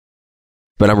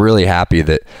But I'm really happy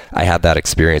that I had that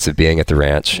experience of being at the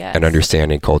ranch and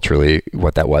understanding culturally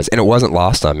what that was. And it wasn't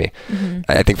lost on me.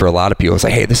 I think for a lot of people, it's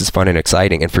like, hey, this is fun and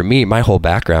exciting. And for me, my whole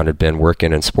background had been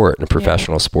working in sport, in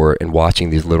professional sport, and watching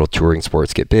these little touring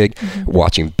sports get big,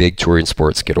 watching big touring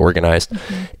sports get organized,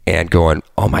 and going,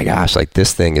 oh my gosh, like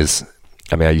this thing is,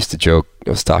 I mean, I used to joke, I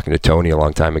was talking to Tony a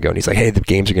long time ago, and he's like, hey, the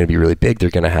games are going to be really big. They're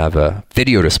going to have a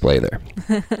video display there.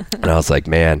 And I was like,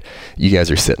 man, you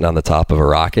guys are sitting on the top of a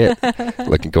rocket,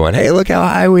 going, hey, look how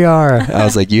high we are. I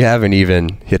was like, you haven't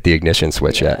even hit the ignition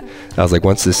switch yet. I was like,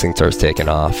 once this thing starts taking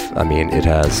off, I mean, it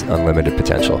has unlimited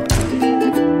potential.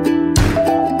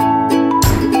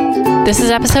 This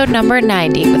is episode number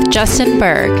 90 with Justin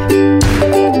Berg.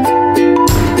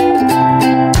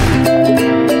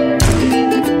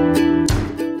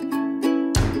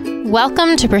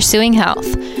 Welcome to Pursuing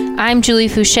Health. I'm Julie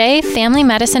Fouché, family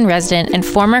medicine resident and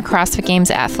former CrossFit Games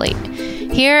athlete.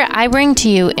 Here, I bring to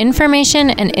you information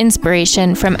and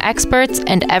inspiration from experts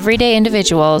and everyday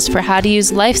individuals for how to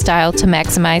use lifestyle to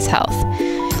maximize health.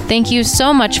 Thank you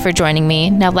so much for joining me.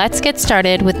 Now let's get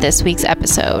started with this week's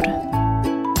episode.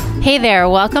 Hey there,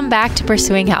 welcome back to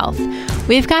Pursuing Health.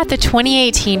 We've got the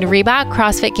 2018 Reebok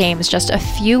CrossFit Games just a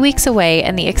few weeks away,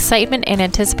 and the excitement and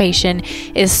anticipation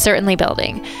is certainly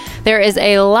building. There is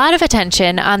a lot of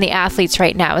attention on the athletes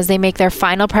right now as they make their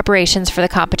final preparations for the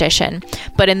competition.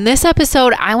 But in this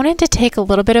episode, I wanted to take a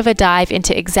little bit of a dive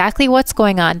into exactly what's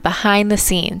going on behind the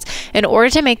scenes in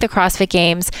order to make the CrossFit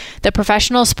Games the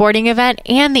professional sporting event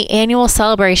and the annual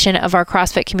celebration of our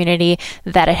CrossFit community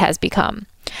that it has become.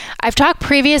 I've talked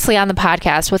previously on the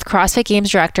podcast with CrossFit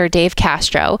Games director Dave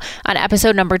Castro on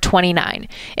episode number 29.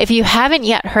 If you haven't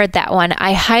yet heard that one,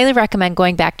 I highly recommend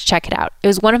going back to check it out. It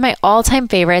was one of my all-time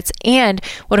favorites and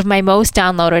one of my most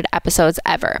downloaded episodes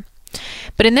ever.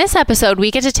 But in this episode,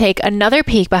 we get to take another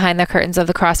peek behind the curtains of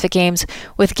the CrossFit Games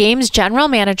with Games General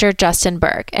Manager Justin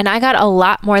Berg, and I got a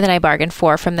lot more than I bargained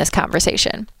for from this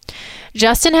conversation.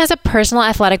 Justin has a personal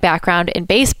athletic background in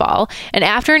baseball, and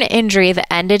after an injury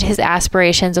that ended his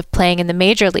aspirations of playing in the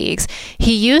major leagues,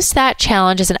 he used that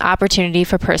challenge as an opportunity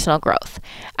for personal growth.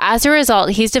 As a result,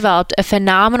 he's developed a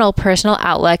phenomenal personal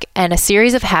outlook and a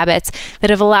series of habits that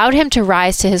have allowed him to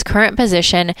rise to his current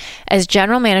position as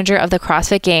general manager of the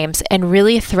CrossFit Games and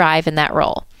really thrive in that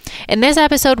role. In this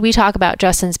episode, we talk about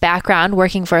Justin's background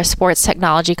working for a sports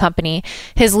technology company,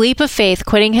 his leap of faith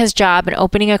quitting his job and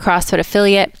opening a CrossFit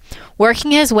affiliate,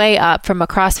 working his way up from a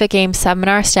CrossFit Games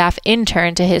seminar staff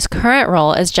intern to his current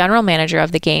role as general manager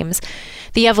of the Games,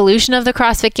 the evolution of the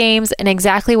CrossFit Games, and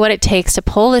exactly what it takes to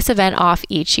pull this event off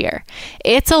each year.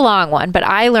 It's a long one, but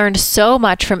I learned so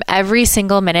much from every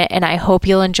single minute, and I hope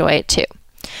you'll enjoy it too.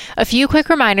 A few quick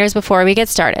reminders before we get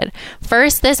started.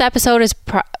 First, this episode is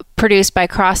produced by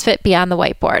CrossFit Beyond the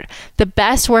Whiteboard, the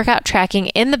best workout tracking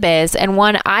in the biz and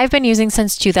one I've been using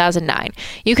since 2009.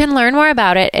 You can learn more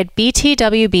about it at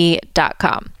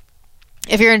btwb.com.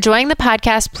 If you're enjoying the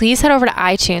podcast, please head over to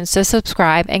iTunes to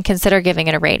subscribe and consider giving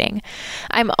it a rating.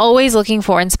 I'm always looking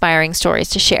for inspiring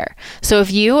stories to share. So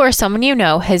if you or someone you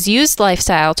know has used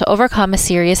lifestyle to overcome a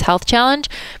serious health challenge,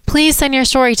 please send your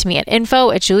story to me at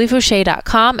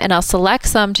info@juliefouché.com and I'll select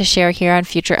some to share here on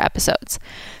future episodes.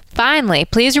 Finally,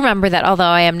 please remember that although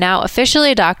I am now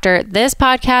officially a doctor, this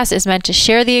podcast is meant to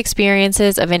share the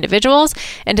experiences of individuals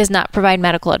and does not provide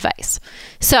medical advice.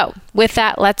 So, with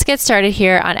that, let's get started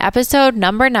here on episode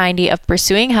number 90 of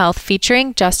Pursuing Health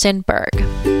featuring Justin Berg.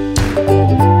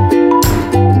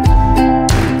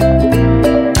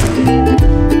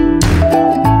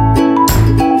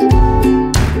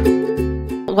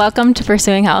 Welcome to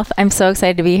Pursuing Health. I'm so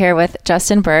excited to be here with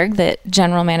Justin Berg, the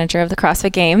general manager of the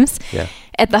CrossFit Games.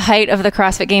 At the height of the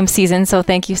CrossFit Games season, so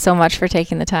thank you so much for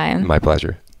taking the time. My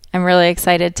pleasure. I'm really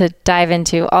excited to dive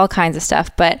into all kinds of stuff,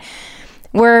 but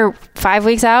we're 5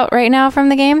 weeks out right now from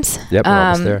the Games. Yep, we're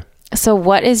almost there. So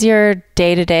what is your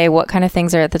day-to-day? What kind of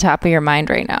things are at the top of your mind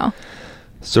right now?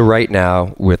 So right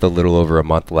now, with a little over a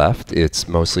month left, it's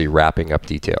mostly wrapping up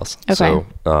details. Okay. So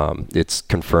it's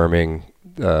confirming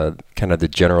kind of the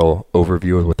general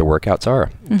overview of what the workouts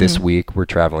are. Mm-hmm. This week, we're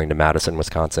traveling to Madison,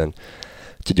 Wisconsin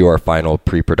to do our final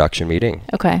pre-production meeting.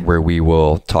 Okay. Where we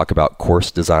will talk about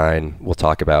course design, we'll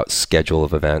talk about schedule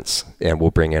of events, and we'll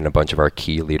bring in a bunch of our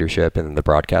key leadership and the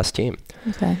broadcast team.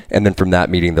 Okay. And then from that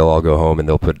meeting, they'll all go home and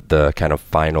they'll put the kind of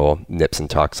final nips and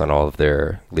tucks on all of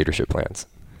their leadership plans.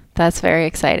 That's very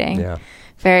exciting. Yeah.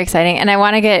 Very exciting. And I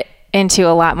want to get into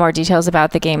a lot more details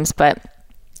about the Games, but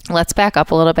let's back up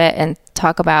a little bit and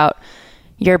talk about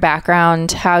your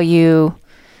background, how you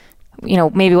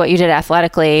maybe what you did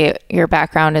athletically, your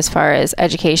background as far as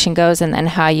education goes, and then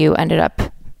how you ended up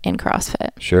in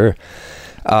CrossFit. Sure.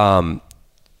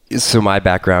 So my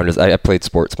background is I played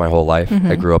sports my whole life.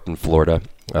 I grew up in Florida.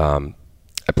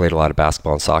 I played a lot of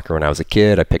basketball and soccer when I was a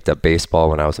kid. I picked up baseball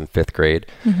when I was in 5th grade.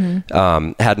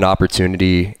 Had an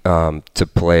opportunity to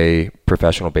play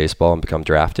professional baseball and become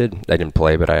drafted. I didn't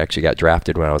play, but I actually got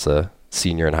drafted when I was a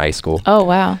senior in high school. Oh,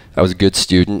 wow. I was a good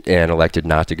student and elected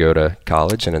not to go to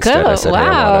college. And instead I said, hey,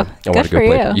 I want to go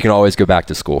play. You can always go back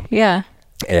to school. Yeah.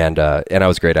 And I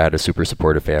was great. I had a super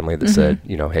supportive family that said,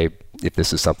 hey, if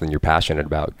this is something you're passionate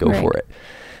about, go for it.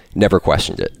 Never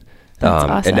questioned it.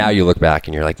 Awesome. And now you look back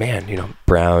and you're like, man,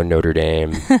 Brown, Notre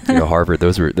Dame, Harvard,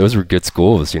 those were good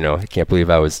schools. I can't believe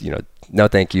I was, no,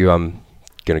 thank you. I'm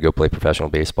going to go play professional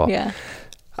baseball. Yeah.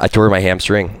 I tore my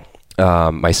hamstring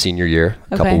my senior year,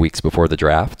 a couple weeks before the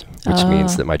draft, which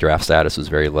means that my draft status was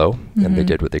very low. And they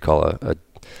did what they call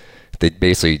they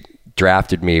basically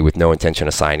drafted me with no intention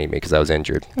of signing me because I was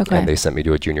injured. And they sent me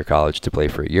to a junior college to play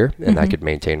for a year, and I could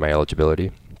maintain my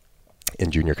eligibility. In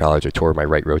junior college, I tore my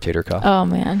right rotator cuff. Oh,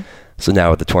 man. So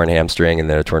now with the torn hamstring and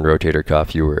then a torn rotator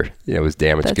cuff, it was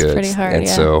damaged goods. That's pretty hard, and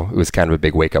so it was kind of a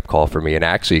big wake-up call for me, and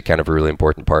actually kind of a really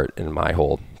important part in my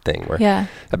whole thing where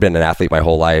I've been an athlete my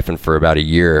whole life, and for about a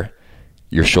year,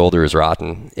 your shoulder is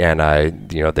rotten. And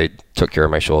they took care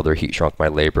of my shoulder, heat shrunk my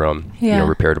labrum,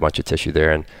 repaired a bunch of tissue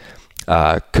there, and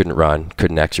couldn't run,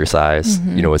 couldn't exercise,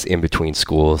 was in between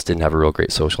schools, didn't have a real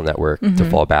great social network to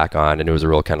fall back on. And it was a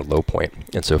real kind of low point.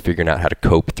 And so figuring out how to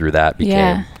cope through that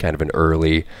became kind of an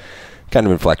early kind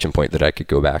of inflection point that I could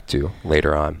go back to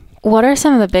later on. What are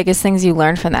some of the biggest things you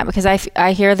learned from that? Because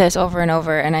I hear this over and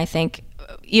over, and I think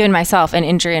even myself, an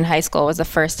injury in high school was the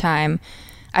first time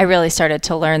I really started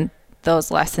to learn those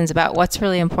lessons about what's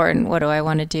really important, what do I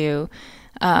want to do.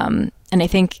 And I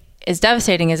think as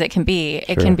devastating as it can be,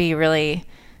 it can be really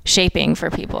shaping for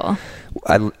people.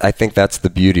 I think that's the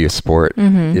beauty of sport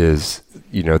is,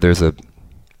 there's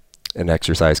an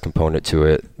exercise component to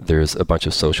it. There's a bunch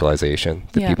of socialization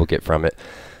that people get from it.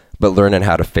 But learning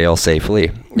how to fail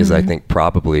safely is, I think,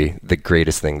 probably the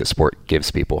greatest thing that sport gives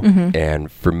people.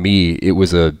 And for me, it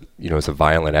was a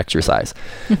violent exercise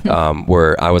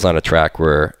where I was on a track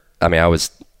where, I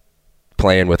was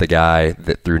playing with a guy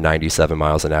that threw 97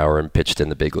 miles an hour and pitched in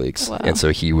the big leagues. Wow. And so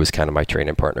he was kind of my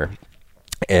training partner.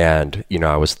 And,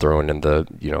 I was throwing in the,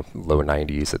 low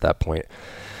 90s at that point.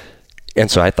 And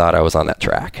so I thought I was on that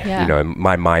track. Yeah.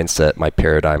 My mindset, my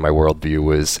paradigm, my worldview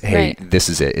was, hey, this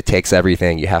is it. It takes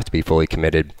everything. You have to be fully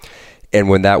committed. And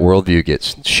when that worldview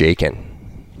gets shaken,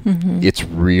 it's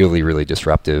really, really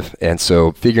disruptive. And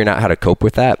so figuring out how to cope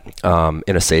with that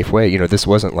in a safe way, this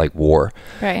wasn't like war.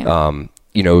 Right.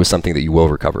 It was something that you will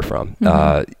recover from,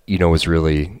 was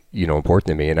really, important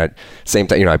to me. And at the same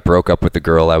time, I broke up with the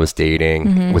girl I was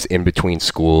dating, was in between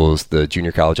schools. The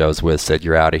junior college I was with said,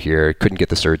 you're out of here. Couldn't get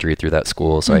the surgery through that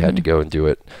school. So I had to go and do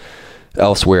it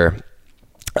elsewhere.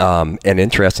 And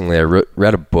interestingly, I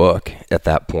read a book at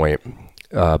that point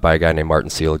by a guy named Martin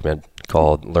Seligman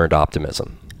called Learned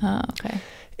Optimism. Oh, okay.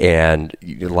 And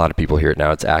a lot of people hear it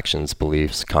now. It's actions,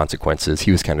 beliefs, consequences.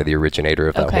 He was kind of the originator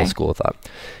of that whole school of thought.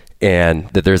 And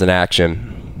that there's an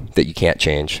action that you can't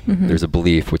change. There's a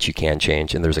belief which you can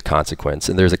change, and there's a consequence.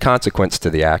 And there's a consequence to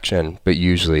the action, but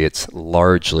usually it's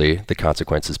largely the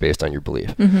consequence is based on your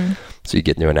belief. So you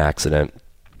get into an accident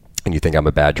and you think I'm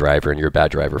a bad driver, and you're a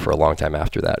bad driver for a long time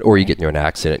after that. Or you get into an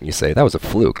accident and you say, that was a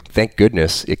fluke. Thank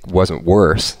goodness it wasn't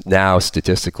worse. Now,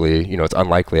 statistically, it's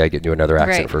unlikely I get into another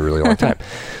accident for a really long time.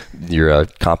 You're a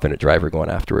confident driver going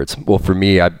afterwards. Well, for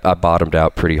me, I bottomed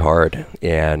out pretty hard,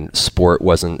 and sport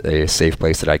wasn't a safe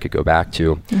place that I could go back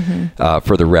to.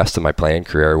 For the rest of my playing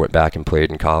career, I went back and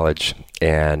played in college,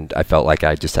 and I felt like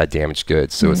I just had damaged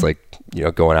goods. So it was like,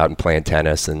 going out and playing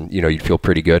tennis, and, you'd feel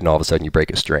pretty good, and all of a sudden you break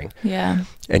a string. Yeah.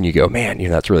 And you go, man,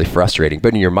 that's really frustrating.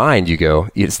 But in your mind, you go,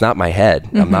 it's not my head.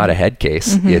 I'm not a head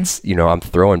case. It's, I'm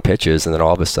throwing pitches, and then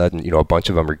all of a sudden, a bunch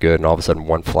of them are good, and all of a sudden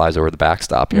one flies over the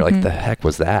backstop, and you're like, the heck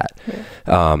was that?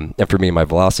 And for me, my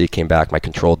velocity came back, my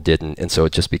control didn't, and so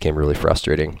it just became really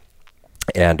frustrating.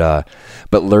 And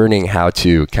but learning how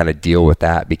to kind of deal with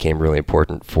that became really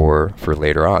important for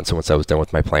later on. So once I was done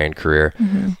with my playing career,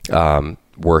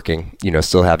 working,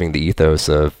 still having the ethos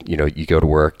of, you go to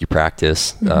work, you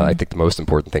practice. I think the most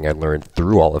important thing I learned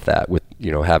through all of that with,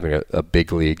 having a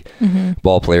big league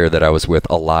ball player that I was with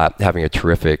a lot, having a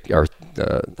terrific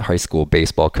high school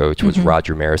baseball coach was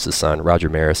Roger Maris' son. Roger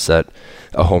Maris set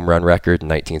a home run record in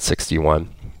 1961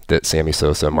 that Sammy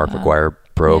Sosa and Mark McGwire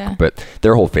broke, but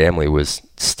their whole family was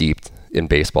steeped in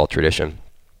baseball tradition,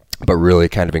 but really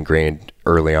kind of ingrained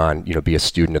early on, be a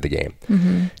student of the game.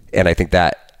 And I think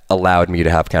that allowed me to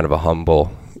have kind of a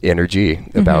humble energy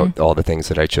about all the things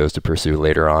that I chose to pursue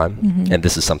later on. And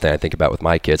this is something I think about with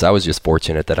my kids. I was just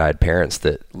fortunate that I had parents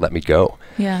that let me go.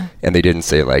 Yeah. And they didn't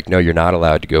say like, no, you're not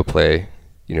allowed to go play,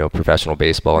 professional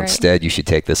baseball. Right. Instead, you should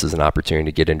take this as an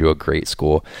opportunity to get into a great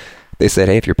school. They said,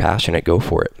 hey, if you're passionate, go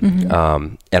for it.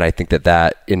 And I think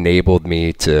that enabled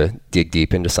me to dig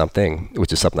deep into something,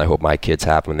 which is something I hope my kids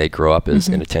have when they grow up, is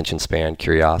an attention span,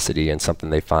 curiosity, and something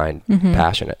they find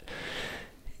passionate.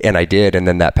 And I did, and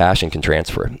then that passion can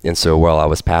transfer. And so while I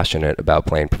was passionate about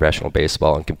playing professional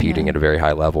baseball and competing at a very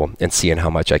high level and seeing how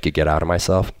much I could get out of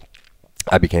myself,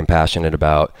 I became passionate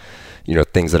about,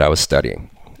 things that I was studying.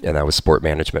 And that was sport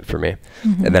management for me.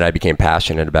 And then I became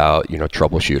passionate about,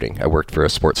 troubleshooting. I worked for a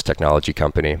sports technology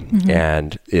company,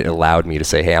 and it allowed me to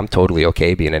say, hey, I'm totally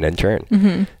okay being an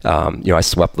intern. I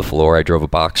swept the floor. I drove a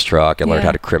box truck. I learned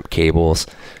how to crimp cables.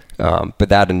 But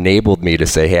that enabled me to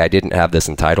say, hey, I didn't have this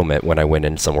entitlement when I went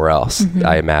in somewhere else.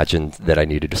 I imagined that I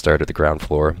needed to start at the ground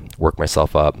floor, work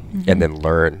myself up, and then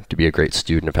learn to be a great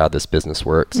student of how this business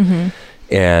works.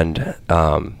 And,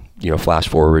 flash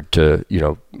forward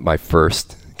to, my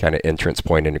first kind of entrance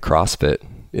point into CrossFit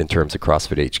in terms of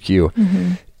CrossFit HQ,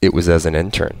 it was as an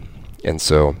intern. And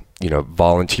so,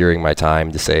 volunteering my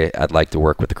time to say, I'd like to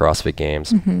work with the CrossFit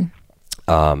Games,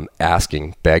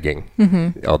 asking, begging,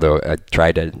 although I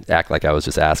tried to act like I was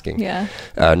just asking.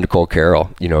 Nicole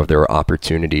Carroll, if there were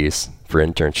opportunities for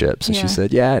internships. And she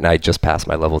said, and I just passed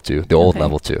my level 2, the old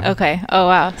level 2. Okay. Oh,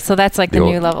 wow. So that's like the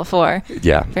new level 4.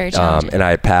 Yeah. Very challenging. And I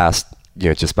had passed,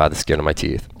 just by the skin of my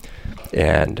teeth.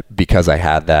 And because I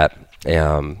had that,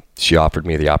 she offered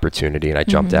me the opportunity and I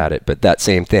jumped at it. But that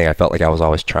same thing, I felt like I was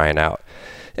always trying out.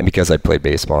 And because I played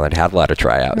baseball and I'd had a lot of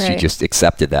tryouts, she just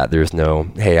accepted that. There's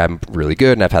no, hey, I'm really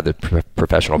good and I've had the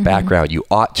professional background. You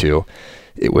ought to.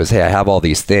 It was, hey, I have all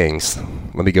these things.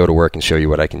 Let me go to work and show you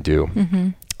what I can do.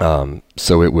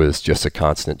 So it was just a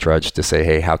constant trudge to say,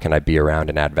 hey, how can I be around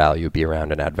and add value,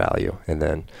 And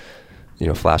then,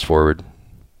 flash forward,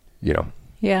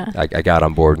 I got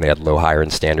on board and they had low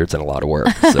hiring standards and a lot of work.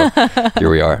 So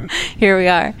here we are.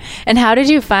 And how did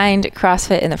you find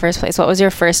CrossFit in the first place? What was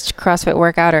your first CrossFit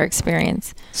workout or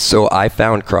experience? So I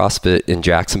found CrossFit in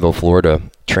Jacksonville, Florida,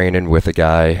 training with a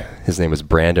guy. His name is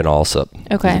Brandon Alsup.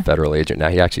 Okay. He's a federal agent. Now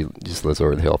he actually just lives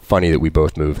over the hill. Funny that we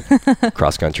both moved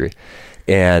cross country.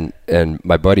 And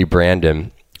my buddy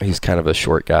Brandon, he's kind of a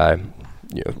short guy,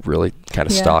 really kind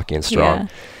of stocky and strong.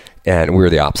 And we were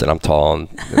the opposite. I'm tall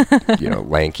and,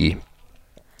 lanky.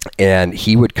 And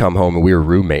he would come home and we were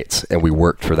roommates and we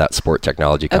worked for that sport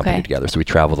technology company together. So we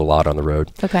traveled a lot on the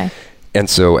road. And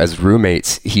so as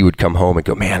roommates, he would come home and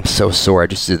go, man, I'm so sore. I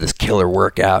just did this killer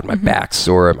workout. My back's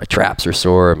sore. My traps are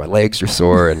sore. My legs are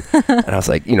sore. And I was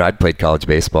like, I'd played college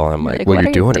baseball. And I'm like, well,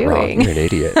 you're doing it wrong. You're an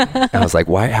idiot. I was like,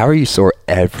 why? How are you sore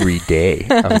every day?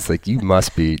 I was like, you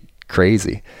must be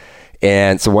crazy.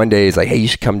 And so one day he's like, hey, you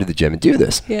should come to the gym and do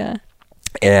this.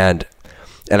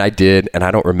 And I did, and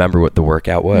I don't remember what the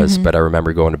workout was, but I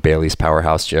remember going to Bailey's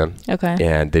Powerhouse Gym.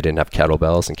 And they didn't have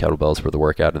kettlebells, and kettlebells were the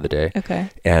workout of the day.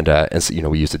 And so,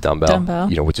 we used a dumbbell,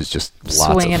 which is just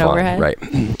lots of fun. Overhead.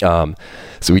 Right.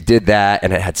 So we did that,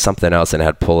 and it had something else, and it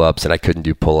had pull-ups, and I couldn't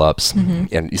do pull-ups,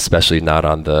 and especially not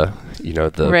on the,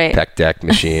 pec deck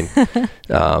machine.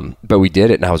 But we did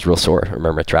it, and I was real sore. I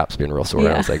remember my traps being real sore.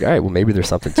 And I was like, all right, well, maybe there's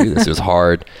something to this. It was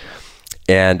hard.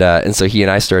 And so he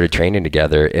and I started training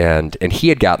together, and he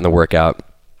had gotten the workout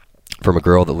from a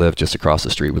girl that lived just across the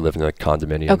street. We lived in a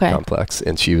condominium complex,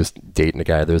 and she was dating a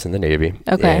guy that was in the Navy,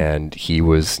 and he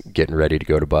was getting ready to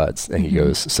go to Buds. And he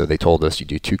goes, so they told us you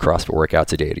do 2 CrossFit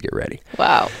workouts a day to get ready.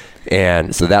 Wow.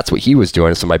 And so that's what he was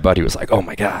doing. So my buddy was like, oh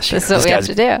my gosh. This is what we have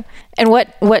to do. And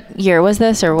what year was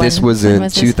this? Or when? This was in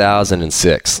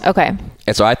 2006. Okay.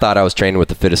 And so I thought I was training with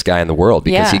the fittest guy in the world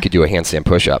because he could do a handstand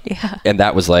push-up. And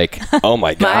that was like, oh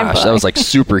my gosh, that was like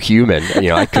superhuman.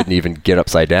 I couldn't even get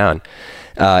upside down.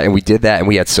 And we did that, and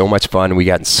we had so much fun. We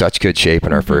got in such good shape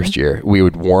in our first year. We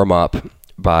would warm up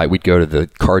we'd go to the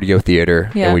cardio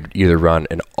theater, and we'd either run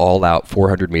an all-out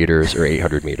 400 meters or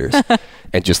 800 meters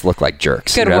and just look like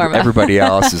jerks. Good warm-up. Everybody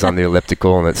else is on the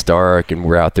elliptical, and it's dark, and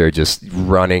we're out there just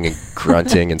running and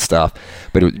grunting and stuff.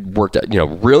 But it worked out,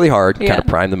 really hard, kind of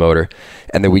prime the motor.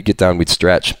 And then we'd get down, we'd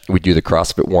stretch, we'd do the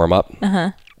CrossFit warm-up.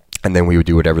 And then we would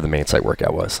do whatever the main site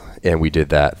workout was. And we did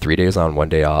that 3 days on, 1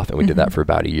 day off. And we did that for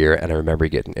about a year. And I remember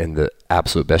getting in the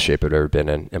absolute best shape I've ever been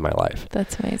in my life.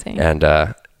 That's amazing.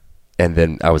 And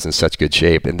then I was in such good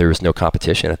shape, and there was no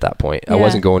competition at that point. I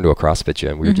wasn't going to a CrossFit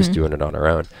gym. We were just doing it on our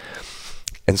own.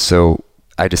 And so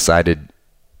I decided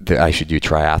that I should do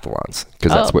triathlons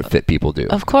because that's what fit people do.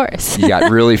 Of course. You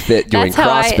got really fit doing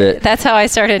CrossFit. That's how I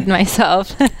started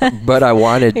myself. But I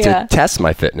wanted to test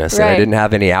my fitness, and I didn't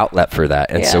have any outlet for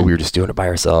that. And so we were just doing it by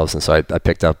ourselves. And so I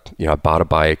picked up, I bought a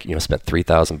bike, spent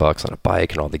 $3,000 on a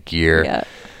bike and all the gear,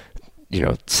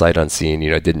 sight unseen,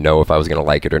 didn't know if I was going to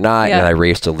like it or not. And I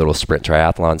raced a little sprint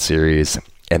triathlon series.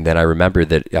 And then I remember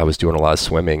that I was doing a lot of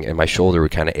swimming, and my shoulder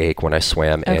would kind of ache when I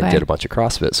swam and did a bunch of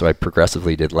CrossFit. So I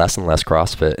progressively did less and less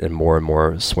CrossFit and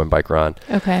more swim, bike, run.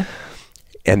 Okay.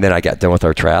 And then I got done with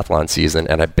our triathlon season,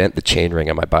 and I bent the chain ring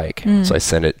on my bike. So I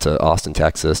sent it to Austin,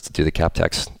 Texas to do the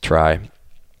CapTex Tri.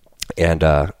 And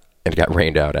it got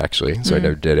rained out, actually, so I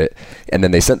never did it. And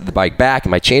then they sent the bike back,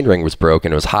 and my chain ring was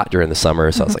broken. It was hot during the summer,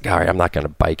 so I was like, all right, I'm not going to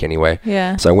bike anyway.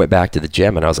 Yeah. So I went back to the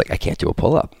gym, and I was like, I can't do a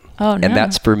pull-up. Oh, no. And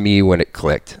that's for me when it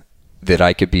clicked, that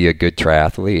I could be a good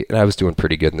triathlete. And I was doing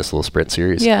pretty good in this little sprint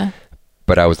series. Yeah.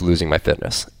 But I was losing my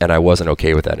fitness, and I wasn't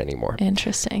okay with that anymore.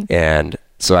 Interesting. And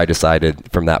so I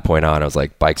decided from that point on, I was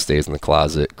like, bike stays in the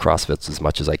closet, CrossFit's as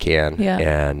much as I can. Yeah.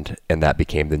 And that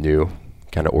became the new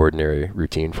kind of ordinary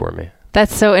routine for me.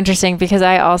 That's so interesting because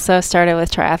I also started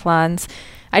with triathlons.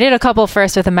 I did a couple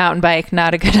first with a mountain bike,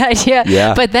 not a good idea.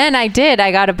 Yeah. But then I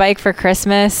got a bike for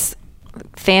Christmas,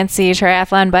 fancy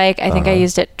triathlon bike. I think I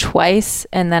used it twice,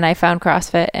 and then I found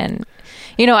CrossFit, and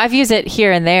I've used it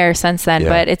here and there since then,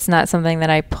 but it's not something that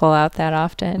I pull out that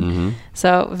often.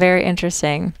 So very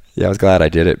interesting. Yeah, I was glad I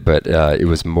did it, but it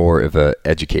was more of a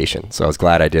education. So I was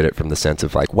glad I did it from the sense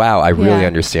of like, wow, I really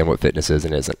understand what fitness is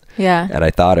and isn't. Yeah. And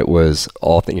I thought it was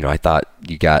all, I thought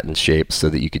you got in shape so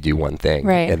that you could do one thing.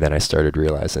 Right. And then I started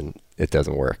realizing it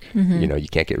doesn't work. You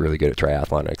can't get really good at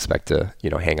triathlon and expect to,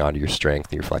 hang on to your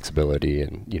strength, your flexibility,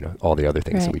 and, all the other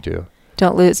things that we do.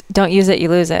 Don't use it, you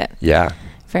lose it. Yeah.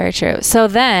 Very true. So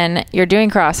then you're doing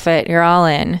CrossFit, you're all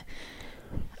in.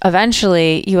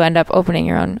 Eventually, you end up opening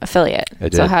your own affiliate. I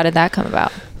did. So how did that come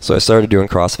about? So I started doing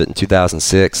CrossFit in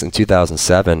 2006. In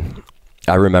 2007,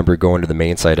 I remember going to the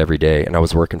main site every day, and I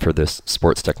was working for this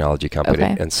sports technology company.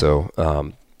 Okay. And so,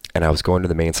 and I was going to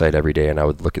the main site every day, and I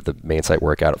would look at the main site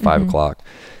workout at 5 o'clock.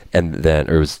 And then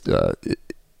it was,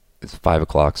 it's 5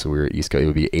 o'clock, so we were East Coast. It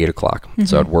would be 8 o'clock.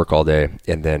 So I'd work all day,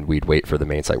 and then we'd wait for the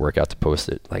main site workout to post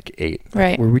it like 8.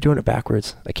 Right. Were we doing it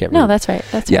backwards? I can't remember. No, that's right.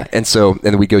 That's right. And so, and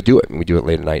then we'd go do it, and we'd do it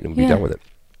late at night, and we'd be done with it.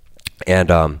 And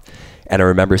I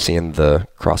remember seeing the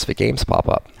CrossFit Games pop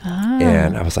up,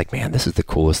 and I was like, man, this is the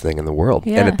coolest thing in the world.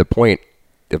 Yeah. And at the point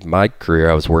of my career,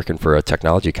 I was working for a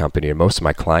technology company, and most of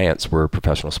my clients were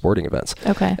professional sporting events.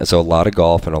 Okay. And so a lot of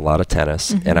golf and a lot of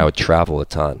tennis, and I would travel a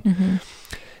ton.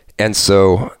 And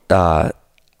so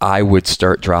I would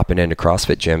start dropping into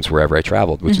CrossFit gyms wherever I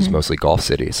traveled, which is mostly golf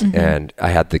cities. And I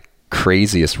had the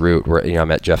craziest route where, I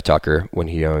met Jeff Tucker when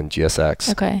he owned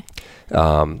GSX. Okay.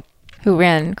 Who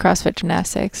ran CrossFit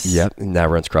Gymnastics. Yep. And now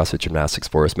runs CrossFit Gymnastics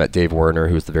for us. Met Dave Warner,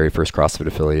 who was the very first CrossFit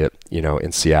affiliate,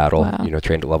 in Seattle,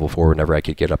 trained at level 4 whenever I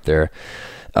could get up there.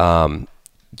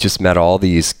 Just met all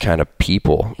these kind of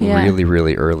people really,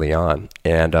 really early on.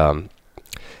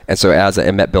 And so as I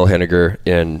met Bill Henniger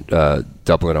in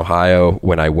Dublin, Ohio,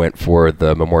 when I went for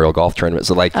the Memorial Golf Tournament.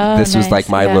 So this was like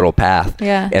my little path.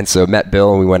 Yeah. And so met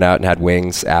Bill, and we went out and had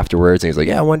wings afterwards. And he was like,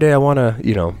 yeah, one day I want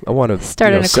to,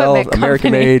 start an sell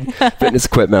American-made fitness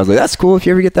equipment. I was like, that's cool. If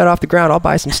you ever get that off the ground, I'll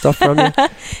buy some stuff from you.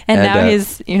 and now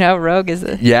he's, Rogue is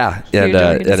a huge and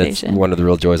it's one of the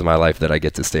real joys of my life that I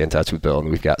get to stay in touch with Bill, and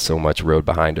we've got so much road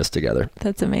behind us together.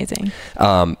 That's amazing.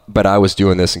 But I was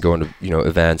doing this and going to,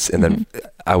 events, and then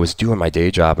I was doing my day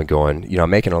job and going, I'm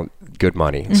making good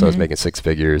money. So I was making 6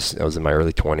 figures. I was in my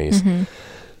early 20s.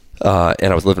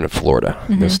 And I was living in Florida,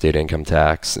 no state income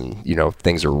tax, and,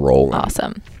 things are rolling.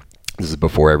 Awesome. This is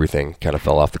before everything kind of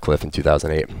fell off the cliff in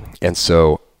 2008. And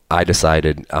so I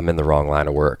decided I'm in the wrong line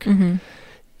of work.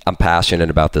 I'm passionate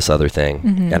about this other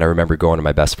thing. And I remember going to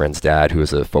my best friend's dad, who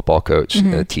was a football coach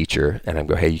and a teacher. And I'm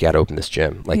going, hey, you got to open this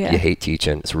gym. You hate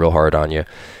teaching. It's real hard on you,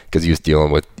 because he was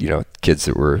dealing with, kids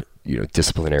that were,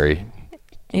 disciplinary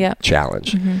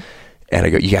challenge. And I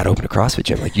go, you got to open a CrossFit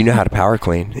gym. Like, how to power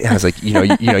clean. And I was like, you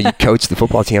coach the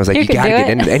football team. I was like, you got to get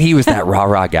into it. And he was that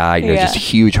rah guy, just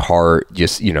huge heart,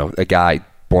 just, a guy,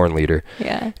 born leader.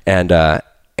 Yeah.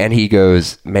 And he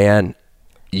goes, man,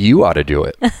 you ought to do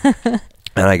it.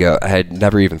 And I go, I had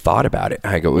never even thought about it.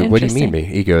 I go, what do you mean me?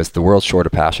 He goes, the world's short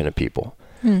of passionate people.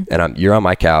 And you're on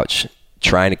my couch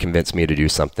trying to convince me to do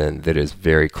something that is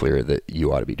very clear that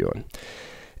you ought to be doing.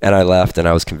 And I left, and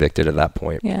I was convicted at that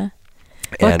point. Yeah.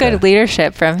 What good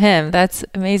leadership from him. That's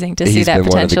amazing to see that potential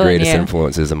in you. He's been one of the greatest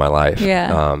influences in my life.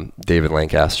 Yeah. David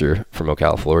Lancaster from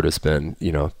Ocala, Florida has been,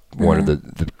 one of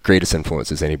the greatest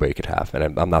influences anybody could have.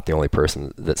 And I'm not the only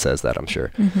person that says that, I'm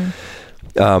sure.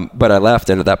 But I left,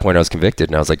 and at that point I was convicted,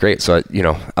 and I was like, great. So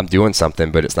I'm doing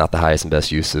something, but it's not the highest and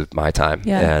best use of my time.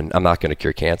 Yeah. And I'm not going to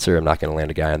cure cancer. I'm not going to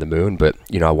land a guy on the moon, but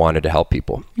I wanted to help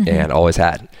people and always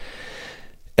had.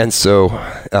 And so,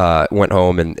 went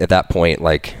home, and at that point,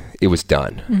 like, it was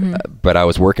done. But I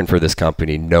was working for this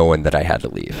company knowing that I had to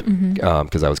leave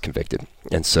because I was convicted.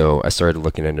 And so I started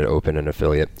looking into open an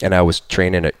affiliate, and I was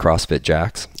training at CrossFit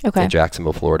Jax in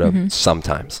Jacksonville, Florida,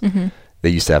 sometimes. They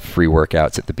used to have free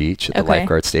workouts at the beach at the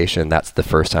lifeguard station. That's the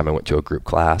first time I went to a group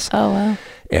class. Oh, wow.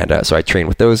 And so I trained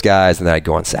with those guys, and then I'd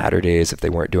go on Saturdays if they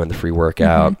weren't doing the free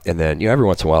workout. And then, every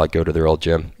once in a while I'd go to their old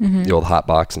gym, the old Hot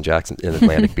Box in Jackson, in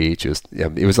Atlantic Beach.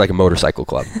 It was like a motorcycle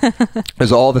club. It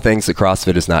was all the things that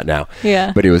CrossFit is not now.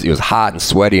 Yeah. But it was hot and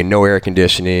sweaty and no air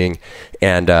conditioning.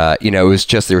 And, it was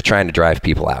just, they were trying to drive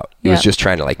people out. It was just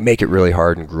trying to, like, make it really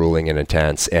hard and grueling and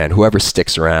intense. And whoever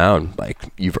sticks around, like,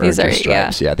 you've earned your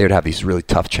stripes. Yeah. They would have these really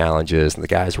tough challenges, and the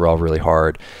guys were all really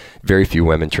hard. Very few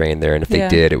women trained there, and if they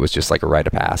did, it was just like a rite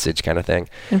of passage kind of thing.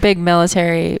 And big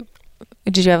military.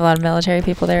 Did you have a lot of military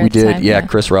people there? We did, yeah.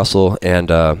 Chris Russell and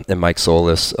Mike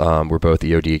Solis were both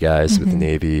EOD guys with the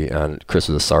Navy. And Chris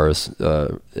was a SARS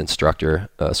instructor,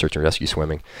 search and rescue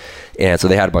swimming, and so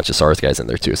they had a bunch of SARS guys in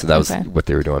there too. So that was what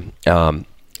they were doing.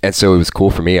 And so it was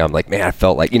cool for me. I'm like, man, I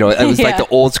felt like, it was like the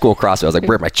old school CrossFit. I was like,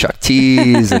 where are my Chuck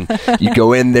T's? And you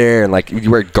go in there and, like,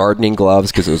 you wear gardening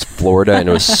gloves because it was Florida and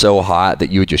it was so hot that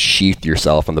you would just sheath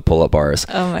yourself on the pull-up bars.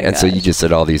 Oh my And so you just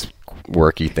did all these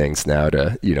worky things now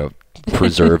to,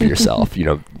 preserve yourself,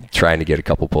 trying to get a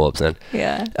couple pull-ups in.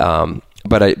 Yeah.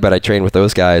 But I trained with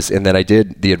those guys, and then I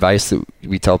did the advice that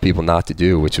we tell people not to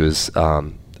do, which was I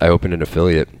opened an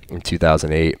affiliate in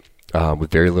 2008.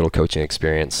 With very little coaching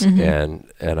experience, and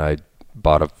I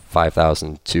bought a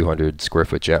 5,200 square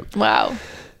foot gym. Wow.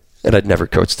 And I'd never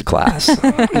coached a class. It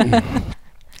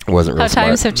wasn't real smart.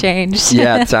 Times have changed.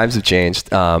 Yeah, times have changed.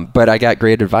 But I got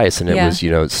great advice, and it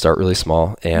was, start really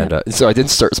small. And so I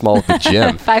didn't start small at the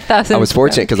gym. 5,000. I was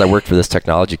fortunate because I worked for this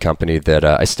technology company that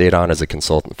I stayed on as a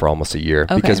consultant for almost a year.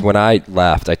 Okay. Because when I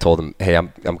left, I told them, hey,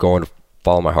 I'm going to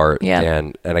follow my heart,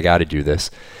 and I got to do this.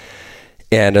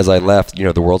 And as I left,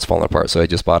 the world's falling apart. So I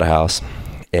just bought a house,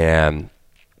 and,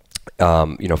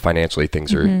 financially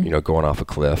things are, going off a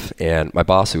cliff. And my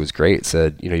boss, who was great,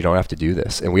 said, you don't have to do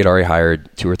this. And we had already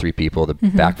hired 2 or 3 people to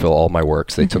backfill all my work.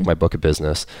 So they took my book of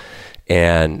business,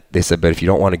 and they said, but if you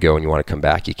don't want to go and you want to come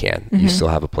back, you can. You still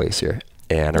have a place here.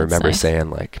 And I remember saying,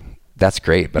 like, that's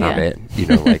great, but I'm in,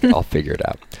 I'll figure it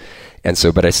out. And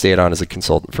so, but I stayed on as a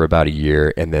consultant for about a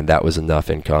year, and then that was enough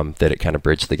income that it kind of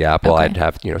bridged the gap. Well, I'd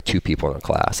have, 2 people in a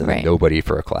class, and then nobody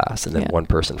for a class, and then 1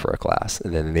 person for a class.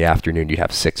 And then in the afternoon, you'd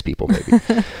have 6 people maybe.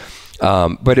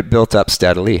 But it built up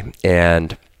steadily.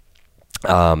 And,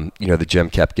 the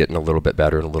gym kept getting a little bit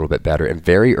better and a little bit better. And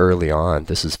very early on,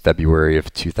 this is February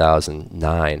of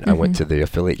 2009, I went to the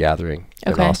affiliate gathering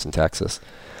in Austin, Texas.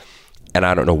 And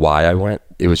I don't know why I went.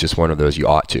 It was just one of those you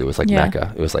ought to. It was like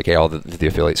Mecca. It was like, hey, all the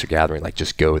affiliates are gathering. Like,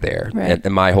 just go there. Right.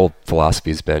 And my whole philosophy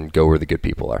has been go where the good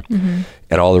people are.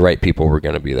 And all the right people were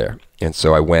going to be there. And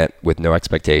so I went with no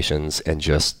expectations and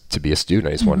just to be a student.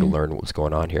 I just wanted to learn what was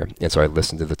going on here. And so I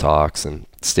listened to the talks and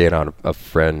stayed on a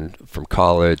friend from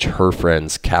college, her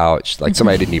friend's couch, like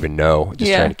somebody I didn't even know,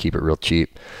 just trying to keep it real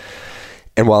cheap.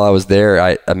 And while I was there,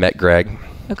 I met Greg.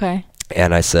 Okay.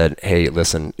 And I said, hey,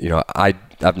 listen,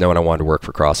 I've known I wanted to work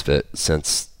for CrossFit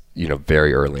since,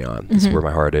 very early on. This is where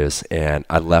my heart is. And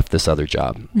I left this other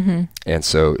job. And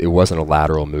so it wasn't a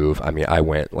lateral move. I mean, I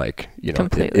went like,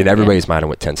 in everybody's mind, I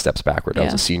went 10 steps backward. I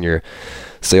was a senior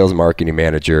sales and marketing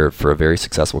manager for a very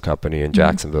successful company in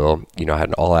Jacksonville. I had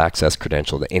an all access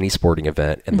credential to any sporting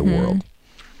event in the world.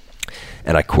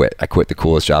 And I quit. I quit the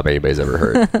coolest job anybody's ever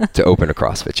heard to open a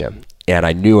CrossFit gym. And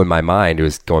I knew in my mind, it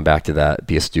was going back to that,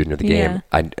 be a student of the game.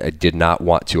 I did not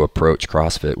want to approach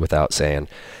CrossFit without saying,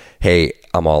 hey,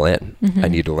 I'm all in. I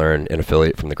need to learn an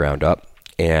affiliate from the ground up.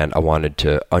 And I wanted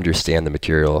to understand the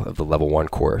material of the level 1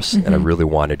 course. And I really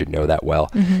wanted to know that well.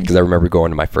 Because I remember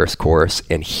going to my first course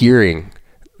and hearing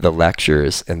the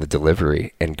lectures and the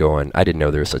delivery and going, I didn't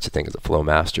know there was such a thing as a flow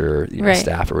master or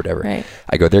staff or whatever.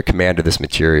 I go, their command of this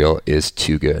material is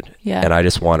too good. And I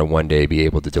just want to one day be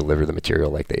able to deliver the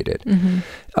material like they did.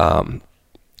 And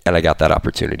I got that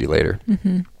opportunity later.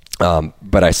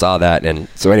 But I saw that. And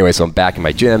so anyway, so I'm back in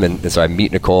my gym. And so I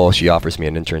meet Nicole. She offers me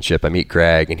an internship. I meet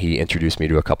Greg, and he introduced me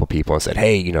to a couple people and said,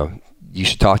 hey, you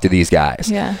should talk to these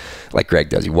guys. Like Greg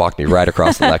does. He walked me right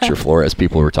across the lecture floor as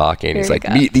people were talking. He's like,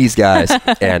 meet these guys.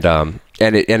 And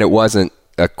it wasn't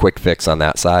a quick fix on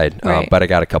that side. But I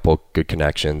got a couple good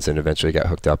connections and eventually got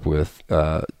hooked up with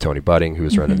Tony Budding, who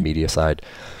was running the media side.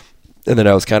 And then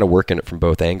I was kind of working it from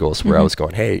both angles where I was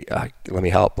going, hey, let me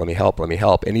help.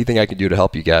 Anything I can do to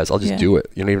help you guys, I'll just do it.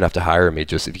 You don't even have to hire me.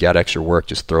 Just if you got extra work,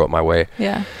 just throw it my way.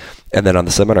 Yeah. And then on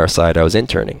the seminar side, I was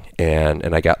interning,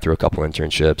 and I got through a couple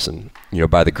internships, and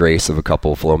by the grace of a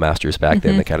couple flow masters back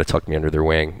then, they kind of took me under their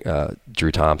wing,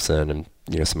 Drew Thompson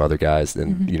and some other guys,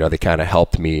 and they kind of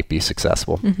helped me be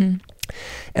successful.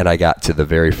 And I got to the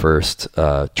very first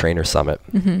trainer summit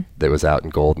that was out in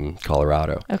Golden,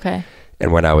 Colorado. Okay.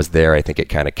 And when I was there, I think it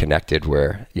kind of connected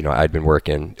where, I'd been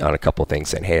working on a couple of things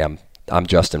saying, hey, I'm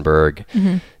Justin Berg,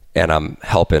 and I'm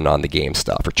helping on the game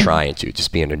stuff, or trying to,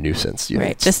 just being a nuisance.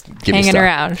 Right, just hanging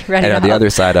around, ready And to on the other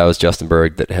side, I was Justin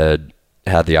Berg that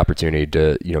had the opportunity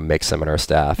to, make seminar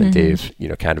staff, and Dave,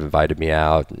 kind of invited me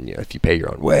out, and, if you pay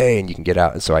your own way and you can get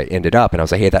out. And so I ended up, and I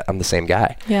was like, hey, I'm the same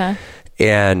guy. Yeah.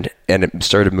 And it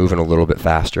started moving a little bit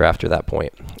faster after that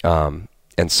point.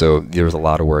 And so there was a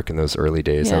lot of work in those early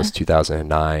days. That was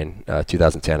 2009.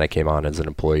 2010, I came on as an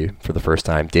employee for the first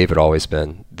time. Dave had always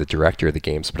been the director of the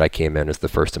games, but I came in as the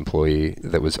first employee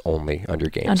that was only under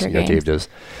games. Dave does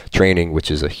training, which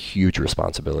is a huge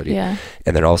responsibility. Yeah.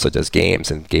 And then also does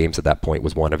games, and games at that point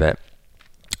was one event.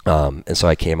 And so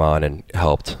I came on and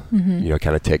helped,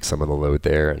 kind of take some of the load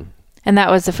there. And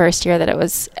that was the first year that it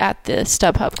was at the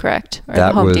StubHub, correct? Or that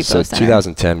the Home was Depot Center.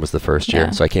 2010 was the first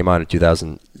year. So I came on in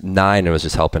 2009 and was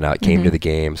just helping out. Came to the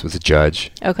games, was a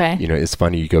judge. Okay. It's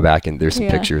funny, you go back and there's some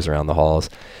pictures around the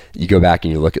halls. You go back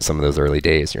and you look at some of those early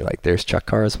days, and you're like, there's Chuck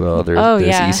Carswell, there's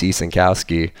E.C.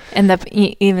 Sinkowski. And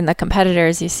even the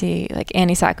competitors, you see like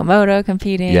Annie Sakamoto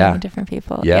competing, different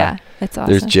people. Yeah. It's awesome.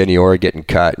 There's Jenny Orr getting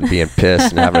cut and being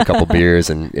pissed and having a couple beers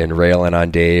and railing on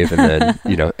Dave, and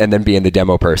then, and then being the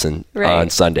demo person on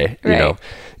Sunday.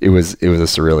 It was a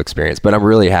surreal experience. But I'm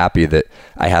really happy that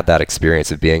I had that experience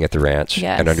of being at the ranch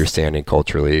and understanding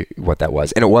culturally what that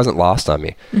was. And it wasn't lost on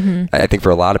me. I think for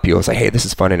a lot of people, it's like, hey, this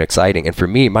is fun and exciting. And for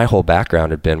me, my whole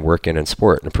background had been working in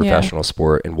sport, in professional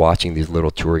sport, and watching these little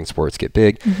touring sports get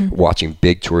big, watching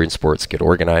big touring sports get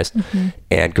organized,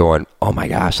 and going, oh my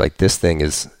gosh, like this thing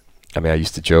is, I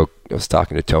used to joke, I was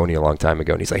talking to Tony a long time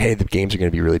ago, and he's like, hey, the games are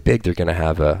going to be really big. They're going to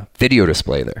have a video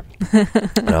display there.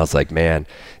 And I was like, man,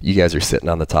 you guys are sitting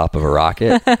on the top of a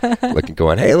rocket,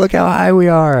 going, hey, look how high we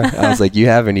are. I was like, you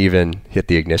haven't even hit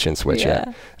the ignition switch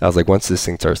yet. I was like, once this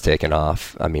thing starts taking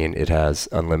off, it has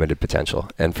unlimited potential.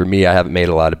 And for me, I haven't made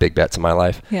a lot of big bets in my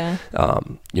life. Yeah.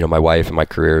 My wife and my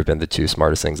career have been the two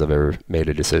smartest things I've ever made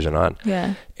a decision on.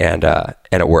 Yeah. And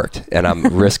it worked. And I'm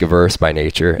risk averse by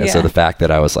nature. And so the fact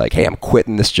that I was like, hey, I'm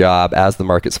quitting this job as the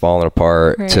market's falling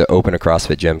apart to open a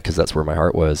CrossFit gym, because that's where my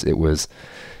heart was. It was,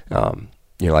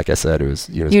 like I said, it was,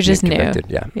 you just knew.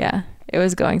 Yeah. It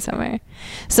was going somewhere.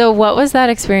 So what was that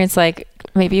experience like?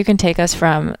 Maybe you can take us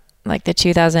from like the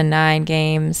 2009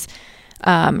 games,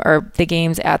 or the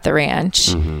games at the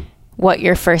ranch, what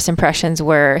your first impressions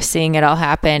were seeing it all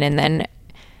happen, and then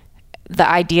the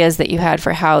ideas that you had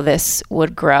for how this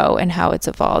would grow and how it's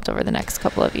evolved over the next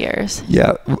couple of years.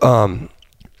 Yeah.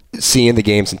 Seeing the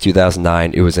games in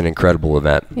 2009, it was an incredible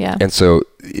event. Yeah. And so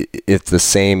it's the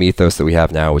same ethos that we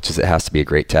have now, which is it has to be a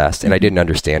great test. And I didn't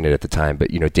understand it at the time,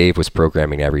 but Dave was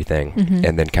programming everything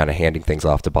and then kind of handing things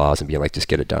off to Boz and being like, just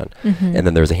get it done. And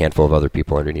then there's a handful of other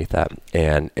people underneath that.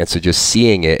 And so just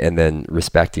seeing it and then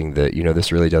respecting that,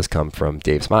 this really does come from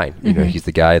Dave's mind. He's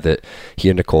the guy that he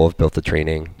and Nicole have built the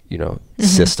training,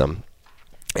 system.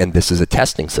 And this is a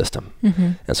testing system.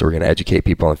 And so we're going to educate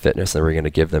people on fitness, and we're going to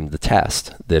give them the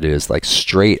test that is like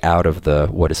straight out of the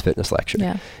What is Fitness lecture.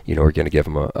 Yeah. We're going to give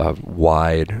them a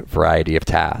wide variety of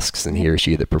tasks, and he or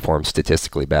she that performs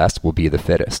statistically best will be the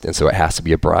fittest. And so it has to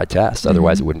be a broad test.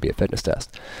 Otherwise it wouldn't be a fitness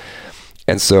test.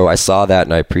 And so I saw that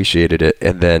and I appreciated it.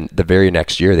 And then the very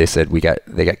next year they said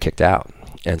they got kicked out.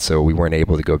 And so we weren't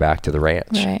able to go back to the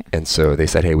ranch. Right. And so they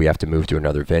said, hey, we have to move to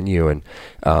another venue. And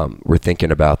we're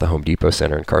thinking about the Home Depot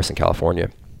Center in Carson,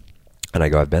 California. And I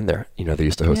go, I've been there. They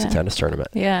used to host a tennis tournament.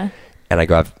 Yeah. And I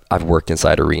go, I've worked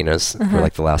inside arenas for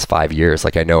like the last 5 years.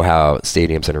 Like I know how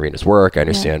stadiums and arenas work. I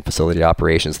understand facility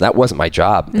operations. That wasn't my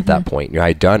job at that point. I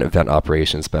had done event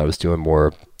operations, but I was doing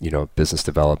more, business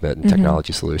development and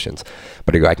technology solutions.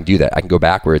 But I go, I can do that. I can go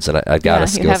backwards, and I've got a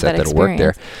skill set that'll work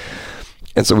there.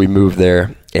 And so we moved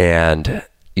there, and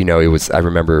I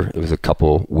remember it was a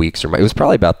couple weeks, it was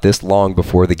probably about this long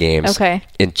before the games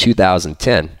in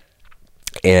 2010.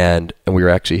 And we were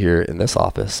actually here in this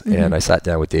office, and I sat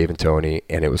down with Dave and Tony,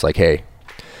 and it was like, hey,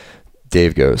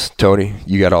 Dave goes, Tony,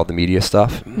 you got all the media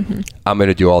stuff. I'm going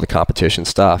to do all the competition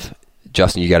stuff.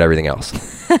 Justin, you got everything else.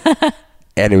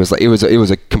 And it was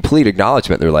a complete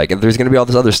acknowledgement. They're like, there's going to be all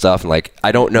this other stuff. And like,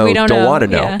 I don't know, don't want to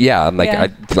know. Yeah. I'm like, I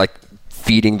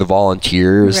feeding the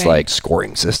volunteers like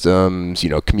scoring systems,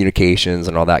 communications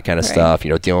and all that kind of stuff,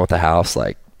 dealing with the house.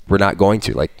 Like, we're not going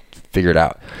to, like, figure it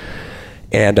out.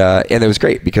 And it was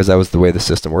great because that was the way the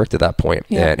system worked at that point.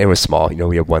 Yeah. And it was small.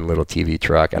 We had one little TV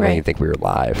truck. I don't even think we were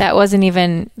live. That was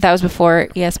before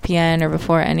ESPN or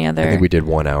before any other. I think we did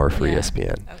 1 hour for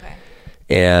ESPN. Okay.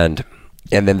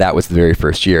 And then that was the very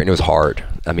first year, and it was hard.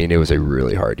 I mean, it was a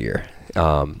really hard year.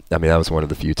 That was one of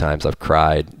the few times I've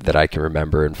cried that I can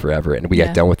remember in forever. And we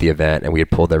got done with the event, and we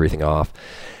had pulled everything off.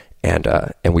 And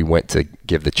we went to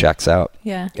give the checks out.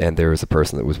 Yeah. And there was a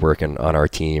person that was working on our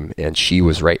team, and she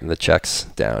was writing the checks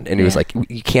down. And it was like,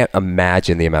 you can't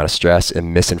imagine the amount of stress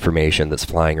and misinformation that's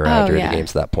flying around during the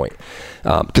games at that point.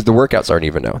 Because the workouts aren't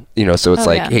even known. So it's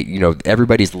hey,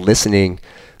 everybody's listening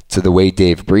to the way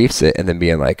Dave briefs it and then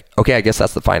being like, okay, I guess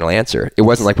that's the final answer. It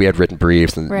wasn't like we had written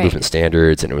briefs and movement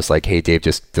standards and it was like, hey, Dave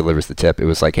just delivers the tip. It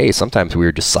was like, hey, sometimes we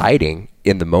were deciding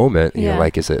in the moment,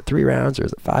 like, is it 3 rounds or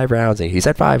is it 5 rounds? And he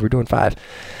said 5, we're doing 5.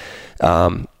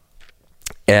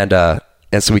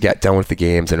 And so we got done with the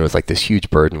games and it was like this huge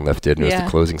burden lifted, and it was the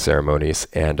closing ceremonies.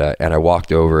 And I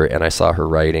walked over and I saw her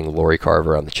writing Lori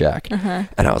Carver on the check. And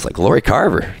I was like, Lori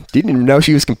Carver? Didn't even know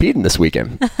she was competing this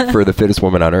weekend for the fittest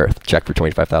woman on earth. Check for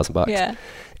 $25,000. Yeah.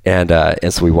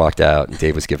 And so we walked out and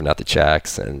Dave was giving out the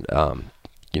checks and,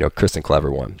 Kristen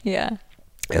Clever won. Yeah.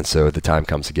 And so the time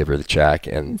comes to give her the check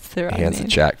and hands the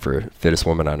check for fittest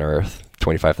woman on earth,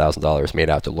 $25,000 made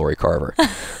out to Lori Carver,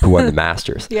 who won the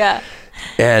Masters. Yeah.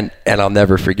 And I'll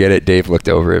never forget it. Dave looked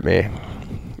over at me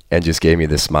and just gave me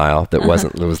this smile that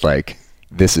it was like,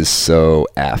 this is so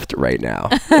effed right now.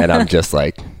 And I'm just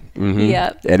like, and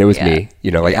it was me,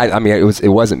 it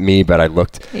wasn't me, but I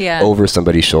looked over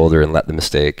somebody's shoulder and let the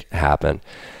mistake happen.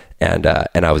 And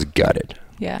I was gutted.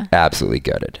 Yeah. Absolutely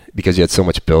gutted because you had so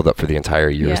much build up for the entire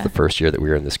year. It was the first year that we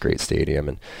were in this great stadium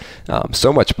and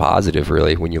so much positive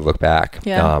really when you look back.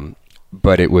 Yeah.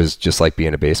 But it was just like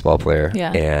being a baseball player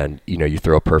and you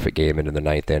throw a perfect game into the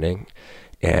 9th inning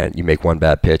and you make one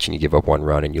bad pitch and you give up 1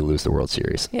 run and you lose the World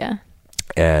Series. Yeah.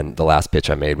 And the last pitch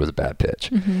I made was a bad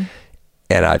pitch. Mm-hmm.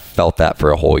 And I felt that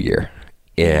for a whole year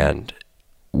and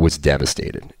was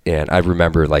devastated. And I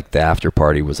remember like the after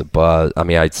party was a buzz. I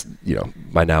mean,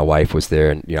 my now wife was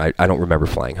there and, I don't remember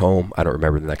flying home. I don't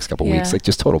remember the next couple of weeks, like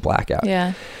just total blackout.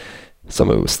 Yeah. Some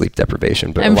of it was sleep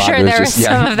deprivation, but I'm sure there was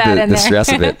some of that in the there.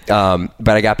 stress of it. But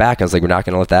I got back and I was like, we're not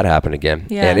going to let that happen again.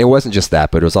 Yeah. And it wasn't just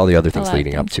that, but it was all the other things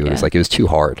leading up to it. It was like, it was too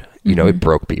hard. It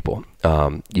broke people.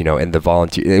 And the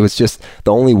volunteer, it was just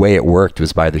the only way it worked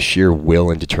was by the sheer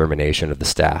will and determination of the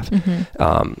staff.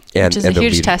 Which is a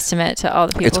huge testament to all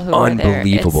the people who were there. It's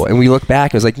unbelievable. And we look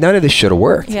back, it was like, none of this should have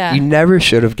worked. Yeah. You never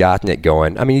should have gotten it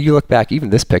going. I mean, you look back, even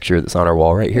this picture that's on our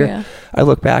wall right here, I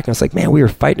look back and I was like, man, we were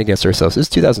fighting against ourselves. This is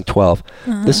 2012.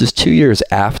 This is 2 years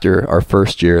after our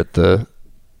first year at the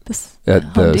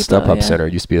StubHub Center.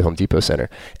 It used to be the Home Depot Center.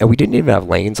 And we didn't even have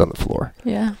lanes on the floor.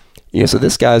 Yeah. So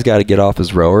this guy's got to get off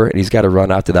his rower and he's got to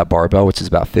run out to that barbell, which is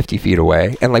about 50 feet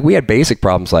away. And like we had basic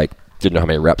problems like didn't know how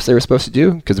many reps they were supposed to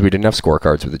do because we didn't have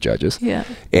scorecards with the judges. Yeah.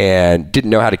 And didn't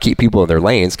know how to keep people in their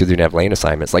lanes because we didn't have lane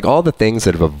assignments. Like all the things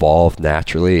that have evolved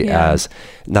naturally as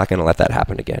not going to let that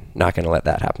happen again. Not going to let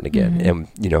that happen again.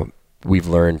 And, we've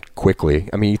learned quickly.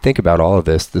 I mean, you think about all of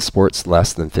this, the sport's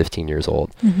less than 15 years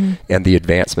old. And the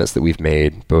advancements that we've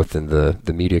made, both in the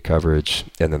media coverage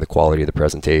and then the quality of the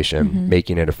presentation,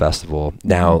 making it a festival,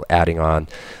 now adding on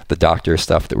the doctor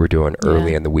stuff that we're doing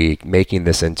early in the week, making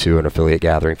this into an affiliate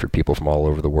gathering for people from all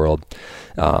over the world.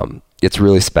 It's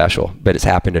really special, but it's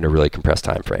happened in a really compressed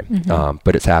time frame.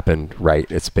 But it's happened right.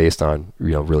 It's based on,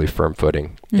 really firm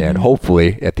footing. And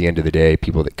hopefully at the end of the day,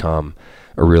 people that come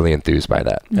are really enthused by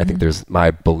that. I think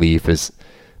my belief is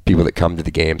people that come to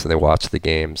the games and they watch the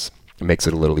games, it makes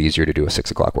it a little easier to do a 6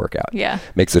 o'clock workout. Yeah.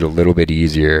 Makes it a little bit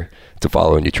easier to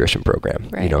follow a nutrition program.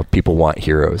 Right. People want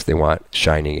heroes. They want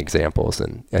shining examples.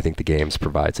 And I think the games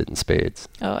provides it in spades.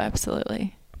 Oh,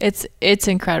 absolutely. It's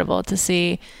incredible to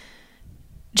see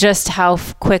just how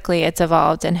quickly it's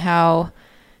evolved and how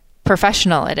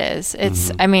professional it is.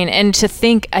 It's and to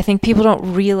think, I think people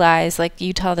don't realize, like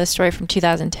you tell this story from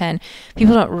 2010,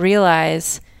 people don't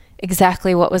realize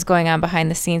exactly what was going on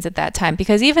behind the scenes at that time,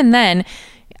 because even then,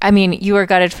 you were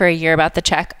gutted for a year about the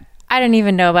check. I didn't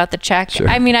even know about the check. Sure.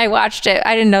 I watched it.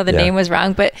 I didn't know the name was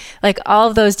wrong, but like all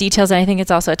of those details. And I think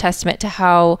it's also a testament to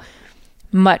how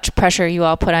much pressure you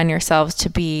all put on yourselves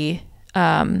to be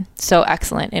so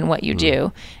excellent in what you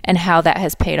do, and how that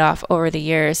has paid off over the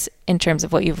years in terms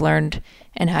of what you've learned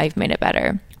and how you've made it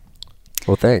better.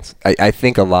 Well, thanks. I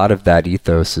think a lot of that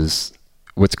ethos is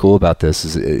what's cool about this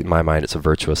is, in my mind, it's a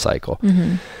virtuous cycle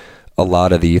a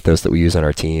lot of the ethos that we use on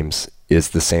our teams is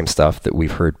the same stuff that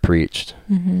we've heard preached,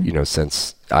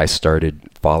 since I started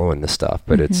following this stuff,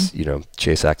 but it's,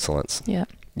 chase excellence. Yeah.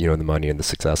 The money and the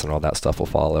success and all that stuff will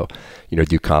follow.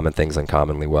 Do common things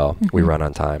uncommonly well. We run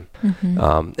on time.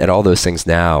 And all those things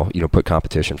now, put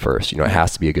competition first. It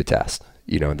has to be a good test.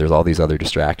 And there's all these other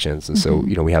distractions. And so,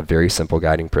 we have very simple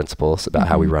guiding principles about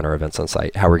how we run our events on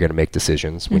site, how we're going to make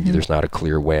decisions when there's not a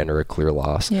clear win or a clear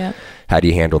loss. Yeah. How do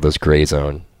you handle those gray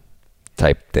zone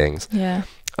type things? Yeah.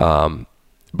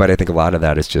 But I think a lot of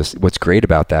that is just, what's great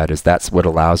about that is that's what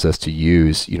allows us to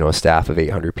use, a staff of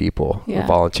 800 people,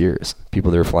 volunteers,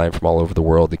 people that are flying from all over the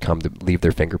world to come to leave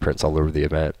their fingerprints all over the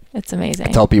event. It's amazing.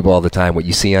 I tell people all the time, what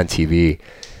you see on TV,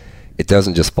 it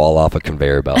doesn't just fall off a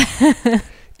conveyor belt.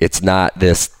 It's not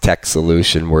this tech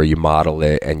solution where you model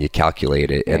it and you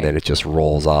calculate it and then it just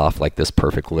rolls off like this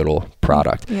perfect little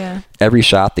product. Yeah. Every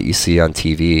shot that you see on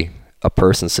TV, a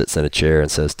person sits in a chair and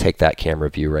says, take that camera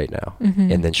view right now,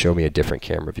 and then show me a different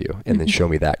camera view, and then show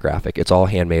me that graphic. It's all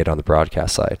handmade on the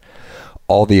broadcast side.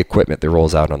 All the equipment that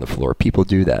rolls out on the floor, people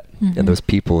do that. And those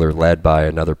people are led by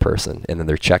another person, and then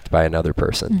they're checked by another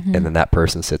person. And then that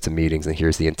person sits in meetings and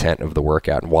hears the intent of the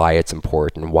workout and why it's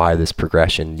important, and why this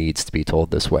progression needs to be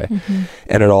told this way.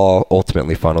 And it all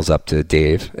ultimately funnels up to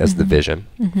Dave as the vision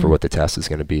for what the test is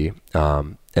going to be.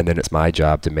 And then it's my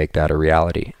job to make that a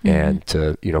reality and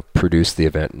to, produce the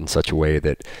event in such a way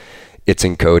that it's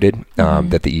encoded,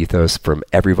 that the ethos from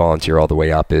every volunteer all the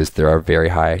way up is there are very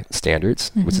high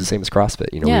standards, which is the same as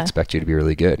CrossFit. We expect you to be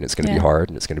really good, and it's going to be hard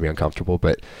and it's going to be uncomfortable,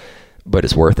 but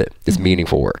it's worth it. It's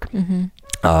meaningful work.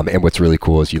 And what's really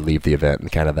cool is you leave the event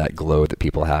and kind of that glow that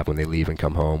people have when they leave and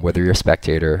come home, whether you're a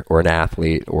spectator or an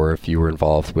athlete, or if you were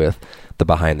involved with the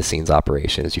behind the scenes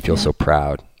operations, you feel so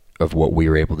proud of what we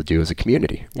were able to do as a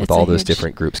community with all those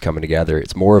different groups coming together.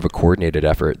 It's more of a coordinated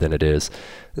effort than it is.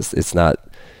 It's not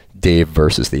Dave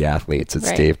versus the athletes.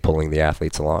 It's Dave pulling the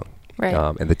athletes along. Right.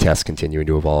 And the tests continuing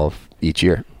to evolve each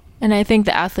year. And I think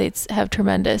the athletes have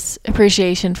tremendous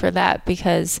appreciation for that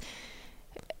because,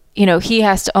 he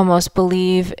has to almost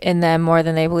believe in them more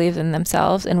than they believe in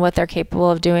themselves and what they're capable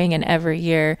of doing. And every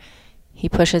year he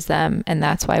pushes them. And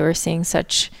that's why we're seeing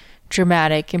such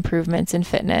dramatic improvements in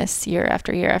fitness year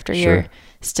after year after year,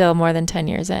 still more than 10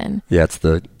 years in. Yeah, it's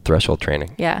the threshold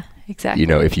training. Yeah, exactly.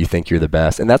 If you think you're the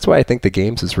best. And that's why I think the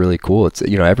games is really cool. It's,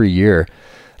 every year,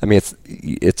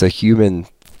 it's a human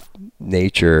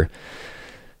nature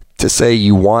to say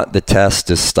you want the test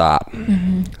to stop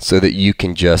so that you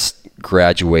can just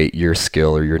graduate your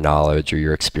skill or your knowledge or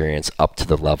your experience up to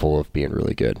the level of being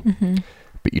really good.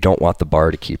 But you don't want the bar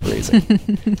to keep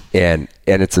raising. and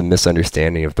it's a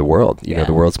misunderstanding of the world.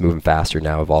 The world's moving faster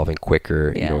now, evolving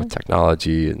quicker, with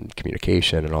technology and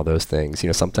communication and all those things,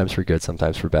 sometimes for good,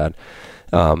 sometimes for bad.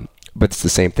 But it's the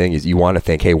same thing is you want to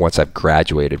think, hey, once I've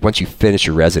graduated, once you finish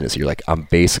your residency, you're like, I'm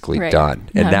basically done.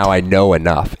 And now I know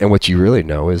enough. And what you really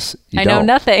know is I know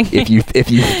nothing. if you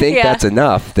think that's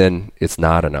enough, then it's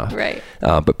not enough. Right.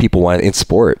 But people want, in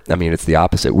sport, it's the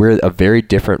opposite. We're a very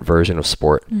different version of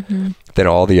sport than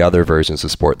all the other versions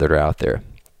of sport that are out there.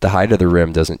 The height of the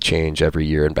rim doesn't change every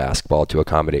year in basketball to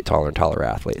accommodate taller and taller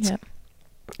athletes. Yep.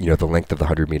 The length of the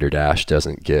 100-meter dash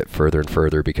doesn't get further and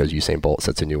further because Usain Bolt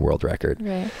sets a new world record.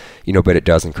 Right. But it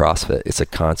does in CrossFit. It's a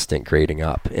constant grading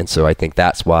up. And so I think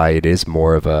that's why it is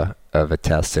more of a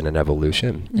test and an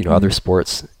evolution. Other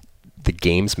sports, the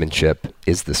gamesmanship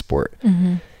is the sport.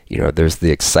 There's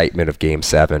the excitement of Game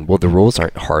 7. Well, the rules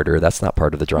aren't harder. That's not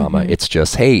part of the drama. It's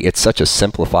just, hey, it's such a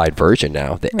simplified version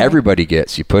now that everybody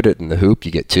gets. You put it in the hoop,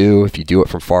 you get 2. If you do it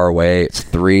from far away, it's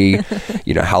 3.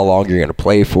 How long you're going to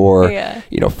play for.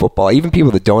 Football. Even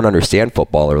people that don't understand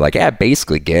football are like,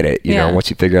 basically get it. Once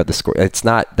you figure out the score, it's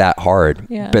not that hard.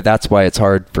 Yeah. But that's why it's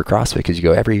hard for CrossFit because you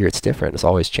go, every year it's different. It's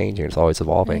always changing. It's always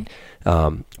evolving.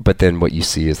 But then what you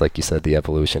see is, like you said, the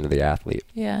evolution of the athlete.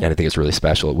 Yeah. And I think it's really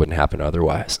special. It wouldn't happen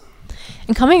otherwise.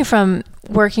 And coming from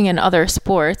working in other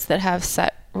sports that have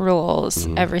set rules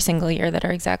every single year that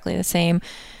are exactly the same,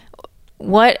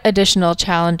 what additional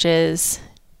challenges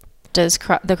does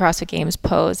the CrossFit Games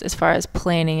pose as far as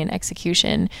planning and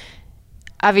execution?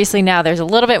 Obviously now there's a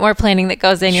little bit more planning that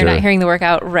goes in. You're not hearing the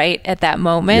workout right at that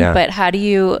moment, but how do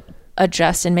you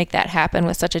adjust and make that happen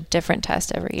with such a different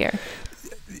test every year?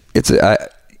 It's a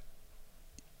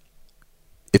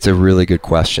really good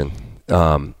question.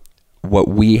 What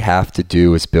we have to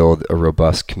do is build a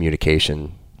robust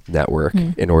communication network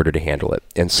in order to handle it.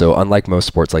 And so unlike most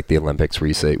sports like the Olympics where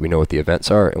you say we know what the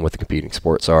events are and what the competing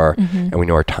sports are and we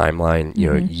know our timeline,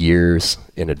 years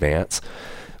in advance,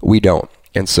 we don't.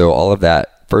 And so all of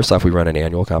that first off, we run an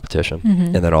annual competition,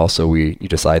 and then also you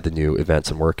decide the new events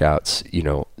and workouts.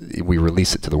 We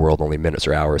release it to the world only minutes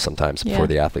or hours sometimes before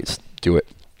the athletes do it.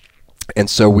 And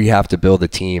so we have to build a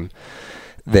team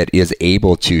that is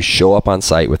able to show up on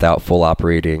site without full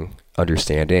operating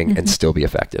understanding and still be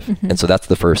effective. And so that's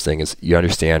the first thing, is you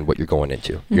understand what you're going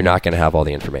into. You're not going to have all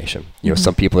the information.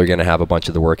 Some people are going to have a bunch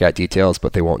of the workout details,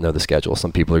 but they won't know the schedule.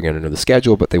 Some people are going to know the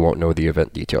schedule, but they won't know the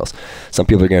event details. Some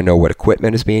people are going to know what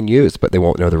equipment is being used, but they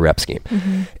won't know the rep scheme.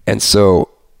 And so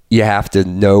you have to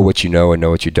know what you know and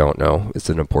know what you don't know. It's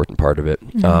an important part of it.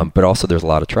 But also there's a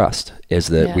lot of trust, is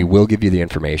that we will give you the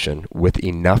information with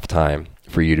enough time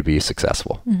for you to be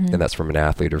successful. And that's from an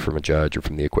athlete or from a judge or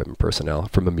from the equipment personnel,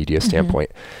 from a media standpoint.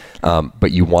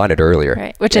 But you want it earlier.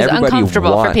 Right. Which is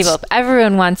uncomfortable for people.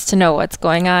 Everyone wants to know what's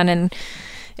going on. And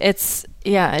it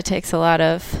takes a lot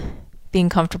of being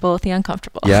comfortable with the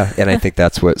uncomfortable. Yeah. And I think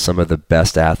that's what some of the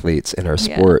best athletes in our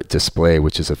sport display,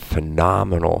 which is a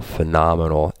phenomenal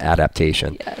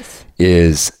adaptation,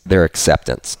 is their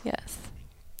acceptance. Yes.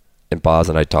 And Boz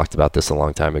and I talked about this a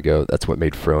long time ago. That's what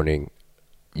made Froning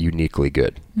uniquely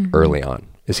good early on,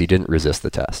 is he didn't resist the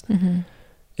test.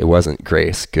 It wasn't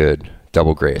Grace, good,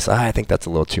 double Grace. I think that's a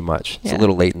little too much. It's a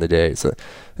little late in the day. So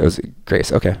it was Grace.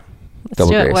 Okay. Let's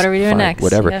double Grace. What are we doing next?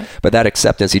 Whatever. Yeah. But that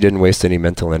acceptance, he didn't waste any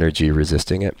mental energy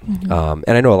resisting it. And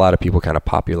I know a lot of people kind of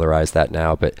popularize that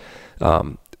now, but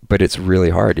it's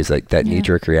really hard. It's like that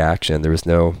knee-jerk reaction. There was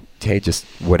no, hey, just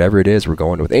whatever it is, we're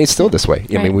going with it. And it's still this way.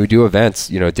 I mean, we do events,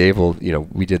 Dave will,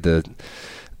 we did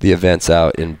the events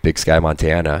out in Big Sky,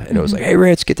 Montana, and it was like, hey,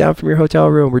 Rich, get down from your hotel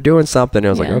room. We're doing something. And I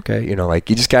was like, okay,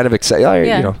 you just kind of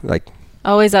excited,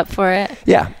 always up for it.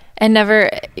 Yeah. And never,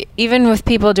 even with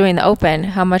people doing the open,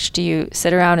 how much do you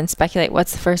sit around and speculate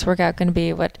what's the first workout going to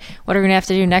be? What are we going to have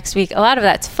to do next week? A lot of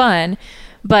that's fun,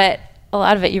 but a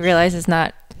lot of it you realize is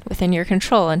not within your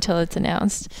control until it's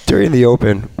announced. During the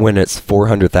open, when it's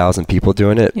 400,000 people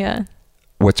doing it,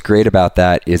 what's great about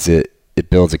that is it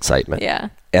builds excitement. Yeah.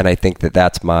 And I think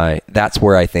that's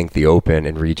where I think the open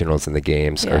and regionals and the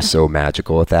games are so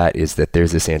magical with that, is that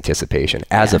there's this anticipation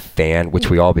as a fan, which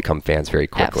we all become fans very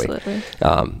quickly.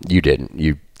 Absolutely. You didn't.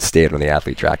 You stayed on the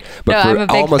athlete track. But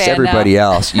for almost everybody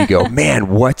else, you go, man,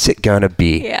 what's it going to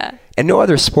be? Yeah. And no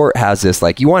other sport has this,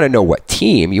 you want to know what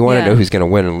team, you want to know who's going to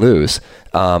win and lose.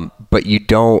 But you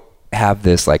don't have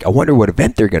this, I wonder what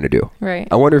event they're going to do. Right.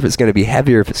 I wonder if it's going to be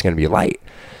heavier, if it's going to be light.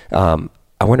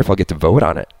 I wonder if I'll get to vote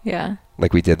on it. Yeah.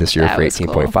 Like we did this year for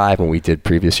 18.5 and we did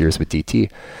previous years with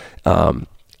DT.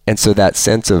 And so that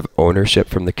sense of ownership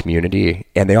from the community,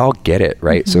 and they all get it,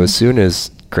 right? So as soon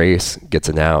as Grace gets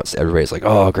announced, everybody's like,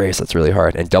 oh, Grace, that's really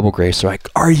hard. And double Grace, they're like,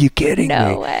 are you kidding me?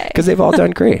 No way. Because they've all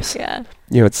done Grace. Yeah.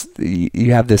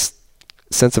 You have this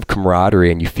sense of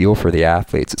camaraderie and you feel for the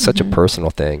athletes. It's such a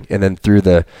personal thing. And then through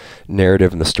the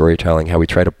narrative and the storytelling, how we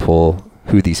try to pull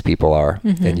who these people are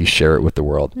and you share it with the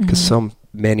world. Because so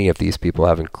many of these people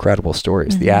have incredible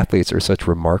stories. The athletes are such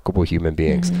remarkable human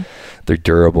beings. They're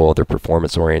durable, they're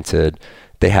performance oriented.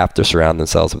 They have to surround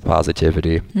themselves with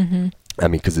positivity. I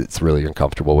mean, because it's really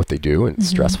uncomfortable what they do and it's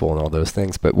stressful and all those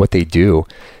things. But what they do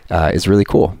is really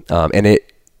cool. And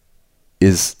it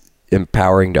is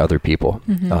empowering to other people.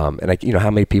 And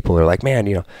how many people are like, man,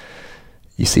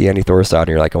 you see Annie Thorstad and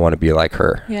you're like, I want to be like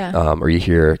her. Yeah. Or you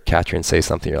hear Katrin say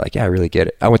something, you're like, yeah, I really get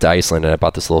it. I went to Iceland and I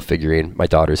bought this little figurine. My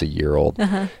daughter's a year old.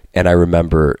 And I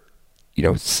remember,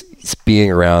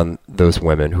 being around those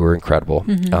women who are incredible.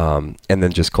 And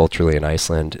then just culturally in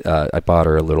Iceland, I bought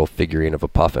her a little figurine of a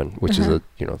puffin, which is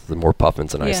the more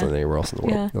puffins in Iceland than anywhere else in the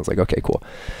world. Yeah. I was like, okay, cool.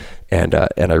 And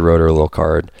I wrote her a little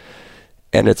card.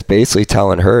 And it's basically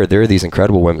telling her there are these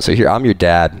incredible women. So here, I'm your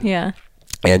dad. Yeah.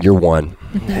 And you're one,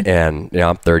 and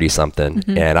I'm 30 something,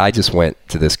 and I just went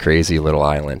to this crazy little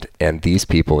island, and these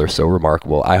people are so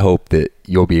remarkable. I hope that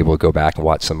you'll be able to go back and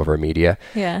watch some of our media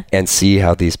and see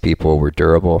how these people were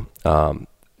durable.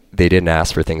 They didn't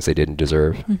ask for things they didn't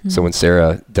deserve. So when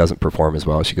Sarah doesn't perform as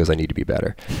well, she goes, I need to be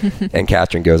better. And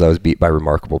Katrin goes, I was beat by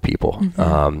remarkable people.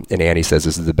 And Annie says,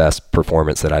 this is the best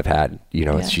performance that I've had.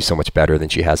 She's so much better than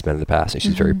she has been in the past, and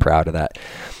she's very proud of that.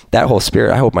 That whole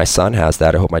spirit, I hope my son has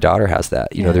that. I hope my daughter has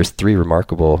that. There's three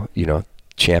remarkable,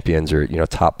 champions or,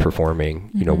 top performing,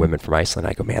 women from Iceland.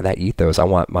 I go, man, that ethos, I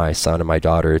want my son and my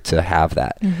daughter to have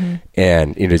that.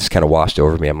 And, it just kind of washed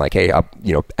over me. I'm like, hey,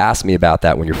 ask me about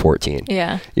that when you're 14.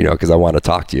 Yeah. Because I want to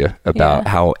talk to you about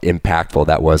how impactful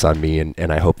that was on me.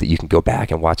 And I hope that you can go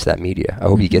back and watch that media. I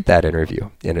hope you get that interview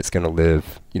and it's going to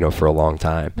live, for a long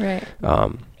time. Right.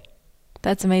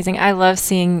 That's amazing. I love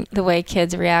seeing the way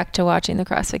kids react to watching the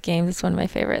CrossFit Games. It's one of my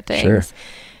favorite things. Sure.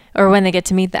 Or when they get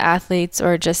to meet the athletes,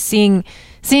 or just seeing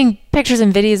seeing pictures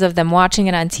and videos of them watching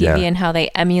it on TV and how they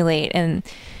emulate and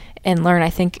learn. I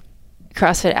think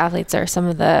CrossFit athletes are some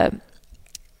of the,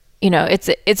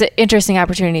 it's an interesting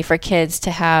opportunity for kids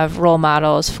to have role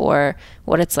models for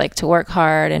what it's like to work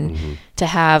hard and to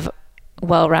have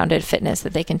well-rounded fitness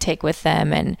that they can take with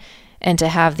them and to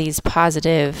have these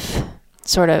positive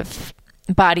sort of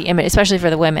body image, especially for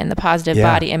the women, the positive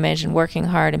body image and working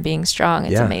hard and being strong.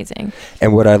 It's amazing.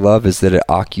 And what I love is that it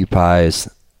occupies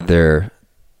their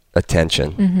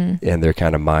attention and their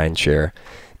kind of mind share,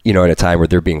 at a time where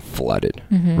they're being flooded,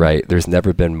 right? There's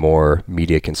never been more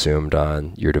media consumed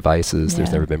on your devices.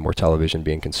 There's never been more television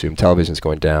being consumed. Television's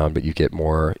going down, but you get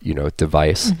more,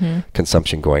 device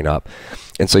consumption going up.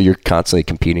 And so you're constantly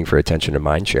competing for attention and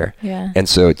mind share. Yeah. And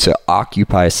so to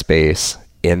occupy space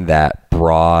in that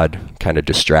broad kind of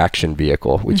distraction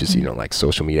vehicle, which is, like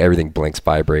social media, everything blinks,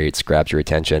 vibrates, grabs your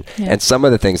attention. And some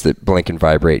of the things that blink and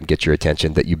vibrate and get your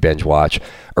attention that you binge watch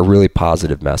are really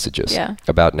positive messages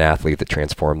about an athlete that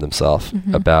transformed themselves,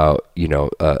 about,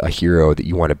 a hero that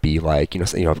you want to be like,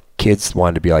 kids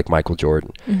wanted to be like Michael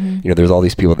Jordan. There's all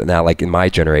these people that now, like in my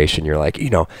generation, you're like,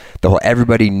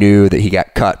 everybody knew that he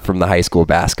got cut from the high school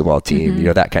basketball team,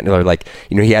 that kind of like,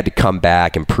 he had to come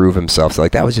back and prove himself. So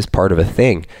like that was just part of a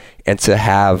thing. And to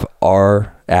have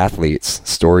our athletes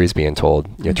stories being told,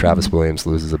 Travis Williams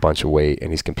loses a bunch of weight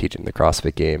and he's competing in the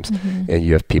CrossFit Games, and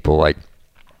you have people like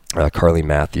Carly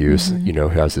Matthews, who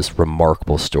has this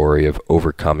remarkable story of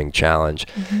overcoming challenge.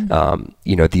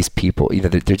 These people,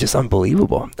 they're just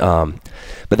unbelievable.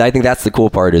 But I think that's the cool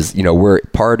part is, we're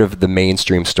part of the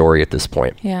mainstream story at this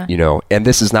point, and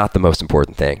this is not the most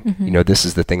important thing. This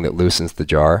is the thing that loosens the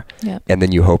jar. And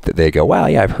then you hope that they go, wow,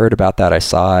 yeah, I've heard about that. I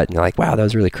saw it. And you're like, wow, that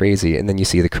was really crazy. And then you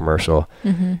see the commercial,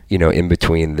 in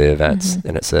between the events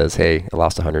and it says, hey, I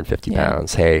lost 150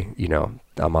 pounds. Hey,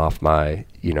 I'm off my,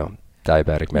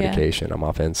 diabetic medication. I'm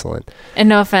off insulin. And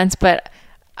no offense, but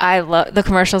I love the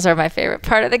commercials are my favorite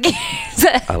part of the games.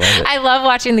 I love it. I love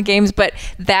watching the games, but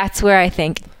that's where I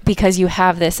think because you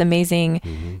have this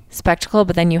amazing spectacle,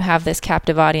 but then you have this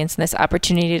captive audience and this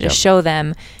opportunity to show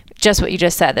them just what you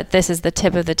just said, that this is the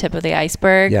tip of the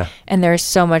iceberg. And there's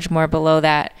so much more below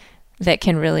that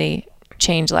can really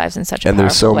change lives in such a powerful way. And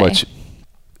there's so much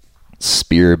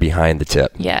spear behind the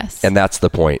tip. Yes. And that's the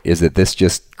point, is that this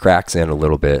just cracks in a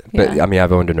little bit. But I mean,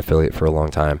 I've owned an affiliate for a long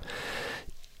time.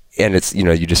 And it's,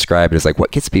 you describe it as like what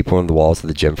gets people in the walls of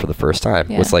the gym for the first time.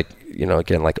 What's like,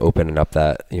 again, like opening up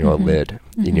that, a lid,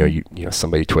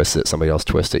 somebody twists it, somebody else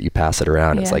twists it, you pass it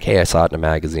around. It's like, hey, I saw it in a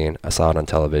magazine. I saw it on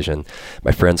television.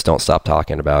 My friends don't stop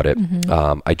talking about it.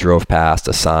 I drove past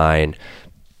a sign.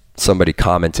 Somebody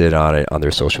commented on it on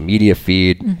their social media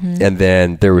feed. And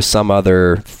then there was some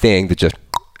other thing that just,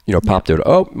 popped out.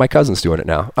 Oh, my cousin's doing it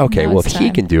now. Okay. Well, if he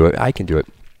can do it, I can do it.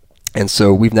 And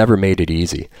so we've never made it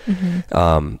easy.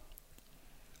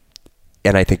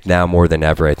 And I think now more than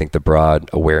ever, I think the broad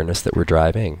awareness that we're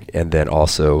driving, and then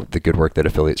also the good work that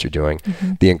affiliates are doing,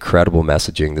 the incredible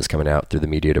messaging that's coming out through the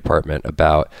media department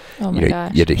about,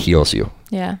 yet it heals you.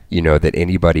 That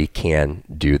anybody can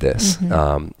do this.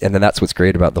 And then that's what's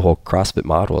great about the whole CrossFit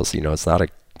model is, it's not a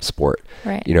sport.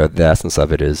 Right. The essence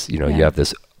of it is, you have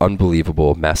this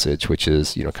unbelievable message, which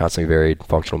is, constantly varied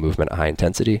functional movement at high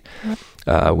intensity.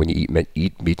 When you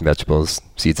eat meat and vegetables,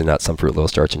 seeds and nuts, some fruit, little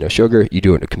starch, and no sugar, you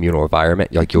do it in a communal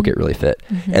environment, you'll get really fit.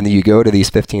 And then you go to these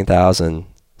 15,000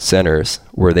 centers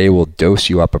where they will dose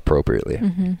you up appropriately.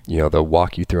 They'll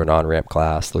walk you through an on-ramp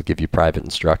class. They'll give you private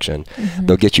instruction.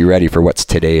 They'll get you ready for what's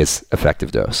today's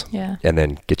effective dose and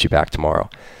then get you back tomorrow.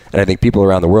 And I think people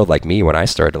around the world like me, when I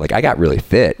started, like I got really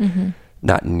fit,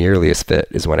 not nearly as fit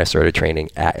as when I started training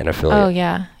at an affiliate. Oh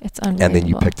yeah. It's unbelievable. And then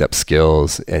you picked up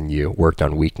skills and you worked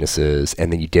on weaknesses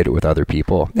and then you did it with other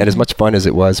people. And as much fun as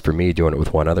it was for me doing it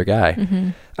with one other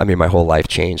guy, I mean, my whole life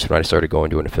changed when I started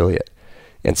going to an affiliate.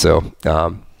 And so,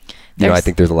 I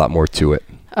think there's a lot more to it.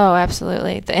 Oh,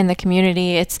 absolutely. In the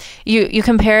community, it's you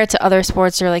compare it to other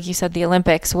sports or like you said, the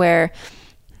Olympics where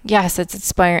yes, it's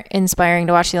inspiring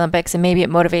to watch the Olympics and maybe it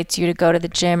motivates you to go to the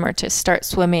gym or to start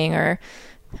swimming or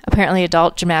apparently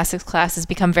adult gymnastics classes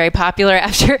become very popular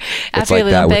after it's the like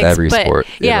Olympics. That with every sport.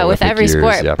 Yeah, with every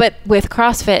sport. Yeah. But with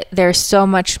CrossFit, there's so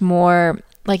much more,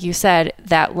 like you said,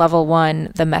 that level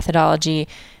one, the methodology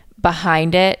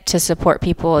behind it to support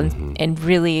people and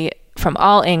really from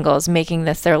all angles, making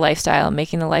this their lifestyle,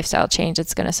 making the lifestyle change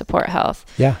that's going to support health.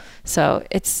 Yeah. So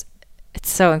it's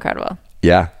so incredible.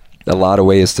 Yeah. A lot of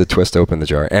ways to twist open the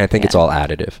jar. And I think it's all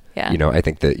additive. Yeah. I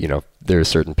think that, there are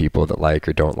certain people that like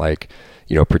or don't like,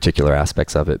 particular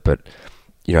aspects of it, but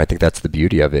I think that's the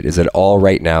beauty of it, is that all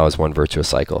right now is one virtuous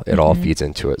cycle. It all feeds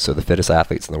into it. So the fittest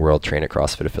athletes in the world train at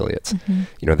CrossFit affiliates.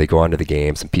 They go onto the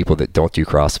games, and people that don't do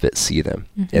CrossFit see them,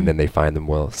 and then they find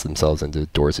themselves into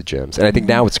doors of gyms. And I think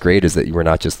now what's great is that we're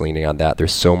not just leaning on that.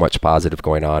 There's so much positive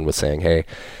going on with saying, hey,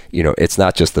 it's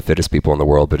not just the fittest people in the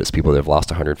world, but it's people that have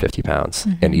lost 150 pounds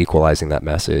and equalizing that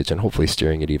message and hopefully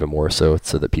steering it even more so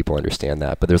that people understand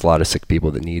that. But there's a lot of sick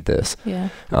people that need this. Yeah.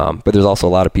 But there's also a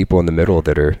lot of people in the middle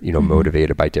that are,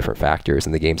 motivated by different factors,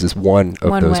 and the games is one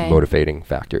of those motivating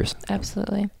factors.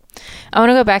 Absolutely. I want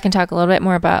to go back and talk a little bit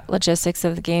more about logistics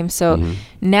of the game. So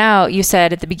now, you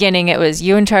said at the beginning it was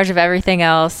you in charge of everything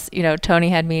else. Tony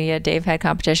had media, Dave had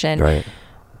competition. Right.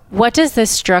 What does the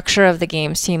structure of the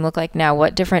games team look like now?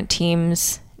 What different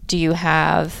teams do you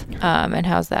have, and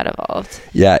how's that evolved?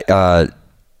 Yeah,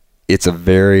 it's a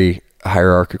very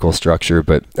hierarchical structure,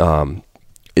 but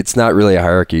it's not really a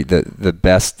hierarchy. The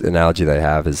best analogy that I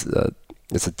have is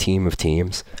it's a team of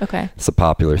teams. Okay. It's a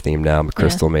popular theme now.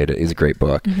 McChrystal made it. It's a great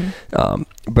book.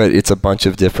 But it's a bunch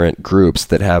of different groups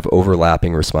that have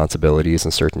overlapping responsibilities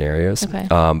in certain areas. Okay.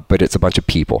 But it's a bunch of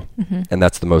people. And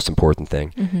that's the most important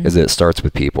thing, is that it starts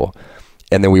with people.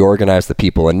 And then we organize the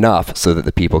people enough so that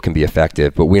the people can be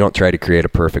effective, but we don't try to create a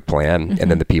perfect plan and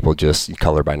then the people just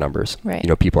color by numbers. Right.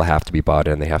 People have to be bought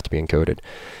in, they have to be encoded.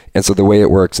 And so the way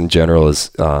it works in general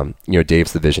is,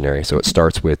 Dave's the visionary. So it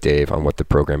starts with Dave on what the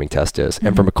programming test is.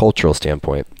 And from a cultural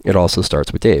standpoint, it also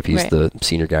starts with Dave. He's the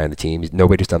senior guy in the team.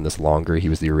 Nobody's done this longer. He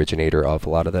was the originator of a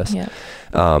lot of this. Yeah.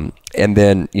 And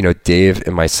then, Dave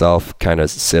and myself kind of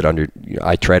sit under,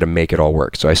 I try to make it all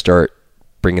work. So I start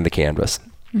bringing the canvas.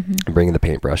 Bringing the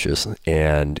paintbrushes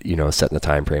and, setting the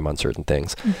time frame on certain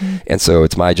things. And so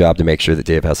it's my job to make sure that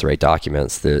Dave has the right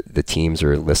documents, that the teams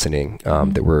are listening,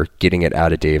 that we're getting it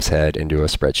out of Dave's head into a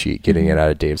spreadsheet, getting it out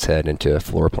of Dave's head into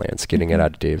floor plans, getting it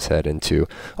out of Dave's head into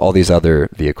all these other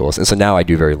vehicles. And so now I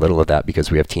do very little of that because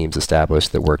we have teams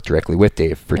established that work directly with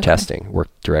Dave for testing, work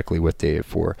directly with Dave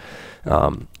for,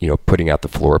 putting out the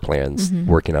floor plans,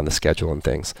 working on the schedule and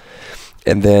things.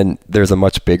 And then there's a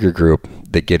much bigger group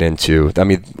that get into,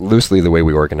 loosely the way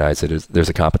we organize it is there's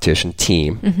a competition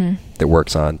team that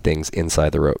works on things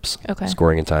inside the ropes. Okay.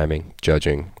 Scoring and timing,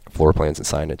 judging, floor plans and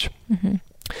signage.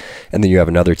 And then you have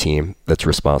another team that's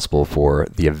responsible for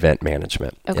the event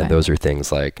management. Okay. And those are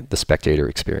things like the spectator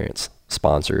experience,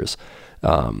 sponsors,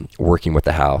 working with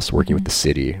the house, working with the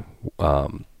city,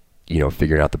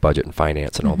 figuring out the budget and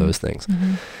finance and all those things.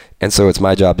 And so it's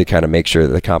my job to kind of make sure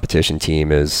that the competition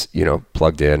team is,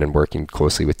 plugged in and working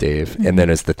closely with Dave. And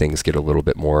then as the things get a little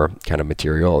bit more kind of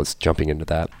material, it's jumping into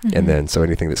that. And then so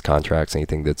anything that's contracts,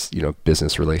 anything that's,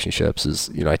 business relationships is,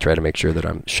 I try to make sure that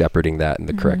I'm shepherding that in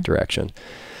the correct direction.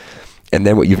 And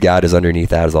then what you've got is underneath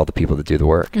that is all the people that do the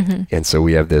work. And so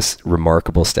we have this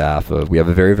remarkable staff we have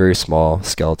a very, very small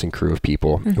skeleton crew of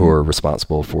people who are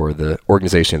responsible for the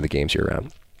organization of the games year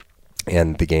round.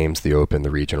 And the games, the open, the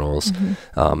regionals,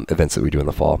 events that we do in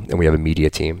the fall. And we have a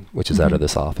media team, which is out of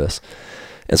this office.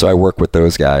 And so I work with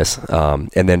those guys.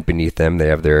 And then beneath them, they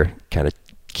have their kind of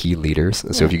key leaders.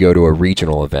 And so if you go to a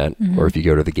regional event or if you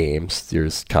go to the games,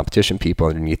 there's competition people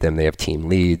underneath them. They have team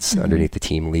leads. Underneath the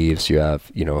team leads, you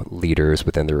have, leaders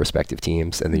within their respective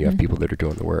teams. And then you have people that are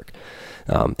doing the work.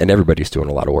 And everybody's doing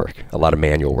a lot of work, a lot of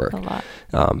manual work. A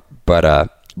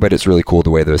lot. But it's really cool the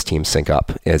way those teams sync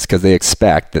up. It's because they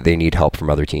expect that they need help from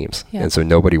other teams. Yeah. And so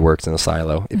nobody works in a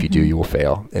silo. If you do, you will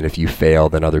fail. And if you fail,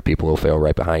 then other people will fail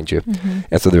right behind you.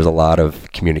 And so there's a lot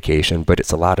of communication, but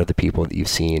it's a lot of the people that you've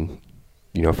seen,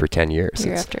 for 10 years.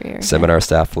 Year after year. Seminar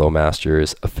staff, flow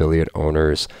masters, affiliate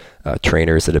owners,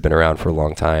 trainers that have been around for a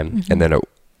long time. And then an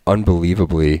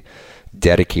unbelievably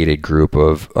dedicated group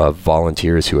of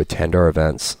volunteers who attend our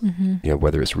events,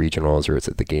 whether it's regionals or it's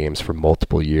at the games for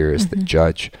multiple years that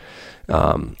judge,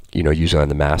 usually on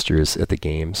the masters at the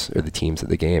games or the teams at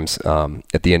the games.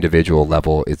 At the individual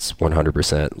level, it's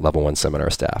 100% level 1 seminar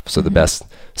staff. So the best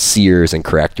seers and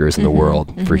correctors in the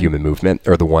world for human movement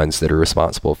are the ones that are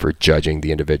responsible for judging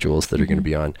the individuals that are going to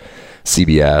be on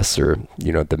CBS or,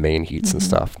 the main heats and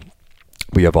stuff.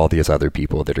 We have all these other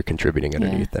people that are contributing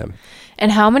underneath them.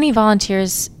 And how many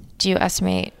volunteers do you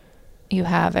estimate you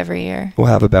have every year? We'll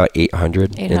have about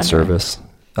 800 in service.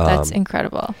 That's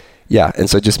incredible. Yeah. And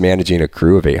so just managing a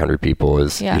crew of 800 people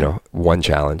is, one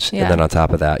challenge. Yeah. And then on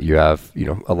top of that, you have,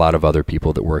 a lot of other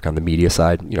people that work on the media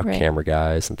side, Right. camera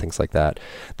guys and things like that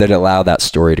allow that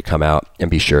story to come out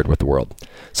and be shared with the world.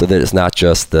 So that it's not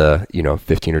just the,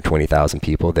 15 or 20,000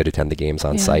 people that attend the games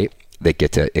on site. They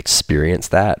get to experience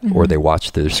that or they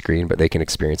watch their screen, but they can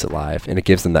experience it live. And it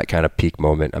gives them that kind of peak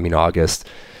moment. August,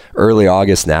 early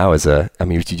August now is if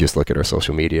you just look at our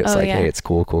social media, it's hey, it's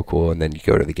cool. And then you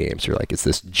go to the games, you're like, it's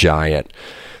this giant,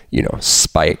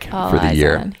 spike for the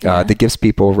year that gives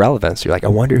people relevance. You're like, I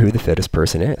wonder who the fittest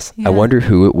person is. I wonder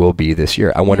who it will be this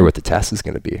year. I wonder what the test is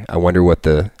going to be. I wonder what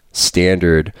the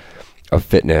standard of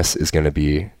fitness is going to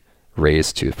be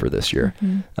raised to for this year.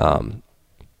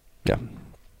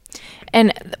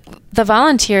 And the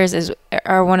volunteers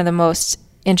are one of the most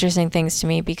interesting things to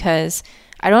me, because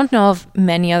I don't know of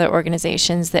many other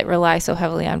organizations that rely so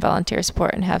heavily on volunteer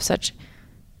support and have such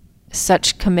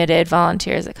committed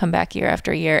volunteers that come back year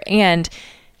after year and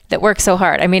that work so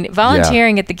hard. I mean,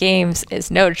 volunteering at the games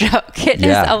is no joke. It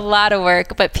is a lot of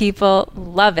work, but people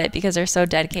love it because they're so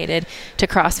dedicated to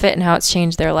CrossFit and how it's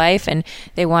changed their life, and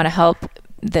they want to help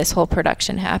this whole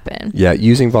production happen. Yeah,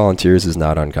 using volunteers is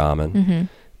not uncommon.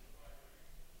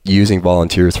 Using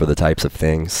volunteers for the types of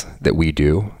things that we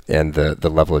do and the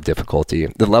level of difficulty,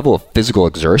 the level of physical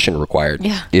exertion required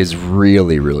is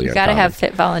really, really uncommon. You got to have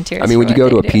fit volunteers. I mean, when you go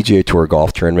to a PGA Tour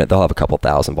golf tournament, they'll have a couple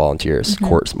thousand volunteers,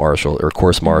 course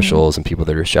marshals and people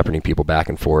that are shepherding people back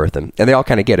and forth. And they all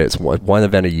kind of get it. It's one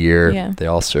event a year. Yeah. They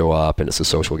all show up, and it's a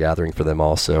social gathering for them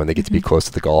also. And they get to be close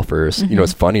to the golfers.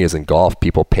 What's funny is in golf,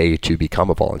 people pay to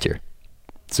become a volunteer.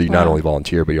 So you not only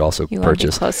volunteer, but you also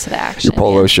purchase close to the action, your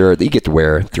polo shirt that you get to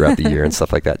wear throughout the year and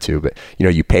stuff like that too. But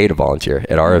you pay to volunteer.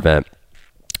 At our event,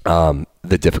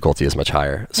 the difficulty is much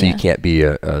higher. So you can't be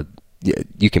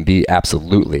you can be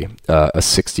absolutely a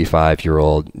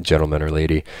 65-year-old gentleman or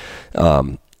lady,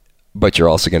 but you're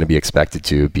also going to be expected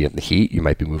to be in the heat. You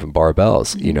might be moving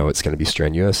barbells. It's going to be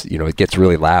strenuous. It gets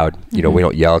really loud. We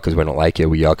don't yell because we don't like it.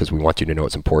 We yell because we want you to know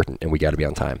it's important, and we got to be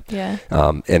on time. Yeah.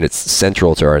 And it's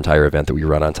central to our entire event that we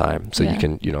run on time. So you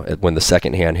can, when the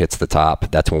second hand hits the top,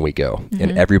 that's when we go.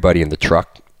 And everybody in the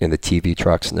truck, in the TV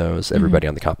trucks knows. Everybody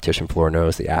on the competition floor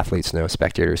knows. The athletes know.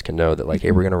 Spectators can know that, like,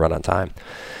 hey, we're going to run on time.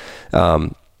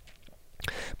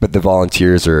 But the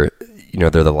volunteers are,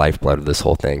 they're the lifeblood of this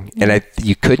whole thing. And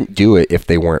you couldn't do it if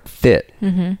they weren't fit.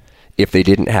 If they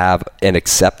didn't have an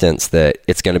acceptance that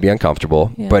it's going to be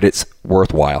uncomfortable, but it's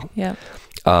worthwhile.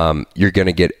 You're going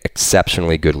to get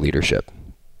exceptionally good leadership.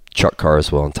 Chuck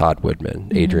Carswell and Todd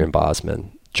Woodman, Adrian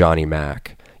Bosman, Johnny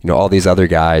Mack, all these other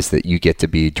guys that you get to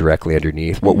be directly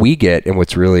underneath. What we get, and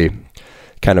what's really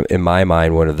kind of, in my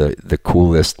mind, one of the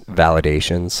coolest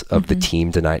validations of the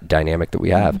team dynamic that we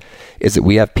have is that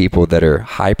we have people that are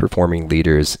high-performing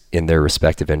leaders in their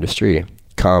respective industry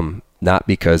come not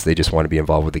because they just want to be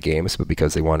involved with the games, but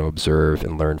because they want to observe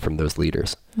and learn from those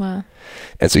leaders. Wow.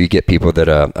 And so you get people that,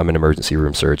 I'm an emergency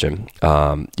room surgeon.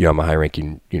 I'm a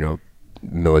high-ranking,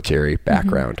 military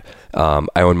background.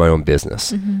 I own my own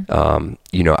business.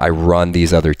 I run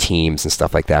these other teams and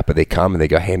stuff like that, but they come and they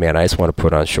go, hey man, I just want to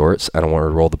put on shorts. I don't want to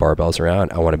roll the barbells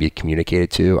around. I want to be communicated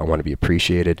to. I want to be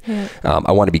appreciated.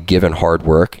 I want to be given hard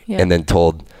work and then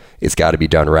told it's got to be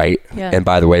done right. And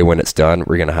by the way, when it's done,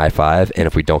 we're going to high five. And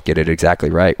if we don't get it exactly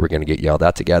right, we're going to get yelled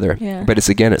at together. But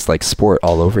it's like sport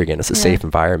all over again. It's a safe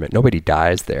environment. Nobody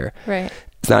dies there. Right.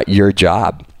 It's not your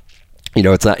job.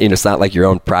 It's not like your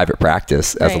own private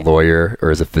practice as a lawyer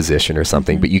or as a physician or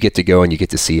something, but you get to go and you get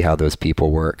to see how those people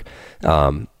work.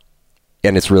 And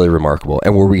it's really remarkable.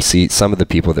 And where we see some of the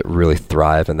people that really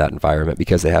thrive in that environment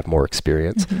because they have more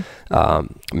experience,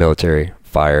 military,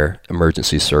 fire,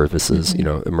 emergency services,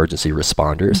 emergency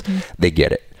responders, they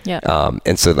get it.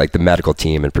 And so like the medical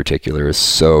team in particular is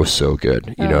so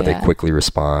good. They quickly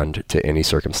respond to any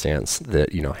circumstance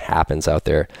that, happens out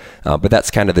there. But that's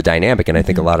kind of the dynamic. And I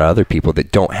think a lot of other people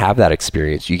that don't have that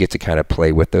experience, you get to kind of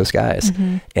play with those guys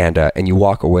and you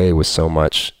walk away with so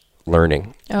much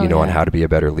learning, on how to be a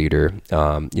better leader,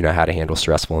 how to handle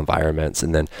stressful environments.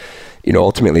 And then,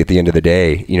 ultimately at the end of the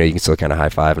day, you can still kind of high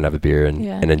five and have a beer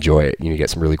and enjoy it. You get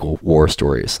some really cool war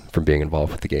stories from being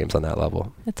involved with the games on that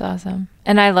level. That's awesome.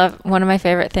 And I love, one of my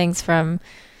favorite things from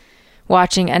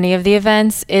watching any of the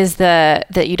events is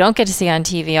that you don't get to see on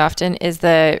TV often is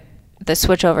the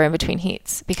switch over in between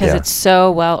heats, because it's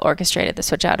so well orchestrated, the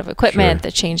switch out of equipment,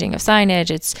 the changing of signage.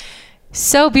 It's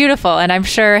so beautiful. And I'm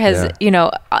sure has,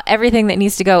 everything that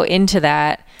needs to go into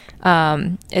that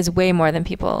is way more than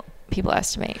people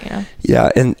estimate, Yeah.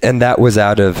 And that was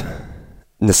out of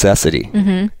necessity.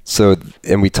 So,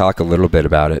 and we talk a little bit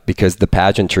about it because the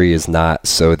pageantry is not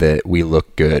so that we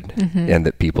look good and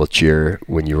that people cheer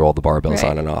when you roll the barbells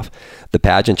on and off. The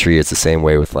pageantry is the same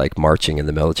way with like marching in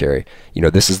the military.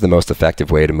 This is the most effective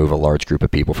way to move a large group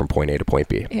of people from point A to point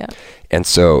B. And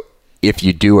so if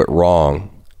you do it wrong,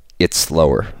 it's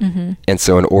slower. And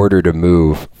so in order to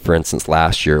move, for instance,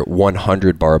 last year,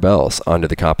 100 barbells onto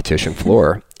the competition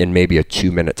floor in maybe a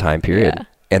 2-minute time period,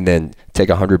 and then take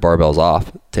 100 barbells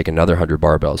off, take another 100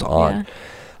 barbells on.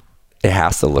 It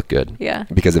has to look good. Yeah.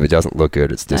 Because if it doesn't look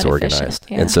good, it's disorganized.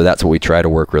 Yeah. And so that's what we try to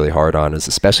work really hard on, is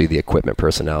especially the equipment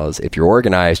personnel, is if you're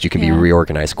organized, you can be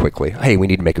reorganized quickly. Hey, we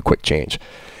need to make a quick change.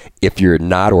 If you're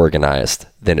not organized,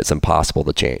 then it's impossible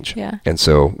to change. Yeah. And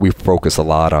so we focus a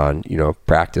lot on,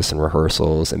 practice and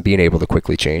rehearsals and being able to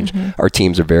quickly change. Our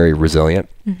teams are very resilient.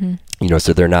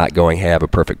 So they're not going, hey, I have a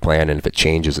perfect plan, and if it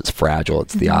changes, it's fragile.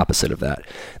 It's the opposite of that.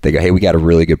 They go, hey, we got a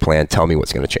really good plan. Tell me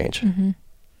what's going to change.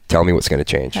 Tell me what's going to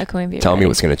change. How can we be Tell me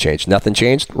what's going to change. Nothing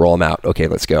changed? Roll them out. Okay,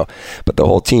 let's go. But the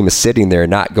whole team is sitting there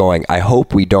not going, I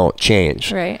hope we don't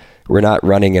change. Right. We're not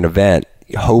running an event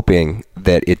hoping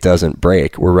that it doesn't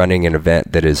break. We're running an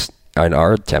event that is, and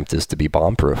our attempt is to be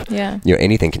bomb-proof. Yeah.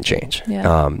 Anything can change.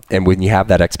 Yeah. And when you have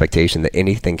that expectation that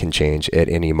anything can change at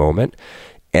any moment,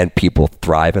 and people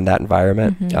thrive in that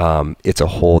environment, it's a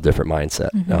whole different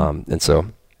mindset. And so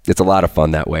it's a lot of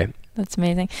fun that way. That's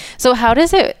amazing. So how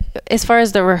does it, as far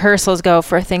as the rehearsals go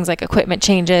for things like equipment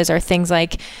changes or things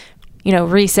like,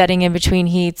 resetting in between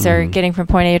heats or getting from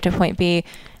point A to point B,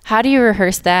 how do you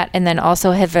rehearse that? And then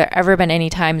also, have there ever been any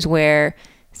times where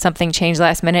something changed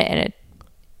last minute and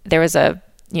there was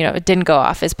it didn't go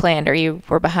off as planned, or you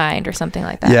were behind or something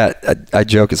like that? Yeah, I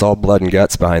joke it's all blood and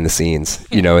guts behind the scenes,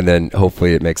 and then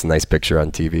hopefully it makes a nice picture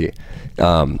on TV.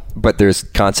 But there's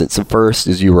constant. So first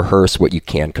is you rehearse what you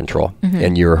can control,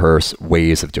 and you rehearse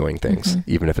ways of doing things,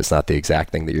 even if it's not the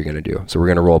exact thing that you're going to do. So we're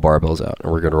going to roll barbells out, and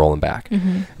we're going to roll them back.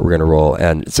 We're going to roll,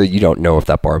 and so you don't know if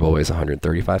that barbell weighs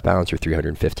 135 pounds or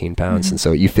 315 pounds. And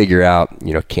so you figure out,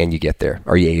 can you get there?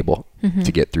 Are you able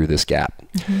to get through this gap?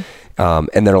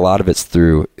 And then a lot of it's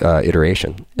through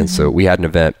iteration. And so we had an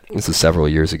event, this was several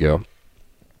years ago,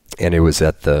 and it was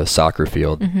at the soccer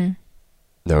field.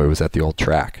 No, it was at the old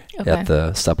track at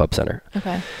the Step Up Center.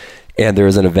 Okay. And there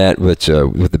was an event with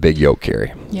the big yoke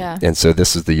carry. Yeah. And so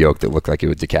this is the yoke that looked like it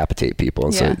would decapitate people.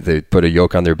 And so they put a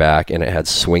yoke on their back, and it had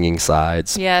swinging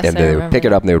sides. Yes, and they would pick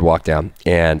it up and they would walk down,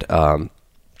 and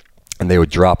they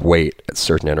would drop weight at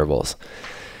certain intervals.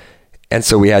 And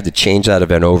so we had to change that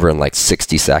event over in like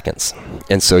 60 seconds.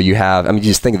 And so you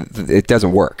just think it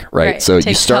doesn't work, right? So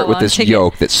you start with this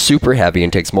yoke that's super heavy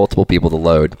and takes multiple people to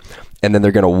load. And then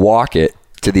they're going to walk it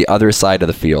to the other side of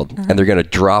the field, and they're going to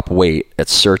drop weight at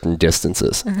certain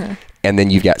distances. And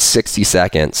then you've got 60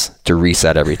 seconds to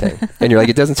reset everything. And you're like,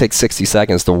 it doesn't take 60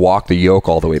 seconds to walk the yoke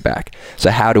all the way back.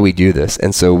 So how do we do this?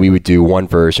 And so we would do one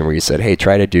version where you said, hey,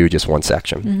 try to do just one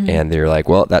section. And they're like,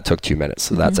 well, that took 2 minutes,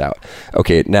 so that's out.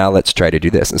 Okay, now let's try to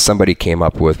do this. And somebody came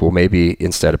up with, well, maybe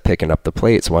instead of picking up the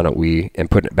plates, why don't we,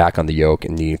 and putting it back on the yoke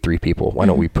and needing 3 people, why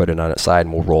don't we put it on its side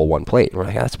and we'll roll one plate? And we're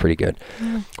like, that's pretty good.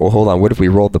 Well, hold on, what if we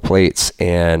rolled the plates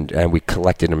and we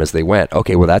collected them as they went?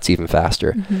 Okay, well, that's even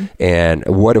faster. And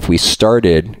what if we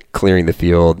started clearing the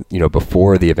field,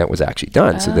 before the event was actually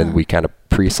done? So then we kind of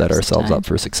preset ourselves up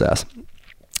for success.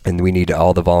 And we need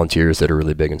all the volunteers that are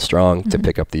really big and strong to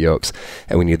pick up the yokes,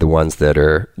 and we need the ones that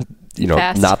are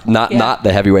not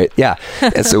the heavyweight. Yeah.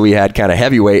 And so we had kind of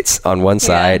heavyweights on one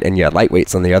side and you had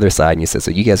lightweights on the other side. And you said,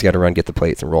 so you guys got to run, get the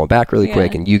plates and roll them back really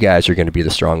quick. And you guys are going to be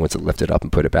the strong ones that lift it up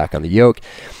and put it back on the yoke.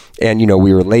 And,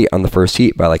 we were late on the first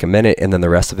heat by like a minute, and then the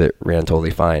rest of it ran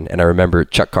totally fine. And I remember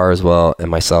Chuck Carswell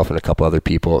and myself and a couple other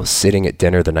people sitting at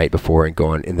dinner the night before and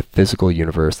going, in the physical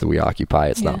universe that we occupy,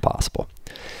 it's not possible.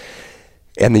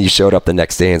 And then you showed up the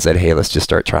next day and said, hey, let's just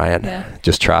start trying.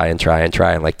 Just try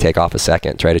and like take off a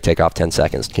second, try to take off 10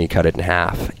 seconds. Can you cut it in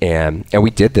half? And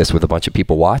we did this with a bunch of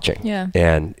people watching.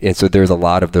 And so there's a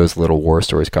lot of those little war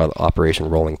stories called Operation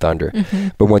Rolling Thunder.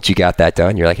 But once you got that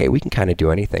done, you're like, hey, we can kind of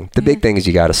do anything. The big thing is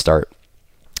you got to start.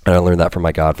 And I learned that from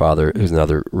my godfather, who's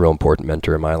another real important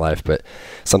mentor in my life. But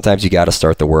sometimes you got to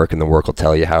start the work, and the work will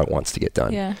tell you how it wants to get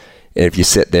done. And if you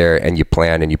sit there and you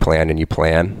plan and you plan and you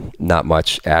plan, not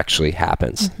much actually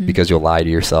happens because you'll lie to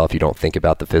yourself. You don't think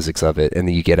about the physics of it. And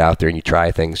then you get out there and you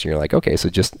try things and you're like, okay, so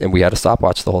and we had a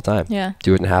stopwatch the whole time.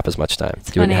 Do it in half as much time.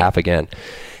 Do it in half again.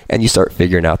 And you start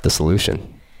figuring out the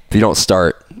solution. If you don't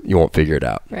start, you won't figure it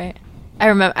out. Right.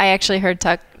 I actually heard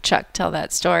Chuck tell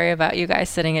that story about you guys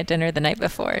sitting at dinner the night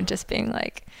before and just being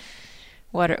like,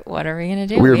 what are we going to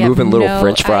do? We were moving little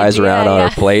French fries around on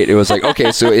our plate. It was like,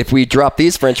 okay, so if we drop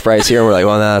these French fries here, and we're like,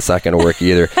 well, no, that's not going to work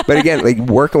either. But again, like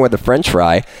working with the French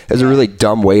fry is a really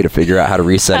dumb way to figure out how to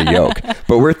reset a yoke.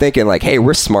 But we're thinking like, hey,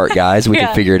 we're smart guys. We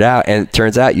can figure it out. And it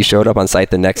turns out you showed up on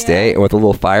site the next day and with a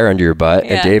little fire under your butt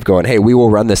and Dave going, hey, we will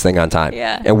run this thing on time.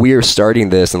 And we are starting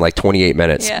this in like 28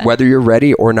 minutes. Whether you're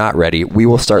ready or not ready, we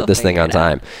will start this thing on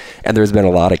time. And there's been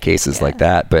a lot of cases like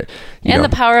that. But the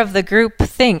power of the group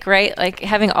think, right? Like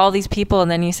having all these people,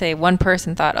 and then you say one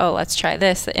person thought, oh, let's try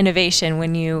this. The innovation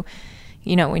when you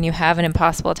when you have an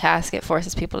impossible task, it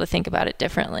forces people to think about it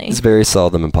differently. It's very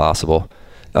seldom impossible.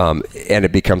 And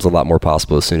it becomes a lot more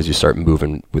possible as soon as you start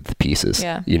moving with the pieces.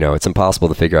 Yeah. It's impossible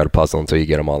to figure out a puzzle until you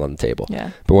get them all on the table.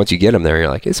 Yeah. But once you get them there, you're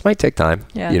like, this might take time.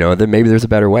 Yeah. Then maybe there's a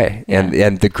better way. Yeah.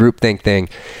 And the groupthink thing,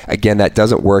 again, that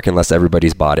doesn't work unless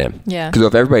everybody's bought in. Yeah. Because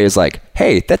if everybody is like,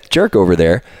 hey, that jerk over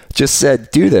there just said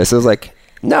do this, I was like,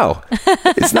 no,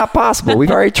 it's not possible.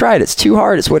 We've already tried. It's too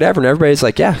hard. It's whatever. And everybody's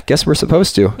like, yeah, guess we're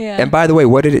supposed to. Yeah. And by the way,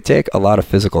 what did it take? A lot of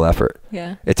physical effort.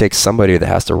 Yeah. It takes somebody that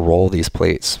has to roll these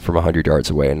plates from 100 yards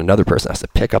away, and another person has to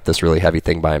pick up this really heavy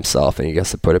thing by himself, and he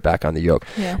has to put it back on the yoke.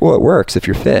 Yeah. Well, it works if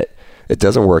you're fit. It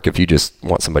doesn't work if you just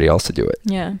want somebody else to do it.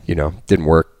 Yeah. Didn't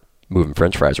work moving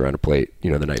French fries around a plate, the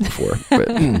night before. But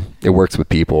it works with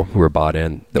people who are bought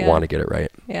in that want to get it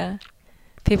right. Yeah.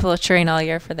 People train all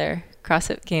year for their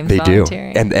CrossFit Games they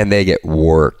volunteering. do, and they get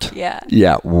worked.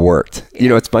 Yeah, worked.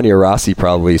 Yeah. It's funny. Rossi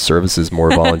probably services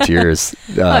more volunteers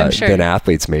sure. than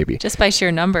athletes, maybe just by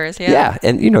sheer numbers. Yeah,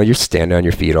 and you're standing on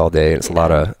your feet all day, and it's a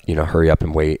lot of hurry up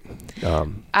and wait.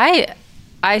 I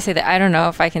say that I don't know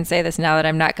if I can say this now that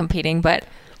I'm not competing, but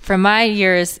for my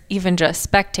years, even just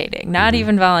spectating, not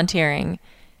even volunteering,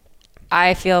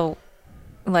 I feel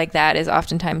like that is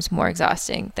oftentimes more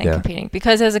exhausting than competing,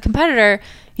 because as a competitor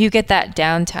you get that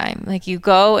downtime. Like you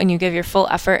go and you give your full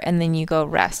effort, and then you go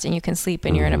rest and you can sleep,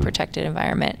 and you're in a protected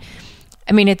environment.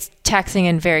 I mean, it's taxing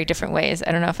in very different ways.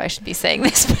 I don't know if I should be saying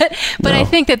this, but no. I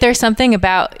think that there's something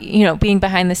about being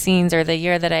behind the scenes, or the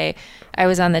year that I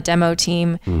was on the demo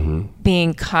team,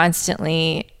 being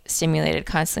constantly stimulated,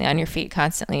 constantly on your feet,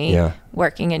 constantly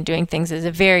working and doing things is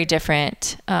a very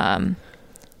different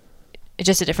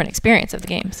just a different experience of the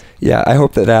games. Yeah, I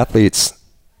hope that athletes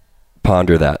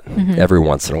ponder that every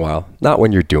once in a while. Not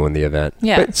when you're doing the event,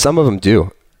 but some of them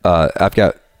do.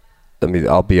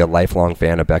 I'll be a lifelong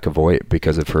fan of Becca Voigt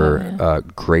because of her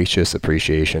gracious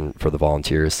appreciation for the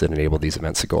volunteers that enable these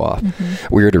events to go off.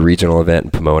 We were at a regional event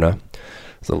in Pomona.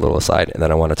 It's a little aside, and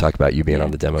then I want to talk about you being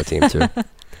on the demo team too.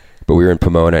 But we were in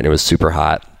Pomona, and it was super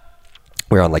hot.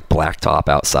 We were on like blacktop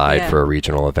outside for a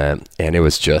regional event, and it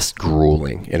was just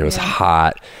grueling, and it was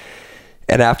hot.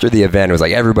 And after the event, it was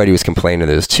like everybody was complaining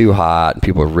that it was too hot, and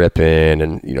people were ripping,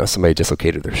 and somebody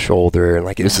dislocated their shoulder, and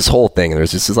like it was this whole thing, and there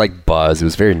was just this like buzz. It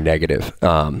was very negative,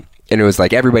 and it was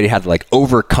like everybody had to like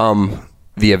overcome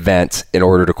the event in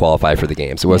order to qualify for the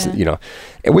games. It wasn't,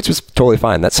 which was totally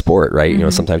fine. That's sport, right?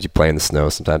 Sometimes you play in the snow,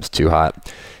 sometimes it's too hot,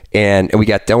 and we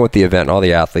got done with the event, and all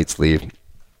the athletes leave.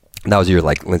 And that was year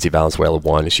like Lindsay Valenzuela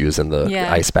won, and she was in the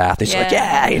ice bath, and she's like,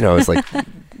 it's like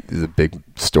it's a big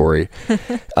story.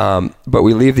 But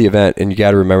we leave the event, and you got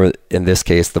to remember, in this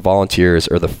case, the volunteers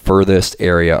are the furthest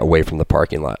area away from the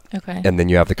parking lot. Okay. And then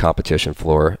you have the competition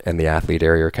floor and the athlete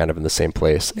area are kind of in the same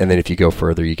place. And then if you go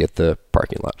further, you get the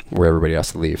parking lot where everybody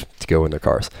has to leave to go in their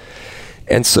cars.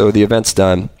 And so the event's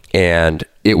done, and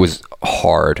it was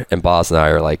hard. And Boz and I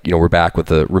are like, we're back with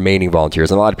the remaining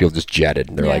volunteers, and a lot of people just jetted,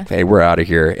 and they're like, hey, we're out of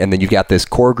here. And then you've got this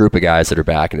core group of guys that are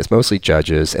back, and it's mostly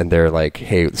judges, and they're like,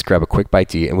 hey, let's grab a quick bite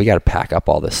to eat, and we got to pack up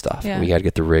all this stuff. We got to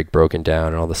get the rig broken down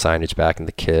and all the signage back in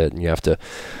the kit, and you have to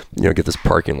get this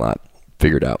parking lot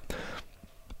figured out.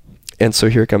 And so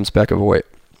here comes Becca Voigt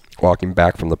walking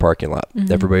back from the parking lot.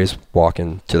 Everybody's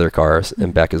walking to their cars,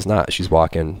 and Becca's not. She's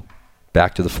walking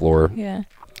back to the floor.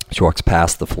 She walks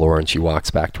past the floor, and she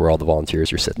walks back to where all the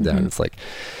volunteers are sitting down. It's like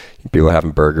people are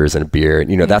having burgers and a beer,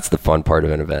 and that's the fun part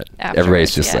of an event. Afterwards,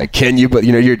 everybody's just like, can you? But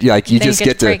you're like, you just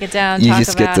get to break it down. You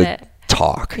just get to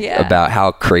talk about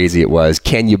how crazy it was.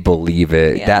 Can you believe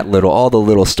it? All the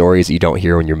little stories that you don't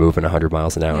hear when you're moving 100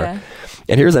 miles an hour.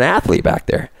 And here's an athlete back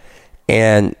there,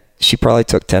 and she probably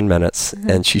took 10 minutes,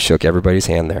 and she shook everybody's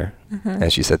hand there,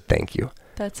 and she said, "Thank you."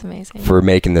 That's amazing. For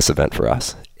making this event for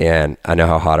us. And I know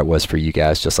how hot it was for you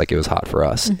guys, just like it was hot for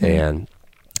us. And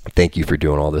thank you for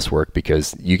doing all this work,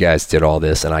 because you guys did all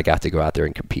this, and I got to go out there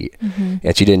and compete.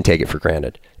 And she didn't take it for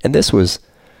granted. And this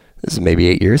is maybe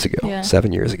 8 years ago,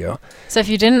 7 years ago. So if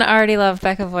you didn't already love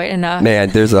Becca Voigt enough, man,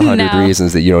 there's 100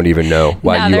 reasons that you don't even know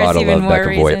why you ought to love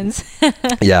Becca Voigt.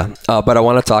 But I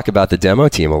want to talk about the demo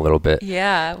team a little bit.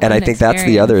 And I think that's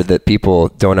the other that people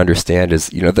don't understand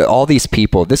is, all these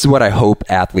people, this is what I hope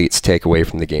athletes take away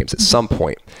from the games at some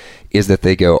point, is that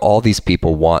they go, all these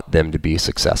people want them to be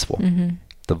successful.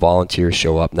 The volunteers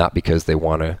show up not because they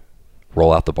want to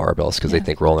roll out the barbells because they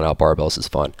think rolling out barbells is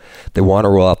fun. They want to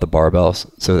roll out the barbells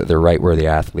so that they're right where the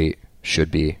athlete should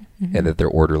be, and that they're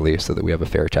orderly so that we have a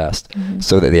fair test,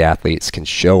 so that the athletes can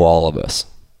show all of us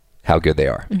how good they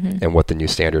are and what the new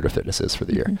standard of fitness is for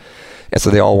the year. And so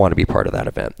they all want to be part of that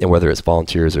event. And whether it's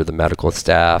volunteers or the medical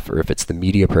staff, or if it's the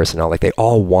media personnel, like they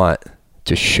all want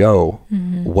to show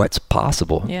what's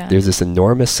possible. Yeah. There's this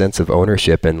enormous sense of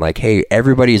ownership and like, hey,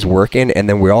 everybody's working, and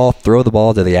then we all throw the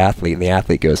ball to the athlete, and the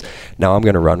athlete goes, now I'm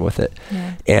going to run with it.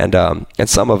 Yeah. And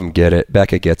some of them get it.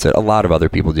 Becca gets it. A lot of other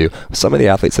people do. Some of the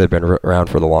athletes that have been around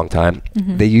for the long time,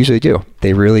 they usually do.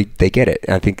 They get it.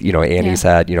 And I think, Annie's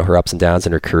had, her ups and downs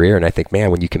in her career. And I think,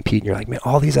 man, when you compete and you're like, man,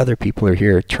 all these other people are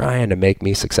here trying to make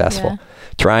me successful,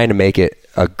 trying to make it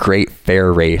a great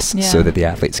fair race so that the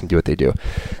athletes can do what they do.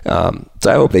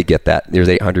 So I hope they get that. There's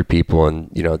 800 people and,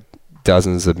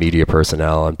 dozens of media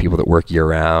personnel and people that work year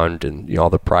round and, all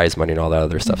the prize money and all that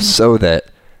other stuff so that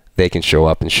they can show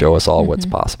up and show us all what's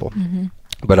possible.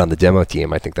 But on the demo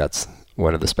team, I think that's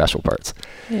one of the special parts.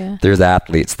 Yeah. There's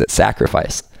athletes that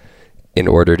sacrifice in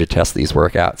order to test these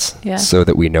workouts so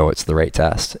that we know it's the right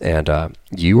test. And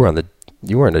you were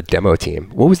on a demo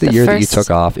team. What was the year that you took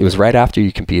off? It was right after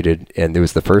you competed, and it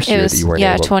was the first year that you weren't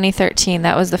able. 2013.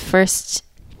 That was the first.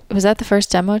 Was that the first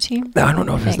demo team? No, I don't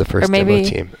know if it was the first demo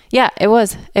team. Yeah, it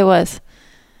was.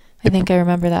 I think I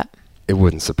remember that. It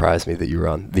wouldn't surprise me that you were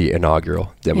on the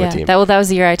inaugural demo team. That was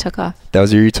the year I took off. That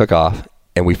was the year you took off,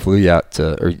 and we flew you out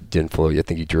to, or you didn't flew you, I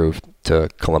think you drove to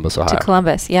Columbus, Ohio. To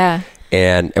Columbus, yeah.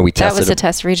 And we tested. That was to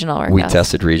test regional workouts. We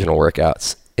tested regional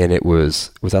workouts, and it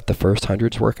was that the first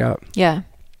hundreds workout? Yeah.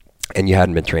 And you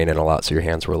hadn't been training a lot, so your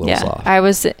hands were a little soft. I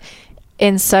was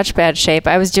in such bad shape.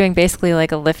 I was doing basically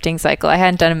like a lifting cycle. I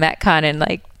hadn't done a Metcon in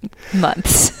like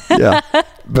months. Yeah.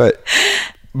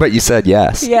 But you said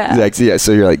yes. Yeah.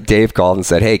 So you're like, Dave called and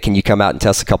said, hey, can you come out and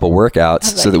test a couple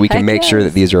workouts so that we can make sure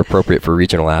that these are appropriate for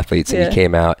regional athletes? And you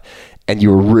came out and you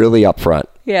were really upfront.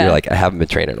 Yeah. You're like, I haven't been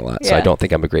training a lot, so I don't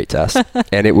think I'm a great test.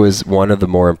 And it was one of the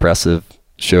more impressive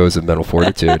shows of mental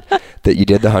fortitude that you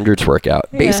did the hundreds workout,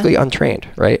 basically untrained,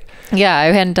 right? Yeah, I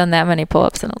hadn't done that many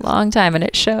pull-ups in a long time, and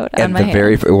it showed on my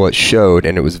hands. It showed,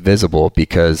 and it was visible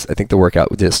because I think the workout,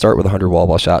 did it start with 100 wall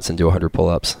ball shots and do 100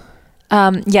 pull-ups?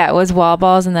 Yeah, it was wall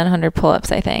balls and then 100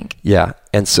 pull-ups, I think. Yeah,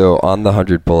 and so on the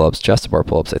 100 pull-ups, chest bar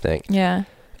pull-ups, I think. Yeah.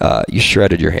 You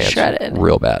shredded your hands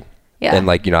real bad. Yeah. And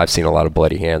I've seen a lot of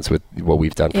bloody hands with what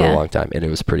we've done for a long time, and it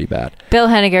was pretty bad. Bill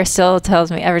Henniger still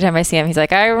tells me every time I see him, he's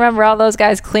like, I remember all those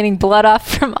guys cleaning blood off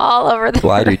from all over the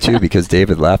Well, I do too, because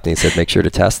David left and he said, make sure to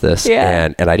test this.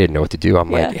 And I didn't know what to do. I'm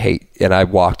like, hey, and I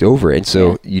walked over. And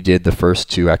so you did the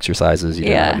first two exercises, you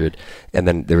did 100. And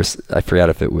then there was, I forget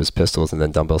if it was pistols and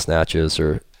then dumbbell snatches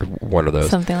or one of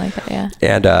those. Something like that,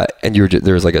 yeah. And you were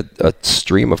there was like a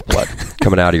stream of blood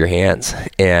coming out of your hands.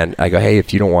 And I go, hey,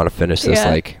 if you don't want to finish this,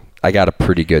 I got a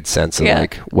pretty good sense of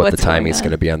what the timing is going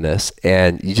to be on this.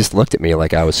 And you just looked at me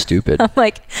like I was stupid. I'm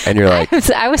like, and you're like,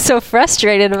 I was so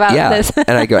frustrated about this.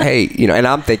 And I go, hey, and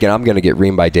I'm thinking I'm going to get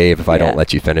reamed by Dave if I don't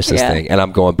let you finish this thing. And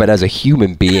I'm going, but as a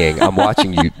human being, I'm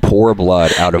watching you pour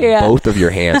blood out of both of your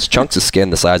hands. Chunks of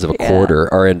skin the size of a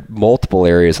quarter are in multiple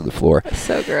areas of the floor.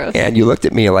 So gross. And you looked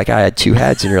at me like I had two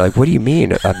heads, and you're like, what do you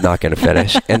mean I'm not going to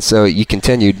finish? And so you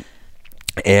continued.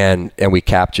 And we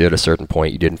capped you at a certain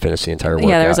point. You didn't finish the entire workout.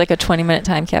 Yeah, there was like a 20-minute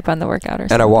time cap on the workout or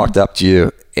something. And I walked up to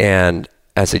you and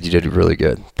I said, you did really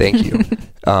good. Thank you.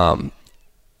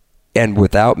 And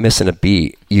without missing a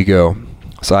beat, you go,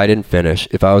 so I didn't finish.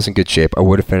 If I was in good shape, I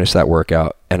would have finished that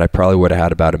workout, and I probably would have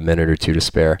had about a minute or two to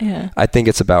spare. Yeah. I think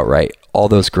it's about right. All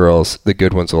those girls, the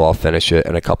good ones, will all finish it,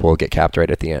 and a couple will get capped right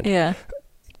at the end. Yeah.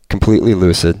 Completely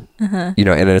lucid. And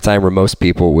at a time where most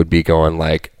people would be going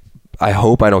like, I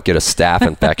hope I don't get a staph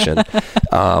infection.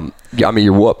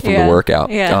 You're whooped from the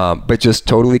workout. Yeah. But just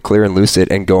totally clear and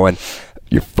lucid and going,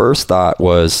 your first thought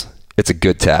was, it's a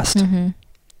good test.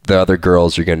 The other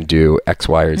girls are going to do X,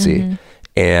 Y, or Z.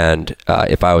 And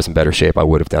if I was in better shape, I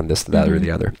would have done this, that, or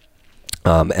the other.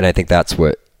 And I think that's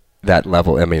what that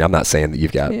level, I'm not saying that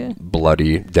you've got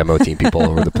bloody demo team people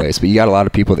all over the place, but you got a lot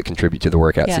of people that contribute to the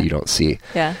workouts that you don't see.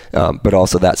 Yeah. But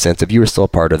also that sense of you were still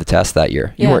part of the test that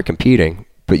year. You weren't competing,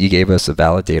 but you gave us a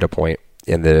valid data point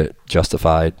in the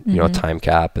justified, time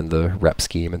cap and the rep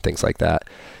scheme and things like that.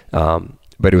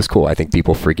 But it was cool. I think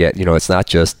people forget, it's not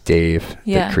just Dave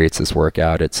that creates this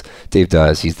workout. It's Dave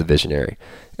does, he's the visionary.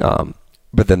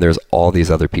 But then there's all these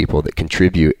other people that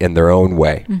contribute in their own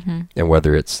way. And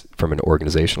whether it's from an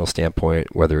organizational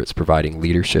standpoint, whether it's providing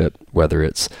leadership, whether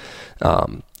it's,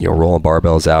 rolling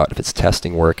barbells out, if it's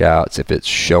testing workouts, if it's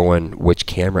showing which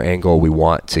camera angle we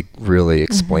want to really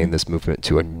explain this movement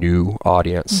to a new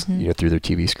audience, through their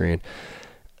TV screen.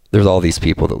 There's all these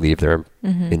people that leave their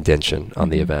indention on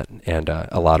the event, and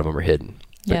a lot of them are hidden.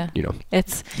 But,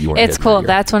 it's cool.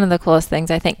 That's one of the coolest things,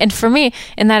 I think. And for me,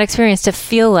 in that experience, to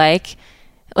feel like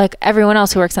everyone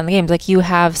else who works on the games, like you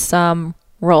have some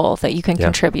role that you can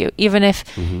contribute, even if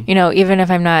even if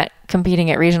I'm not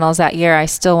competing at regionals that year, I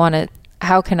still want to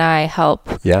how can I help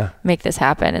make this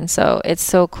happen? And so it's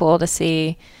so cool to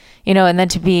see, you know, and then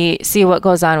to see what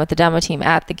goes on with the demo team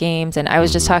at the games. And I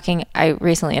was just talking, I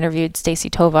recently interviewed Stacy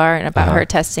Tovar and about her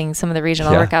testing some of the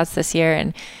regional workouts this year.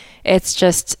 And it's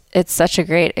such a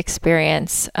great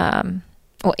experience.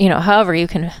 You know, however you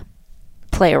can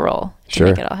play a role to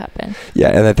make it all happen. Yeah.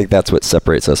 And I think that's what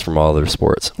separates us from all other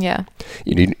sports. Yeah.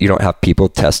 You don't have people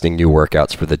testing new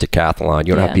workouts for the decathlon.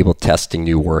 You don't have people testing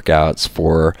new workouts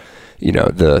for, you know,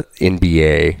 the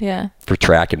NBA, for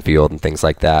track and field and things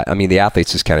like that. I mean, the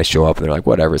athletes just kind of show up and they're like,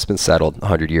 whatever, it's been settled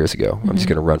 100 years ago. I'm just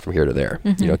going to run from here to there,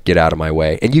 you know, get out of my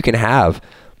way. And you can have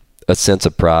a sense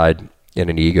of pride and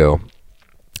an ego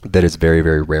that is very,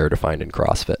 very rare to find in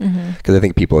CrossFit. Because I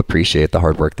think people appreciate the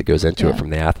hard work that goes into it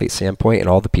from the athlete standpoint, and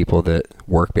all the people that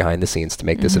work behind the scenes to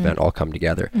make this event all come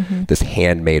together, this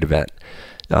handmade event.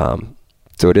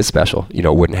 So it is special. You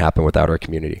know, it wouldn't happen without our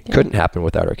community. Couldn't happen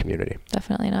without our community.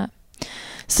 Definitely not.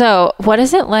 So what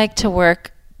is it like to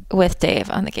work with Dave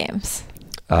on the games?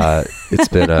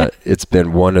 It's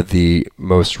been one of the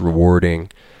most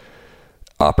rewarding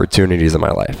opportunities of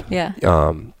my life. Yeah.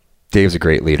 Dave's a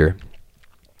great leader.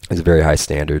 He has very high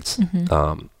standards.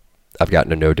 I've gotten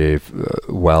to know Dave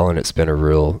well, and it's been a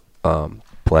real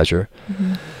pleasure.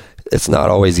 It's not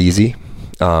always easy.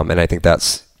 And I think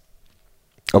that's,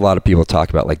 a lot of people talk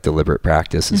about like deliberate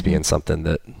practice as being something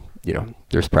that, you know,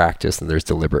 there's practice and there's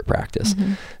deliberate practice.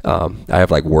 I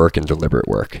have like work and deliberate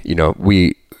work. You know,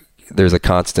 there's a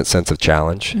constant sense of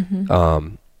challenge. You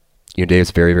know,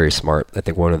 Dave's very, very smart. I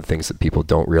think one of the things that people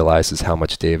don't realize is how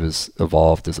much Dave has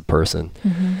evolved as a person.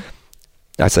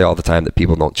 I say all the time that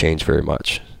people don't change very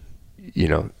much. You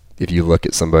know, if you look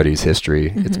at somebody's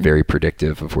history, it's very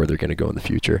predictive of where they're going to go in the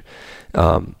future.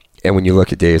 And when you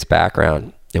look at Dave's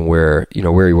background and where he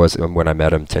was when I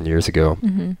met him 10 years ago,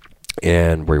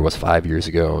 and where he was 5 years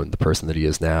ago, and the person that he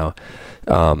is now,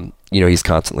 you know, he's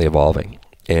constantly evolving.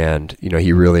 And, you know,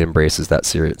 he really embraces that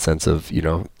serious sense of, you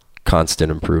know, constant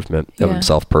improvement of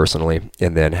himself personally,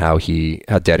 and then how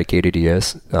dedicated he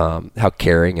is, how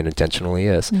caring and intentional he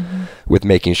is with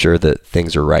making sure that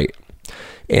things are right.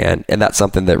 And that's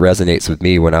something that resonates with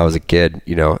me. When I was a kid,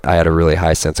 you know, I had a really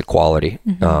high sense of quality.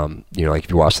 You know, like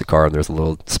if you wash the car and there's a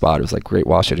little spot, it was like, great,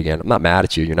 wash it again. I'm not mad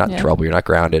at you. You're not in trouble. You're not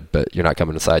grounded, but you're not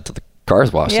coming inside till the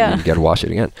car's washed and you got to wash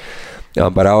it again.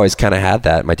 But I always kind of had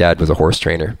that. My dad was a horse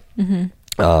trainer.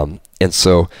 And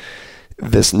so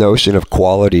this notion of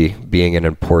quality being an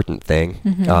important thing.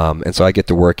 And so I get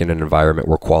to work in an environment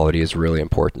where quality is really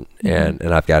important. And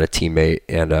I've got a teammate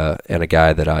and a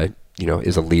guy that I, you know,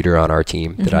 is a leader on our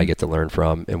team that I get to learn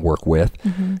from and work with.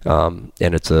 And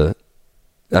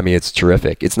it's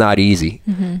terrific. It's not easy.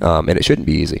 And it shouldn't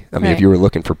be easy. I mean, if you were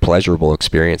looking for pleasurable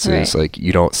experiences, like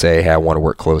you don't say, hey, I want to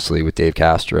work closely with Dave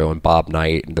Castro and Bob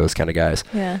Knight and those kind of guys.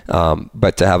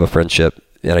 But to have a friendship,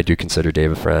 and I do consider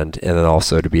Dave a friend, and then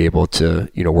also to be able to,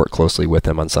 you know, work closely with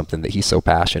him on something that he's so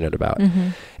passionate about.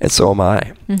 And so am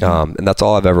I. And that's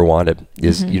all I've ever wanted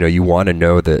is, you know, you want to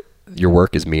know that your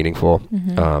work is meaningful,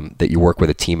 that you work with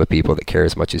a team of people that care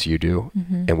as much as you do,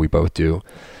 and we both do,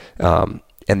 and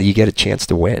that you get a chance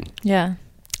to win.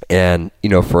 And, you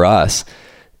know, for us,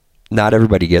 not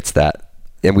everybody gets that.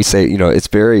 And we say, you know, it's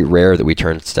very rare that we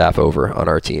turn staff over on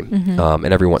our team.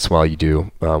 And every once in a while you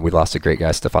do. We lost a great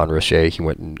guy, Stefan Rocher. He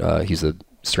went and he's a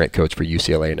strength coach for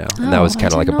UCLA now. And that was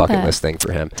kind of like a bucket list thing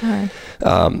for him.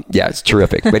 Yeah, it's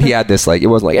terrific. But he had this, like, it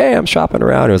wasn't like, hey, I'm shopping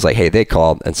around. It was like, hey, they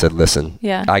called and said, listen,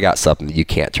 I got something that you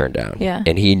can't turn down.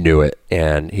 And he knew it.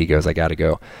 And he goes, I got to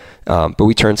go. But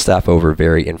we turn staff over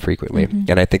very infrequently.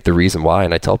 And I think the reason why,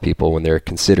 and I tell people when they're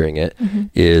considering it,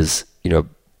 is, you know,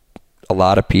 a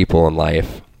lot of people in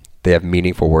life, they have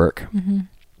meaningful work,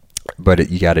 but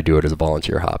you got to do it as a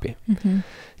volunteer hobby.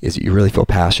 Is you really feel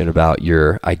passionate about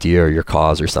your idea or your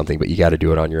cause or something, but you got to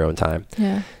do it on your own time.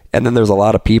 And then there's a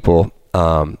lot of people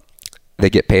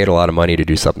that get paid a lot of money to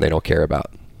do something they don't care about.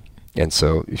 And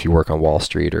so if you work on Wall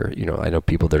Street, or, you know, I know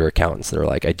people that are accountants that are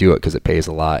like, I do it because it pays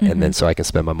a lot, and then so I can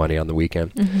spend my money on the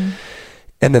weekend.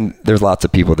 And then there's lots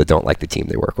of people that don't like the team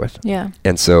they work with.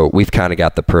 And so we've kind of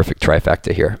got the perfect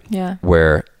trifecta here,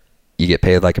 where you get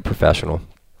paid like a professional.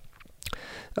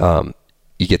 You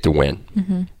get to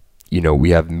win. You know,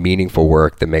 we have meaningful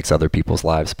work that makes other people's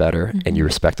lives better, and you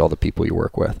respect all the people you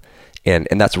work with. And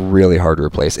that's really hard to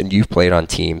replace. And you've played on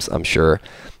teams, I'm sure,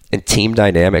 and team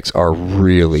dynamics are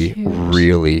really,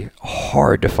 really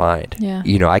hard to find.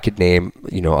 You know, I could name,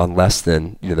 you know, on less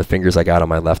than, you know, the fingers I got on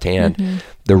my left hand,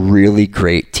 the really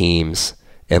great teams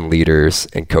and leaders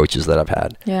and coaches that I've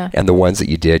had. Yeah. And the ones that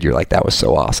you did, you're like, that was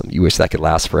so awesome. You wish that could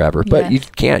last forever, but you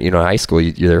can't. In high school,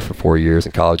 you're there for 4 years.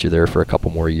 In college, you're there for a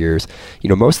couple more years.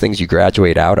 Most things you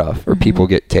graduate out of, or people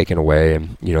get taken away,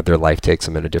 and their life takes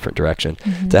them in a different direction.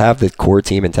 To have the core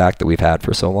team intact that we've had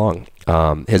for so long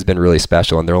has been really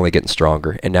special, and they're only getting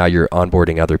stronger. And now you're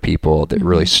onboarding other people that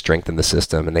really strengthen the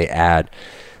system, and they add.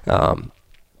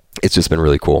 It's just been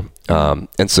really cool.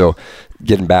 And so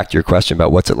getting back to your question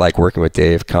about what's it like working with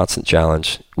Dave, constant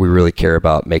challenge. We really care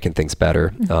about making things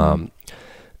better.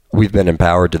 We've been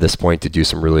empowered to this point to do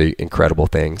some really incredible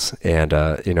things. And,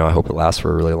 I hope it lasts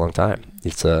for a really long time.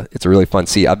 It's a really fun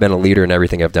seat. I've been a leader in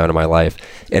everything I've done in my life,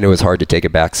 and it was hard to take a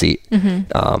back seat.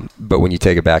 But when you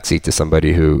take a back seat to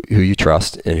somebody who you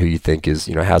trust and who you think is,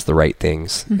 has the right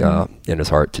things in his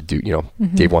heart to do,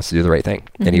 Dave wants to do the right thing,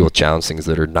 and he will challenge things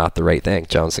that are not the right thing,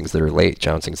 challenge things that are late,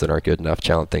 challenge things that aren't good enough,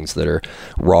 challenge things that are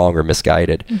wrong or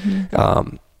misguided.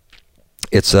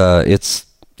 It's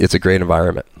a great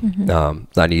environment.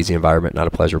 Not an easy environment, not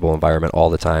a pleasurable environment all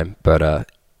the time, but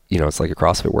it's like a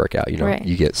CrossFit workout.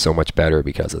 You get so much better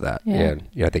because of that. And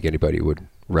I think anybody would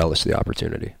relish the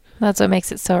opportunity. That's what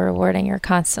makes it so rewarding. You're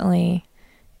constantly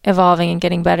evolving and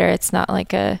getting better. It's not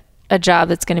like a job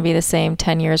that's going to be the same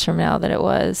 10 years from now that it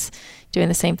was doing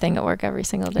the same thing at work every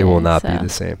single day. It will not be the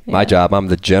same. My job, I'm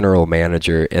the general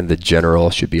manager, and the general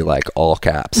should be like all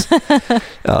caps.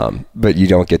 But you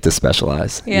don't get to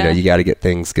specialize. You got to get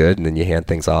things good, and then you hand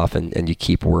things off, and you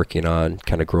keep working on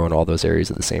kind of growing all those areas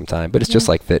at the same time. But it's just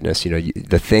like fitness.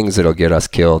 The things that'll get us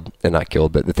killed, and not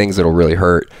killed, but the things that'll really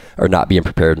hurt are not being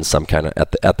prepared in some kind of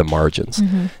at the margins.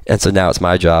 And so now it's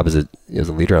my job as a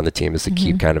leader on the team is to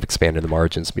keep kind of expanding the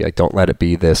margins, be like, don't let it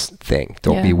be this thing.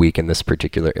 Don't be weak in this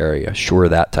particular area. Shore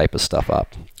that type of stuff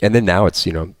up. And then now it's,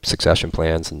 succession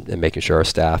plans and making sure our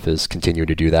staff is continuing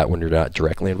to do that when you're not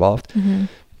directly involved.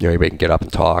 Anybody can get up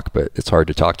and talk, but it's hard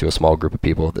to talk to a small group of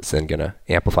people that's then going to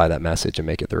amplify that message and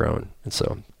make it their own. And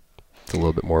so it's a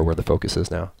little bit more where the focus is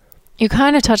now. You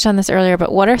kind of touched on this earlier,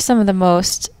 but what are some of the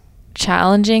most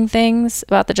challenging things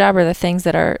about the job, or the things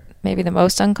that are maybe the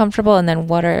most uncomfortable, and then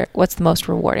what's the most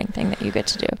rewarding thing that you get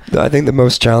to do? I think the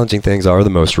most challenging things are the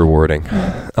most rewarding.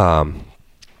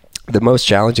 The most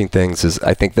challenging things is,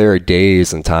 I think there are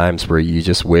days and times where you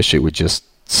just wish it would just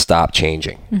stop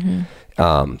changing.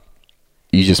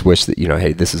 You just wish that,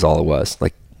 hey, this is all it was.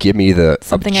 Like, give me the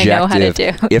something objective. I know how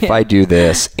to do. If I do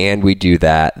this and we do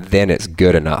that, then it's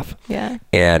good enough.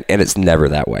 And it's never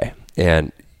that way.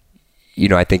 And,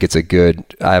 I think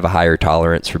I have a higher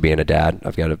tolerance for being a dad.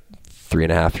 I've got a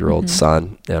 3.5-year-old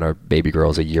son, and our baby girl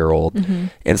is a year old.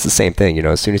 And it's the same thing,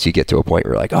 as soon as you get to a point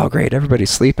where you're like, oh great, everybody's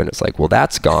sleeping, it's like, well,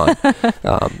 that's gone.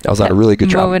 I was on a really good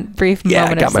brief moment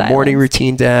I got of my silence. Morning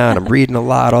routine down, I'm reading a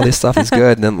lot, all this stuff is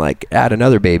good, and then like add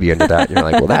another baby into that, and you're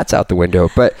like, well, that's out the window.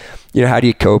 But how do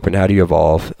you cope and how do you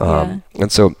evolve?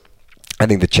 And so I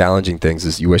think the challenging things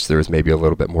is you wish there was maybe a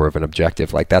little bit more of an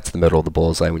objective, like that's the middle of the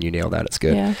bullseye. When you nail that, it's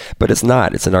good. But it's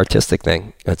not. It's an artistic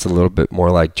thing. It's a little bit more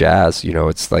like jazz.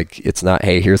 It's like, it's not,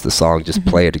 hey, here's the song, just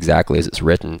play it exactly as it's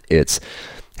written. It's,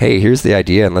 hey, here's the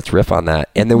idea and let's riff on that.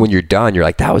 And then when you're done, you're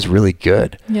like, that was really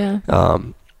good.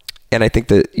 And I think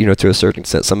that, to a certain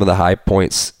extent, some of the high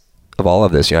points of all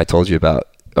of this, I told you about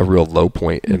a real low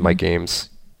point in my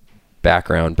games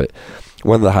background, but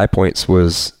one of the high points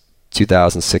was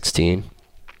 2016,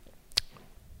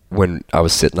 when I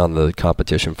was sitting on the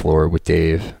competition floor with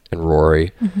Dave and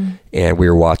Rory, and we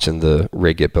were watching the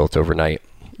rig get built overnight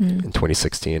in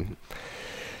 2016.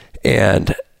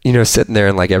 And, sitting there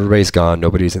and like everybody's gone,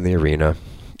 nobody's in the arena.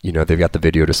 They've got the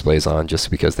video displays on just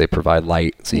because they provide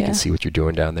light so you can see what you're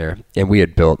doing down there. And we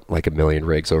had built like 1 million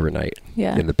rigs overnight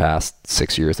in the past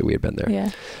 6 years that we had been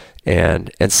there. And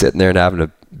sitting there and having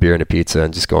a beer and a pizza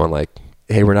and just going like,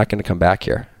 hey, we're not going to come back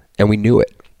here. And we knew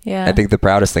it. I think the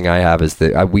proudest thing I have is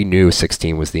that we knew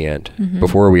 16 was the end.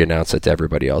 Before we announced it to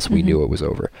everybody else, we knew it was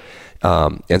over.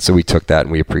 And so we took that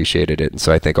and we appreciated it. And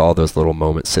so I think all those little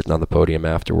moments sitting on the podium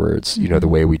afterwards, the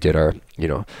way we did our,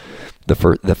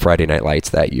 the Friday Night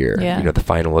Lights that year, the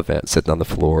final event, sitting on the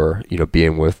floor,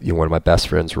 being with one of my best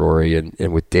friends, Rory,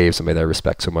 and with Dave, somebody that I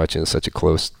respect so much and is such a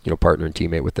close, partner and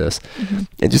teammate with this,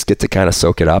 and just get to kind of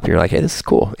soak it up. And you're like, hey, this is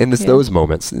cool. And it's those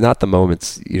moments, not the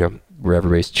moments, where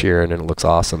everybody's cheering and it looks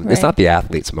awesome. It's not the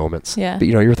athletes' moments. But,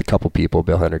 you're with a couple people,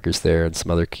 Bill Henniker's there and some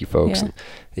other key folks. And,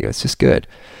 it's just good.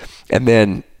 And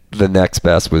then the next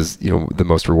best was, the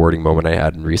most rewarding moment I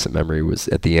had in recent memory was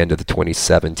at the end of the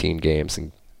 2017 games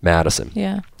in Madison.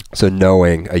 So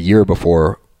knowing a year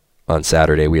before on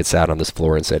Saturday, we had sat on this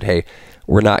floor and said, hey,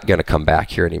 we're not going to come back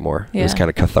here anymore. It was kind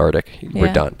of cathartic.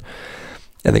 We're done.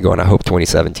 and then going, I hope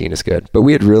 2017 is good. But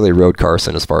we had really rode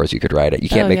Carson as far as you could ride it. You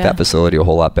can't make that facility a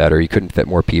whole lot better. You couldn't fit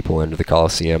more people into the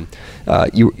Coliseum.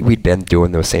 We'd been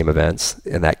doing those same events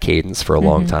in that cadence for a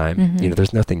long time. You know,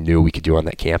 there's nothing new we could do on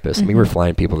that campus. I mean, we were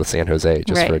flying people to San Jose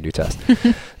just for a new test.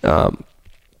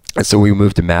 And so we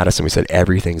moved to Madison. We said,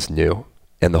 everything's new.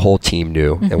 And the whole team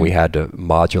knew, and we had to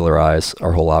modularize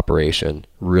our whole operation,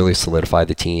 really solidify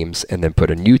the teams, and then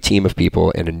put a new team of people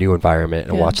in a new environment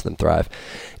and watch them thrive.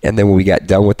 And then when we got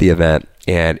done with the event,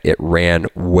 and it ran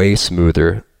way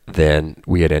smoother than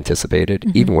we had anticipated,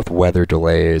 even with weather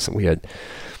delays, and we had,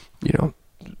 you know,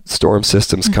 storm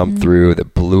systems come through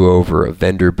that blew over a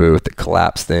vendor booth, that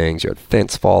collapsed things. You had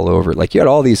fence fall over. Like, you had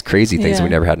all these crazy things that we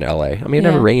never had in LA. I mean, it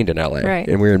never rained in LA. Right.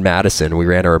 And we were in Madison. We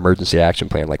ran our emergency action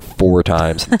plan like 4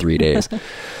 times in 3 days.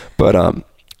 But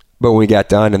when we got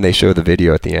done and they showed the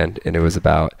video at the end, and it was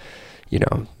about, you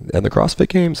know, and the CrossFit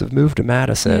Games have moved to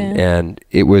Madison. And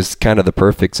it was kind of the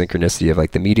perfect synchronicity of,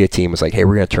 like, the media team was like, hey,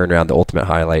 we're going to turn around the ultimate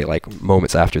highlight, like,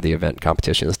 moments after the event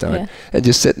competition is done. And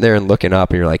just sitting there and looking up,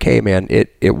 and you're like, hey, man,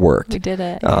 it worked. We did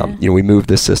it. You know, we moved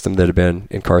this system that had been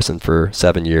in Carson for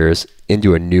 7 years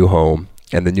into a new home,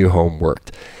 and the new home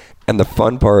worked. And the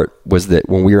fun part was that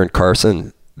when we were in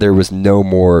Carson, there was no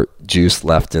more juice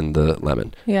left in the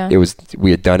lemon.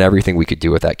 We had done everything we could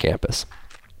do with that campus.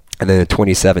 And then in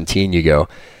 2017, you go,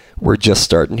 we're just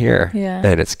starting here,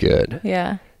 and it's good.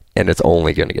 And it's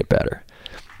only going to get better.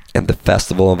 And the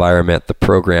festival environment, the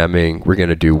programming, we're going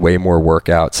to do way more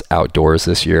workouts outdoors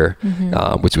this year,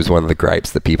 which was one of the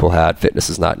gripes that people had. Fitness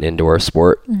is not an indoor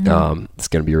sport. It's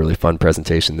going to be a really fun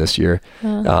presentation this year.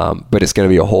 But it's going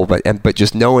to be a whole, but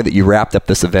just knowing that you wrapped up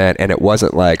this event, and it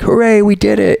wasn't like, hooray, we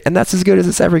did it, and that's as good as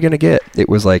it's ever going to get. It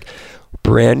was like,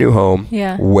 brand new home,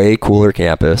 way cooler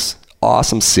campus,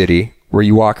 awesome city, where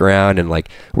you walk around, and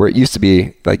like where it used to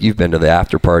be, like, you've been to the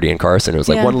after party in Carson, it was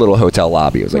like one little hotel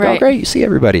lobby. It was like, oh great, you see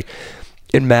everybody.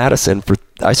 In Madison,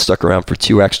 I stuck around for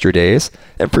 2 extra days,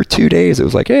 and for 2 days it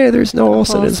was like, hey, there's Noah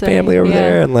Olson and his family over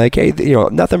there, and like, hey, you know,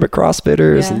 nothing but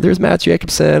CrossFitters, and there's Matt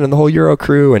Jacobson and the whole Euro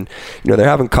crew, and you know, they're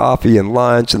having coffee and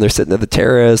lunch, and they're sitting at the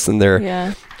terrace, and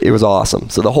it was awesome.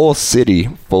 So the whole city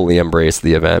fully embraced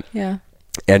the event,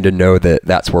 and to know that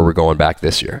that's where we're going back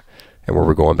this year, and where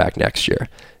we're going back next year,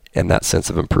 and that sense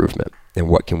of improvement, and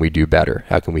what can we do better?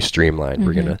 How can we streamline?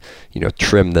 We're going to, you know,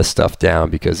 trim this stuff down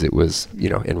because it was, you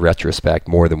know, in retrospect,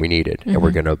 more than we needed, and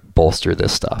we're going to bolster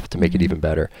this stuff to make it even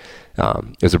better.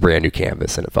 It was a brand new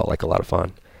canvas, and it felt like a lot of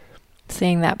fun.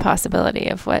 Seeing that possibility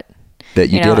of what that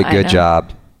you did a good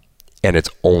job, and it's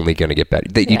only going to get better.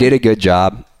 That you did a good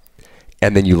job,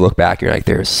 and then you look back and you're like,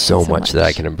 there's so much that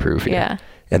I can improve here.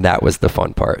 And that was the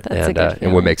fun part. That's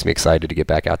and what makes me excited to get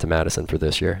back out to Madison for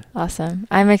this year. Awesome.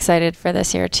 I'm excited for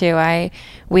this year too.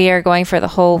 We are going for the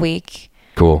whole week.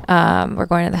 Cool. We're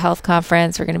going to the health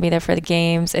conference. We're going to be there for the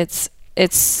games.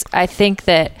 I think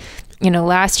that, you know,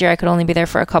 last year I could only be there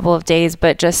for a couple of days,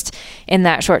 but just in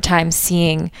that short time,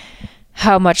 seeing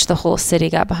how much the whole city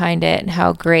got behind it and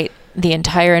how great the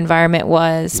entire environment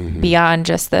was beyond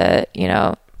just the, you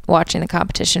know, watching the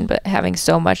competition, but having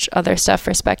so much other stuff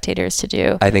for spectators to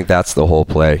do. I think that's the whole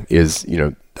play is, you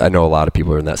know, I know a lot of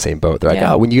people are in that same boat. They're like,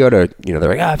 oh, when you go to, you know,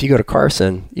 they're like, if you go to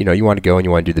Carson, you know, you want to go and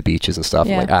you want to do the beaches and stuff.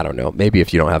 I'm like, I don't know. Maybe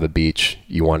if you don't have a beach,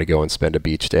 you want to go and spend a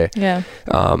beach day.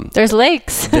 There's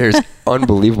lakes. There's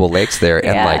unbelievable lakes there.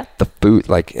 And like the food,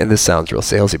 like, and this sounds real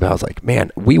salesy, but I was like,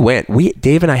 man,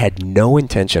 Dave and I had no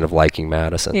intention of liking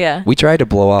Madison. We tried to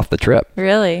blow off the trip.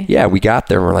 Really? Yeah. We got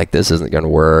there and we're like, this isn't going to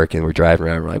work. And we're driving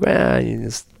around. We're like,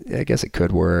 well, I guess it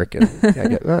could work. And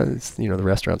it's, you know, the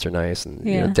restaurants are nice, and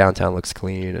you know, downtown looks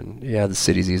clean, and the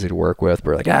city's easy to work with.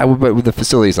 We're like, but the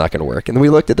facility's not going to work. And then we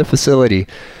looked at the facility,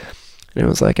 and it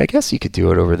was like, I guess you could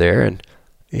do it over there, and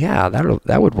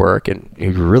that would work. And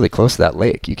you were really close to that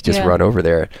lake. You could just run over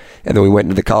there. And then we went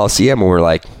into the Coliseum, and we're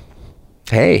like,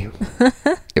 hey,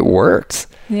 it works.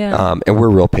 And we're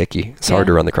real picky. It's hard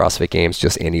to run the CrossFit Games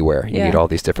just anywhere. You need all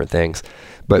these different things,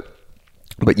 but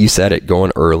you said it,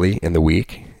 going early in the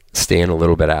week, staying a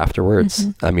little bit afterwards.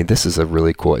 I mean, this is a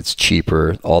really cool, it's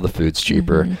cheaper. All the food's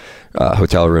cheaper.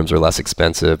 Hotel rooms are less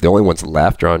expensive. The only ones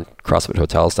left are on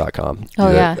CrossFitHotels.com.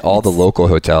 All the local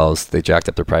hotels, they jacked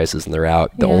up their prices and they're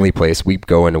out. The only place we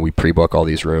go in and we pre-book all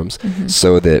these rooms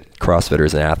so that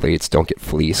CrossFitters and athletes don't get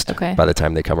fleeced by the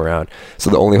time they come around. So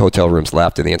the only hotel rooms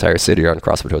left in the entire city are on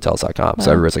CrossFitHotels.com.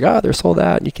 So everybody's like, they're sold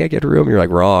out and you can't get a room. You're like,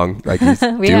 wrong. Like, you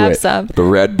do some. The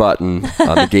red button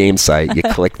on the game site, you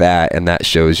click that and that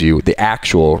shows you the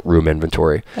actual room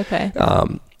inventory.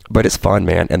 But it's fun,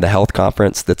 man. And the health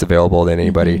conference that's available to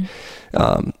anybody.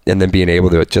 And then being able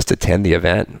to just attend the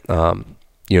event.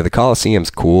 You the Coliseum's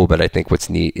cool, but I think what's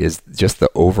neat is just the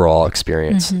overall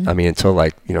experience. I mean, until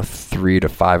 3 to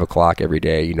 5 o'clock every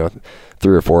day,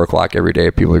 3 or 4 o'clock every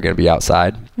day, people are going to be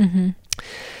outside.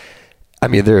 I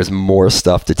mean, there's more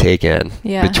stuff to take in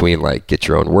between get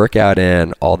your own workout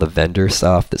in, all the vendor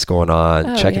stuff that's going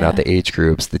on, checking out the age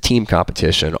groups, the team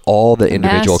competition, all the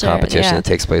individual competition that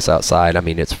takes place outside. I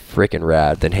mean, it's freaking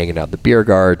rad. Then hanging out in the beer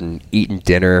garden, eating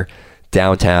dinner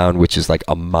downtown, which is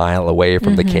a mile away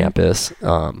from the campus.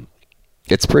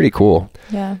 It's pretty cool.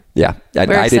 Yeah.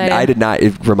 I did not,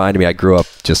 it reminded me, I grew up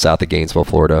just south of Gainesville,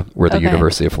 Florida, where the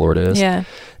University of Florida is. Yeah.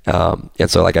 And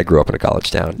so I grew up in a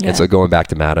college town. And so going back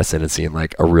to Madison and seeing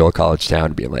a real college town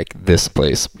and being this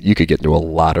place, you could get into a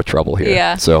lot of trouble here.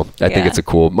 Yeah. So I think it's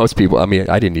most people, I mean,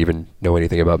 I didn't even know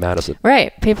anything about Madison.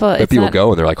 Right. People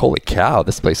go and they're like, holy cow,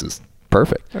 this place is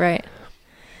perfect. Right.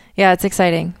 Yeah, it's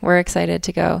exciting. We're excited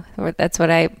to go. That's what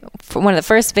one of the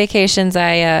first vacations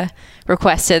I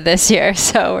requested this year.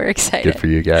 So we're excited. Good for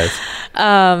you guys.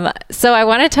 So I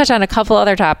want to touch on a couple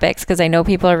other topics because I know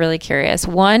people are really curious.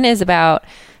 One is about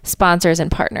sponsors and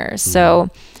partners. So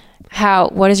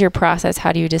what is your process?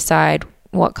 How do you decide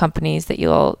what companies that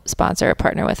you'll sponsor or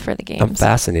partner with for the games? I'm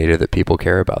fascinated that people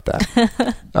care about that.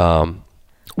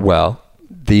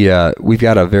 We've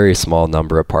got a very small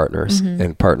number of partners,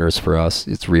 and partners for us,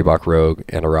 it's Reebok, Rogue,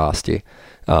 and Arasti.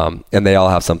 And they all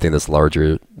have something that's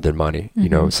larger than money,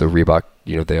 so Reebok,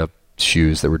 they have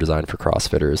shoes that were designed for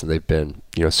CrossFitters, and they've been,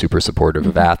 super supportive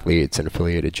of athletes and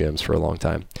affiliated gyms for a long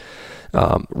time.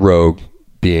 Rogue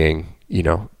being,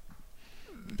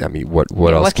 I mean, what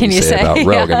else can you say about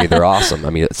Rogue? I mean, they're awesome. I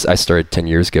mean, I started 10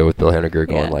 years ago with Bill Henniger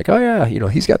going oh yeah,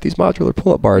 he's got these modular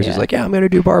pull-up bars. He's like, yeah, I'm going to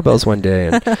do barbells one day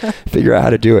and figure out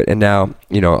how to do it. And now,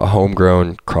 a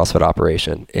homegrown CrossFit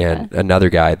operation and another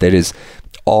guy that is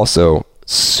also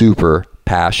super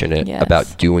passionate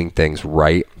about doing things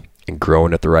right and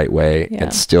growing it the right way.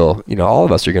 And still, all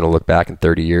of us are going to look back in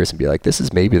 30 years and be like, this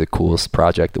is maybe the coolest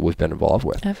project that we've been involved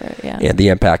with ever, and the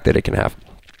impact that it can have.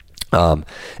 And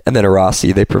then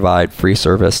Arasti, they provide free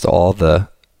service to all the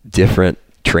different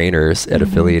trainers at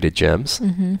affiliated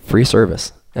gyms. Free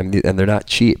service. And they're not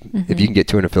cheap. If you can get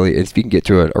to an affiliate, if you can get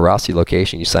to an Arasti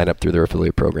location, you sign up through their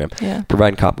affiliate program,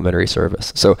 providing complimentary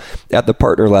service. So at the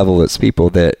partner level, it's people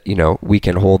that, we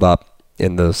can hold up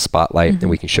in the spotlight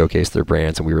and we can showcase their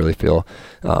brands, and we really feel,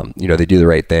 they do the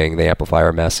right thing. They amplify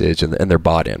our message and they're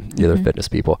bought in. They're fitness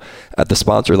people. At the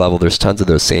sponsor level, there's tons of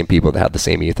those same people that have the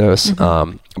same ethos,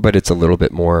 but it's a little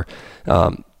bit more,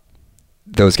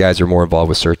 those guys are more involved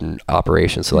with certain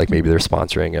operations. So maybe they're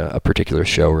sponsoring a particular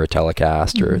show or a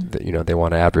telecast, or they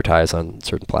want to advertise on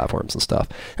certain platforms and stuff.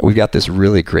 And we've got this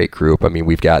really great group. I mean,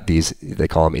 we've got these, they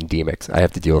call them endemics. I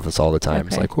have to deal with this all the time.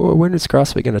 It's like, well, when is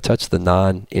CrossFit going to touch the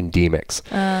non-endemics?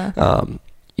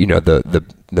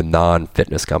 The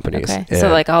non-fitness companies. Okay.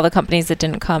 So all the companies that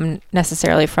didn't come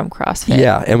necessarily from CrossFit.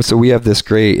 Yeah. And so we have this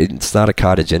it's not a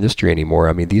cottage industry anymore.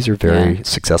 I mean, these are very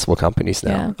successful companies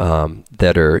now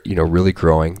that are, really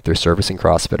growing. They're servicing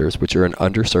CrossFitters, which are an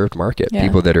underserved market.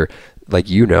 People that are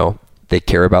they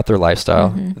care about their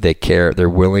lifestyle. They're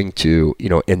willing to,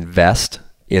 invest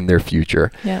in their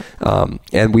future.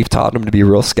 And we've taught them to be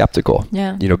real skeptical.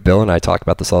 Bill and I talk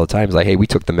about this all the time. It's like, hey, we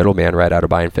took the middleman right out of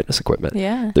buying fitness equipment.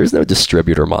 There's no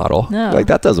distributor model.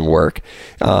 That doesn't work.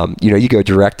 You go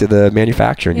direct to the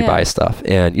manufacturer and you buy stuff.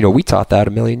 And, we taught that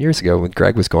a million years ago when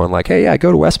Greg was going like, hey,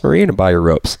 go to West Marine and buy your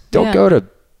ropes. Don't go to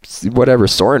whatever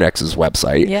Sorinex's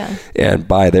website and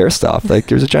buy their stuff.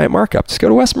 There's a giant markup. Just go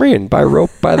to West Marine and buy a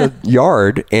rope by the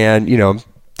yard and,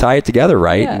 tie it together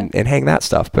right and hang that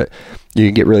stuff. But you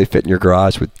can get really fit in your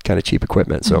garage with kind of cheap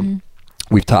equipment. So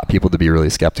we've taught people to be really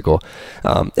skeptical.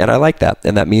 And I like that.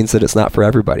 And that means that it's not for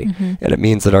everybody. And it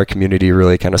means that our community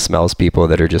really kind of smells people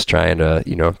that are just trying to,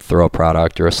 throw a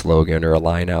product or a slogan or a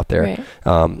line out there.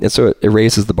 And so it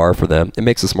raises the bar for them. It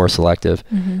makes us more selective.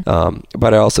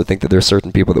 But I also think that there's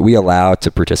certain people that we allow to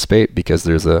participate because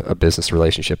there's a business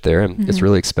relationship there, and it's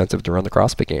really expensive to run the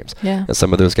CrossFit Games. And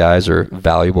some of those guys are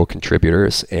valuable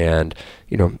contributors, and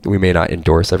we may not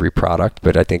endorse every product,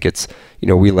 but I think it's,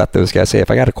 we let those guys say,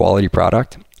 if I got a quality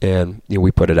product and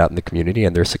we put it out in the community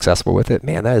and they're successful with it,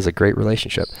 man, that is a great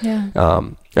relationship. And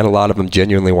a lot of them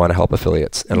genuinely want to help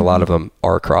affiliates, and a lot of them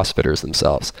are CrossFitters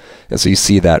themselves. And so you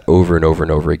see that over and over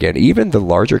and over again. Even the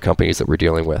larger companies that we're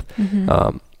dealing with,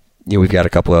 we've got a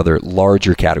couple other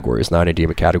larger categories,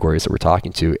 non-endemic categories that we're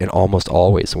talking to, and almost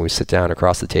always when we sit down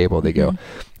across the table, they go,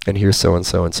 and here's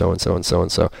so-and-so and so-and-so and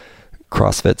so-and-so.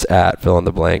 CrossFit's at fill in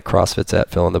the blank, CrossFit's at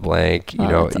fill in the blank,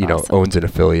 awesome. Owns an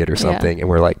affiliate or something. And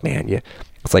we're like, man,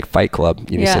 It's like Fight Club.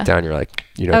 You sit down, you're like,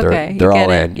 okay, they're all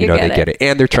in, they get it.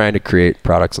 And they're trying to create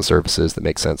products and services that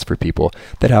make sense for people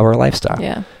that have our lifestyle.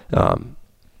 Yeah.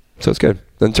 So it's good.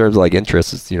 In terms of like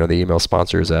interests, it's, the email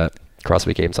sponsors at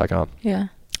CrossFitGames.com. Yeah.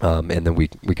 And then we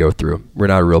go through. We're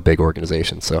not a real big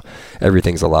organization, so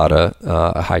everything's a lot of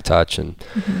high touch, and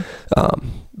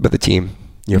but the team,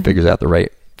 figures out the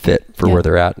right fit for where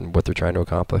they're at and what they're trying to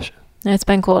accomplish. And it's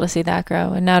been cool to see that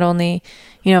grow, and not only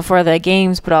for the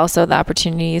games, but also the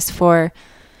opportunities for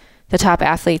the top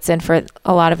athletes and for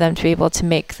a lot of them to be able to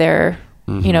make their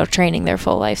training their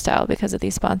full lifestyle because of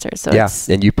these sponsors. So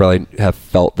and you probably have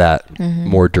felt that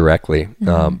more directly,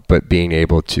 but being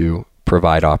able to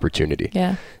provide opportunity.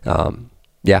 I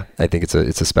think it's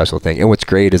a special thing. And what's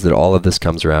great is that all of this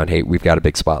comes around, hey, we've got a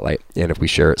big spotlight, and if we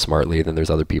share it smartly, then there's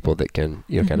other people that can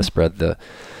kind of spread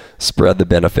the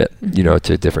benefit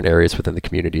to different areas within the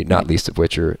community, not least of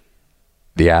which are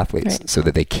the athletes, so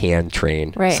that they can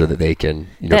train, so that they can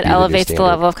that elevates the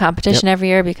level of competition every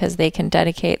year because they can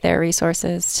dedicate their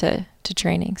resources to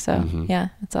training. So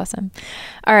it's awesome.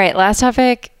 All right, last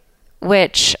topic,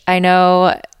 which I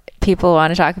know people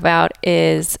want to talk about,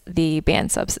 is the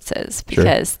banned substances,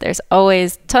 because there's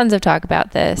always tons of talk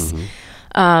about this.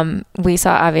 We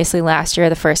saw obviously last year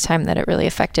the first time that it really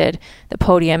affected the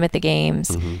podium at the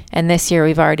games, and this year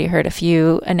we've already heard a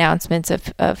few announcements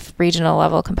of regional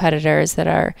level competitors that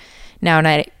are now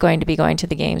not going to be going to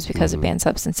the games because of banned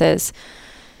substances.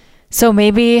 So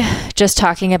maybe just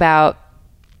talking about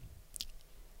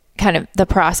kind of the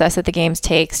process that the games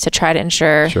takes to try to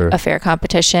ensure a fair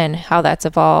competition, how that's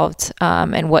evolved,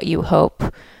 and what you hope,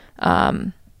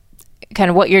 kind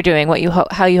of what you're doing,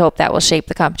 how you hope that will shape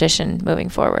the competition moving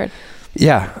forward.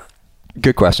 Yeah,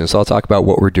 good question. So I'll talk about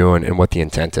what we're doing and what the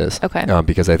intent is. Okay.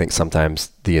 Because I think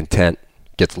sometimes the intent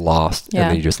gets lost,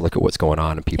 and then you just look at what's going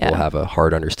on, and people have a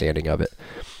hard understanding of it.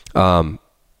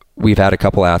 We've had a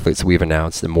couple athletes we've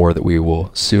announced, and more that we will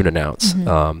soon announce,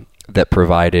 that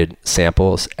provided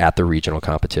samples at the regional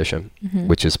competition,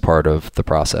 which is part of the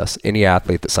process. Any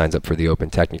athlete that signs up for the Open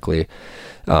technically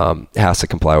has to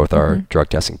comply with our drug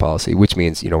testing policy, which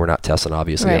means, we're not testing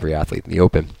obviously every athlete in the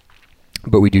Open,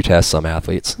 but we do test some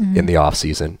athletes in the off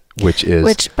season,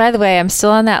 which by the way, I'm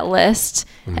still on that list.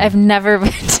 I've never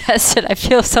been tested. I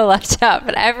feel so left out,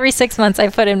 but every 6 months I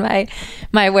put in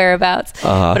my whereabouts,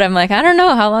 but I'm like, I don't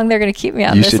know how long they're going to keep me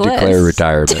on this list. You should declare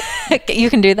retirement. You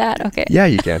can do that. Okay. Yeah,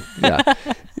 you can. Yeah.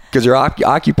 Because you're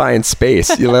occupying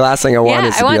space. The last thing I want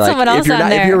is to be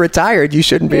like, if you're retired, you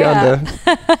shouldn't be on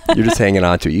the. You're just hanging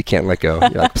on to it. You can't let go.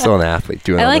 You're like, I'm still an athlete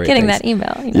doing. I like getting things. That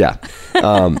email.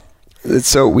 Yeah.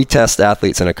 So we test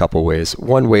athletes in a couple ways.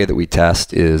 One way that we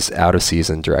test is out of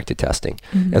season directed testing,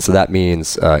 and so that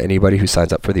means anybody who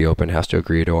signs up for the Open has to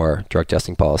agree to our drug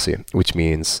testing policy, which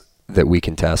means that we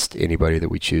can test anybody that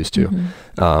we choose to.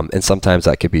 And sometimes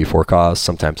that could be for cause,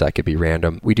 sometimes that could be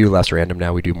random. We do less random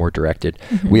now, we do more directed.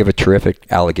 We have a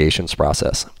terrific allegations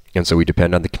process. And so we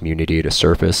depend on the community to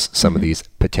surface some of these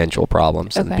potential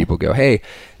problems. And people go, hey,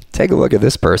 take a look at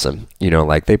this person.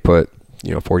 Like they put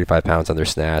 45 pounds on their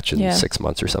snatch in 6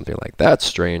 months or something like that. That's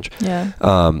strange.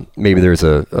 Maybe there's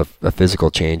a physical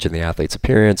change in the athlete's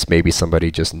appearance. Maybe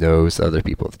somebody just knows other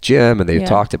people at the gym and they've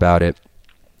talked about it.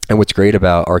 And what's great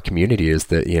about our community is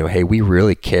that, hey, we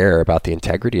really care about the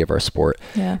integrity of our sport.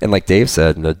 And like Dave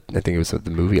said, I think it was the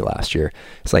movie last year,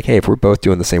 it's like, hey, if we're both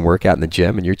doing the same workout in the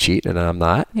gym and you're cheating and I'm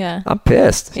not, I'm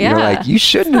pissed. You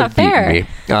shouldn't have beaten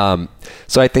me.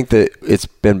 So I think that it's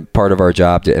been part of our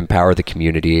job to empower the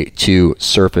community to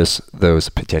surface those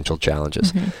potential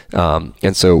challenges.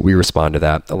 And so we respond to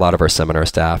that. A lot of our seminar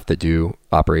staff that do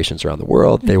operations around the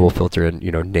world, they will filter in,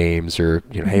 names or,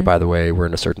 hey, by the way, we're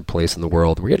in a certain place in the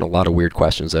world. We're getting a lot of weird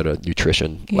questions at a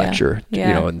nutrition lecture,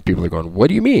 and people are going, what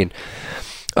do you mean?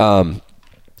 So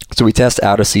we test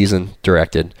out of season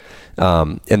directed.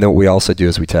 And then what we also do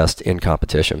is we test in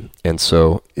competition. And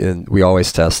so we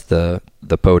always test the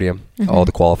podium, all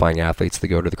the qualifying athletes that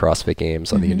go to the CrossFit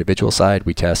Games. On the individual side,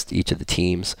 we test each of the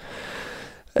teams.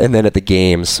 And then at the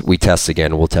games, we test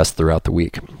again. We'll test throughout the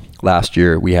week. Last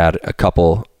year, we had a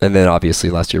couple. And then obviously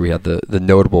last year, we had the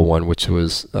notable one, which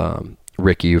was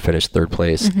Ricky, who finished third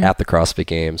place at the CrossFit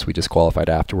Games. We disqualified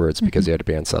afterwards because he had a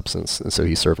banned substance. And so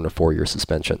he's serving a 4-year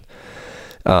suspension.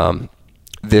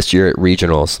 This year at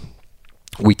regionals,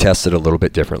 we tested a little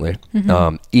bit differently.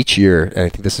 Each year, and I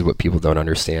think this is what people don't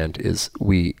understand, is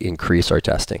we increase our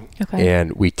testing.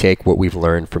 And we take what we've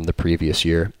learned from the previous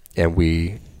year and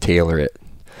we tailor it.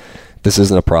 This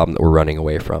isn't a problem that we're running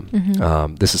away from.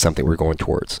 This is something we're going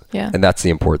towards. And that's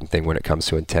the important thing when it comes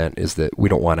to intent, is that we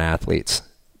don't want athletes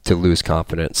to lose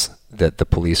confidence that the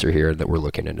police are here and that we're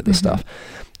looking into this stuff.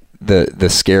 the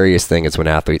scariest thing is when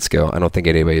athletes go, I don't think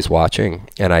anybody's watching.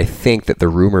 And I think that the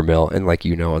rumor mill, and like,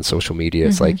 on social media,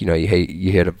 it's like,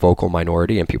 you hit a vocal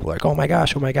minority and people are like, oh my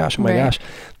gosh,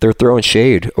 they're throwing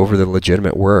shade over the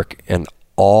legitimate work and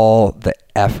all the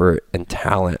effort and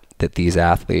talent that these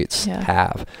athletes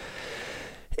have.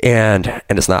 And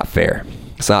it's not fair.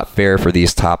 It's not fair for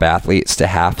these top athletes to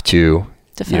have to,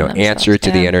 answer to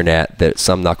the internet that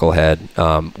some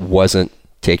knucklehead wasn't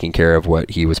taking care of what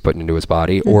he was putting into his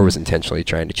body or was intentionally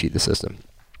trying to cheat the system.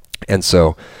 And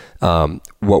so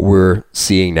what we're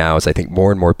seeing now is I think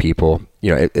more and more people,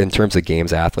 in terms of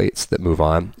games athletes that move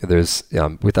on, there's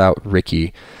without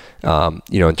Ricky,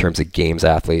 in terms of games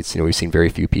athletes, we've seen very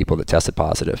few people that tested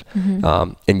positive.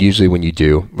 And usually when you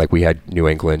do, like we had New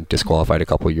England disqualified a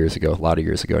lot of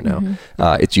years ago now,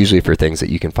 it's usually for things that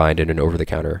you can find in an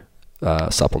over-the-counter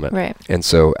supplement. Right. And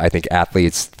so I think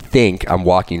athletes think I'm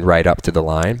walking right up to the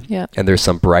line and there's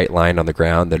some bright line on the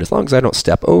ground that as long as I don't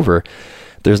step over,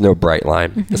 there's no bright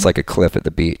line. It's like a cliff at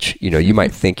the beach. You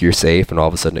might think you're safe and all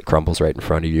of a sudden it crumbles right in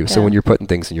front of you. So when you're putting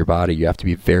things in your body, you have to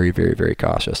be very, very, very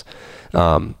cautious.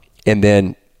 And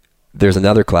then there's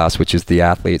another class, which is the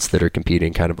athletes that are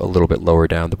competing kind of a little bit lower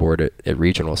down the board at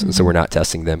regionals. And so we're not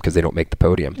testing them because they don't make the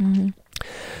podium.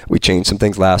 We changed some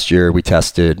things last year. We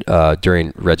tested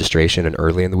during registration and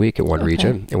early in the week at one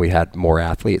region, and we had more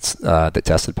athletes that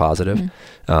tested positive.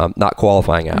 Not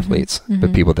qualifying athletes,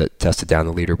 but people that tested down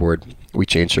the leaderboard. We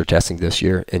changed our testing this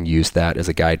year and used that as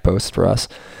a guidepost for us.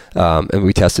 And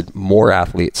we tested more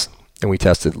athletes, and we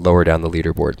tested lower down the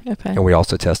leaderboard. And we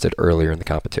also tested earlier in the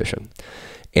competition.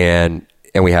 And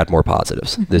we had more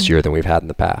positives this year than we've had in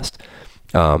the past.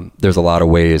 There's a lot of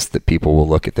ways that people will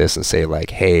look at this and say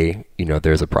like, hey,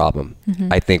 there's a problem.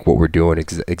 I think what we're doing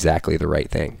exactly the right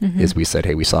thing is we said,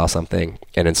 hey, we saw something.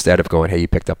 And instead of going, hey, you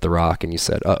picked up the rock and you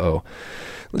said, uh-oh,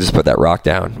 let's just put that rock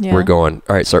down. We're going,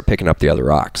 all right, start picking up the other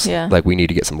rocks. Like we need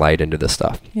to get some light into this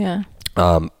stuff.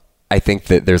 I think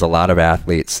that there's a lot of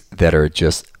athletes that are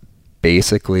just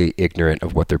basically ignorant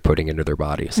of what they're putting into their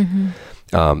bodies.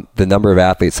 The number of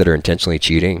athletes that are intentionally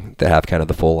cheating that have kind of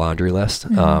the full laundry list,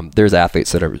 there's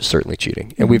athletes that are certainly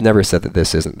cheating. And we've never said that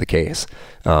this isn't the case.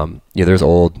 There's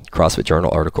old CrossFit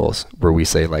Journal articles where we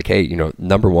say like, hey,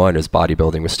 number one is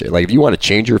bodybuilding with steroids. Like if you want to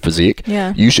change your physique,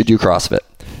 you should do CrossFit.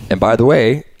 And by the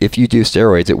way, if you do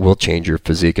steroids, it will change your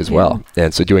physique as well.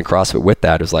 And so doing CrossFit with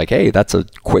that is like, hey, that's a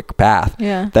quick path.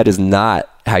 That is not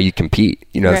how you compete.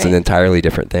 It's an entirely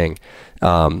different thing.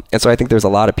 And so I think there's a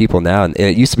lot of people now, and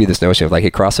it used to be this notion of like,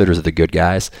 hey, CrossFitters are the good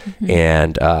guys,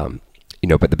 and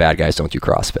but the bad guys don't do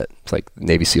CrossFit. It's like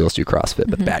Navy SEALs do CrossFit,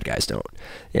 but the bad guys don't.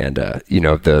 And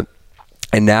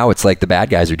and now it's like the bad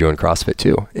guys are doing CrossFit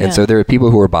too. And so there are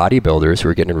people who are bodybuilders who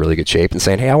are getting in really good shape and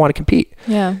saying, hey, I want to compete.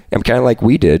 And kind of like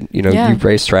we did, you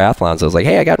raced triathlons. I was like,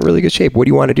 hey, I got in really good shape. What do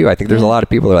you want to do? I think there's a lot of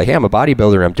people that are like, hey, I'm a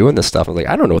bodybuilder. I'm doing this stuff. I'm like,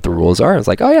 I don't know what the rules are. And it's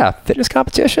like, oh yeah, fitness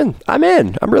competition. I'm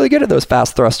in. I'm really good at those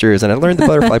fast thrusters. And I learned the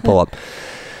butterfly pull up.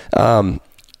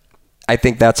 I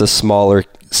think that's a smaller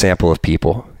sample of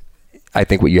people. I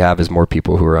think what you have is more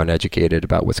people who are uneducated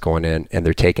about what's going in, and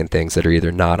they're taking things that are either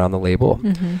not on the label.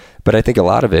 But I think a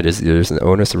lot of it is there's an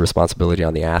onus of responsibility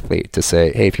on the athlete to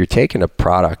say, hey, if you're taking a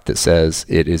product that says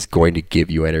it is going to give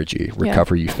you energy,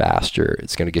 recover you faster,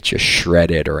 it's going to get you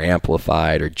shredded or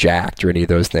amplified or jacked or any of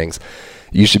those things,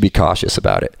 you should be cautious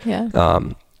about it.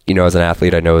 As an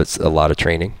athlete, I know it's a lot of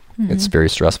training. It's very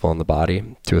stressful on the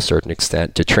body to a certain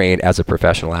extent to train as a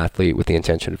professional athlete with the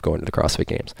intention of going to the CrossFit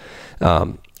Games.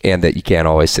 And that you can't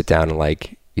always sit down and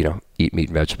eat meat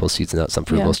and vegetables, seeds and nuts, some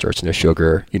fruit, starch, no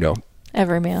sugar,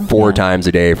 every meal, 4 times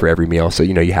a day for every meal. So,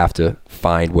 you have to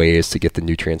find ways to get the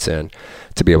nutrients in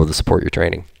to be able to support your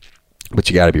training. But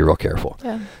you got to be real careful.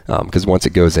 Because once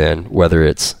it goes in, whether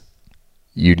it's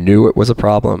you knew it was a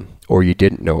problem or you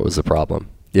didn't know it was a problem,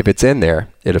 if it's in there,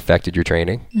 it affected your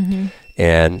training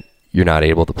and you're not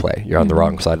able to play. You're on the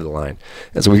wrong side of the line.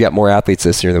 And so we've got more athletes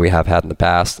this year than we have had in the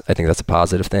past. I think that's a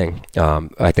positive thing.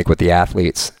 I think what the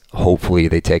athletes, hopefully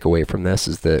they take away from this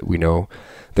is that we know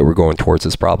that we're going towards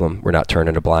this problem. We're not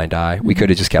turning a blind eye. We could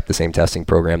have just kept the same testing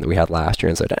program that we had last year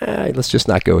and said, let's just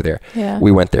not go there.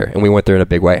 We went there, and we went there in a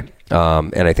big way.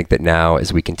 And I think that now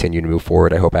as we continue to move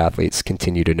forward, I hope athletes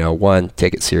continue to know, one,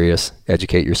 take it serious,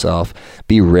 educate yourself,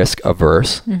 be risk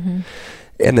averse.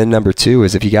 And then number 2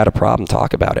 is if you got a problem,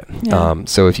 talk about it.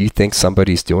 So if you think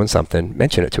somebody's doing something,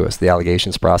 mention it to us. The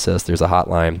allegations process, there's a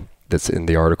hotline that's in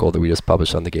the article that we just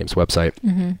published on the Games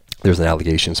website. There's an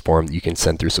allegations form that you can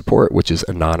send through support, which is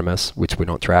anonymous, which we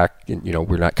don't track. And,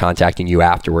 we're not contacting you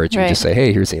afterwards. You just say,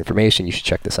 hey, here's the information. You should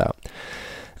check this out.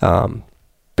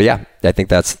 But yeah, I think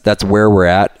that's where we're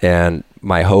at. And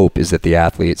my hope is that the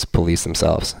athletes police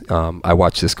themselves. I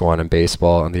watch this go on in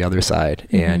baseball on the other side,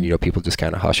 and people just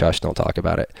kind of hush, don't talk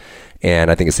about it.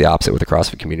 And I think it's the opposite with the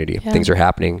CrossFit community. Yeah. Things are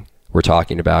happening. We're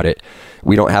talking about it.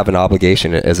 We don't have an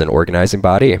obligation as an organizing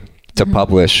body to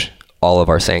publish all of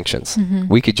our sanctions.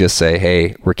 We could just say,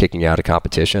 hey, we're kicking you out of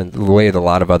competition. The way that a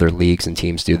lot of other leagues and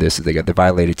teams do this is they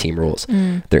violated team rules.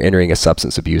 They're entering a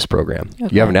substance abuse program.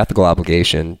 Okay. You have an ethical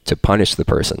obligation to punish the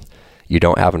person. You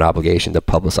don't have an obligation to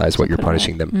publicize what you're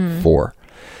punishing them for.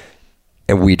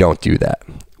 And we don't do that.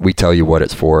 We tell you what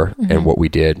it's for and what we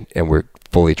did, and we're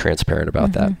fully transparent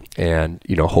about that. And,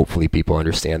 hopefully people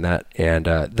understand that. And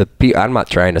I'm not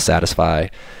trying to satisfy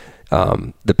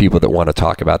the people that want to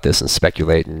talk about this and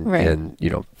speculate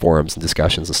in forums and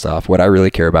discussions and stuff. What I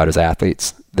really care about is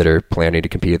athletes that are planning to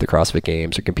compete at the CrossFit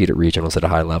Games or compete at regionals at a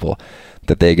high level,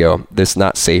 that they go, this is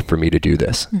not safe for me to do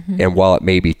this. And while it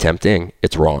may be tempting,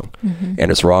 it's wrong.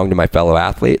 And it's wrong to my fellow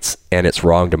athletes, and it's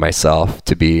wrong to myself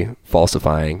to be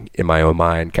falsifying in my own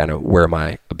mind kind of where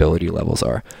my ability levels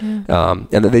are. And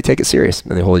that they take it serious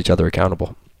and they hold each other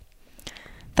accountable.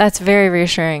 That's very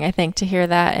reassuring, I think, to hear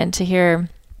that, and to hear,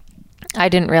 I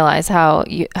didn't realize how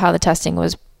the testing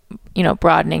was,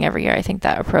 broadening every year. I think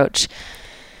that approach,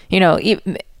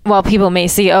 while people may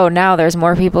see, oh, now there's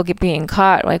more people being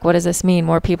caught, like, what does this mean?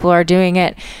 More people are doing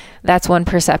it. That's one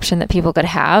perception that people could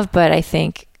have. But I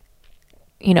think,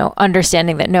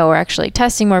 understanding that, no, we're actually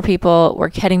testing more people. We're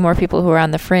getting more people who are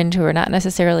on the fringe, who are not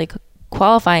necessarily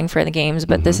qualifying for the games,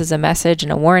 but this is a message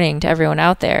and a warning to everyone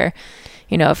out there.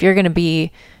 If you're going to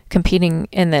be competing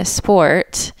in this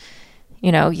sport,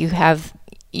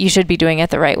 you should be doing it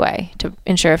the right way to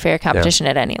ensure a fair competition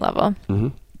at any level.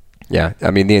 Yeah.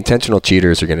 I mean, the intentional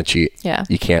cheaters are going to cheat. Yeah.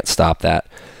 You can't stop that.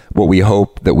 What we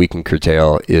hope that we can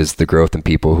curtail is the growth in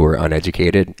people who are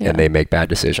uneducated and they make bad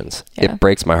decisions. It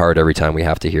breaks my heart every time we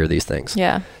have to hear these things.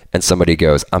 Yeah. And somebody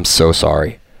goes, I'm so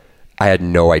sorry. I had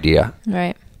no idea.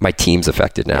 Right. My team's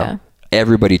affected now. Yeah.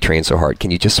 Everybody trains so hard.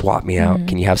 Can you just swap me out?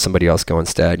 Can you have somebody else go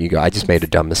instead? You go, I just made a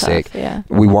dumb mistake. Yeah.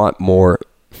 We want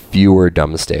fewer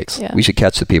dumb mistakes. Yeah. We should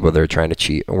catch the people that are trying to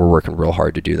cheat, and we're working real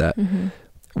hard to do that.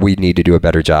 We need to do a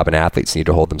better job, and athletes need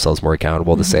to hold themselves more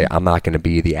accountable to say, I'm not going to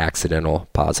be the accidental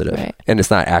positive. Right. And it's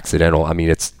not accidental. I mean,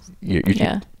 it's,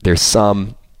 there's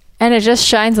some. And it just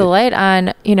shines a light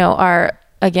on,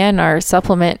 our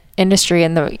supplement industry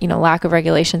and the, lack of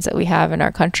regulations that we have in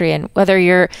our country. And whether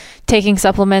you're taking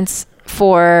supplements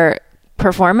for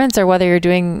performance or whether you're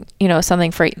doing,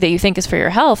 something that you think is for your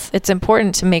health, it's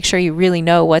important to make sure you really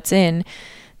know what's in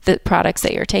the products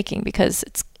that you're taking, because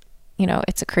it's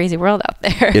a crazy world out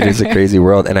there. It is a crazy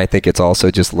world. And I think it's also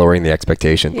just lowering the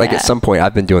expectation. Like at some point,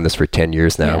 I've been doing this for 10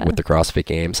 years now with the CrossFit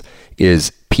Games,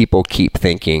 is people keep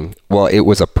thinking, well, it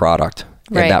was a product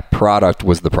and that product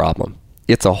was the problem.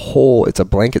 It's a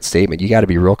blanket statement. You got to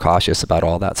be real cautious about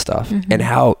all that stuff and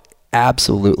how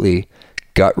absolutely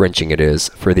gut-wrenching it is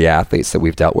for the athletes that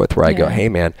we've dealt with, where I go, hey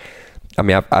man, I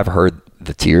mean, I've heard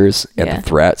the tears and the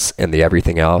threats and the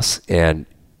everything else, and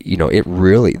it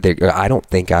really, I don't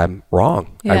think I'm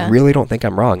wrong. I really don't think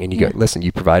I'm wrong. And you go, listen,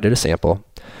 you provided a sample.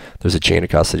 There's a chain of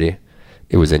custody.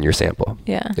 It was in your sample.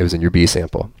 Yeah. It was in your B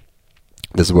sample.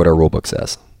 This is what our rule book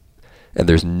says. And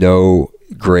there's no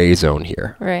gray zone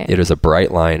here. Right. It is a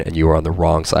bright line, and you are on the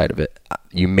wrong side of it.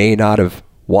 You may not have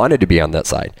wanted to be on that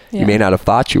side. You may not have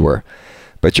thought you were,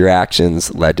 but your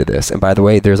actions led to this. And by the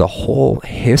way, there's a whole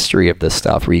history of this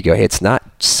stuff where you go, hey, it's not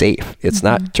safe. It's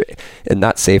not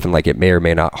safe, and like it may or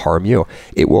may not harm you.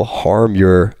 It will harm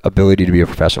your ability to be a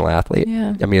professional athlete.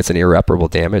 Yeah. I mean, it's an irreparable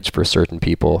damage for certain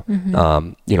people.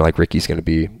 Like Ricky's going to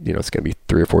be, it's going to be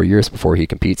 3 or 4 years before he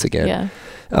competes again.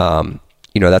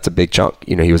 That's a big chunk.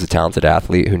 He was a talented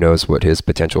athlete. Who knows what his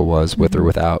potential was with or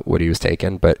without what he was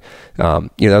taking. But,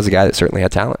 that was a guy that certainly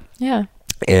had talent. Yeah.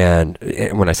 And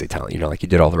when I say talent, like he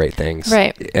did all the right things,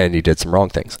 right? And he did some wrong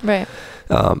things, right?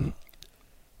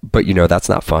 But that's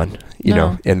not fun,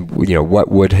 know. And what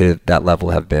would that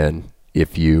level have been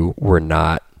if you were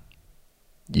not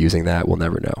using that? We'll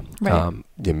never know. Right.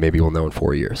 Maybe we'll know in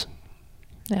 4 years.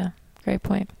 Yeah, great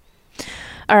point.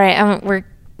 All right, we're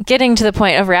getting to the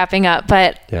point of wrapping up,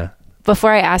 but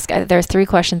before I ask, there's 3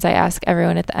 questions I ask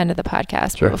everyone at the end of the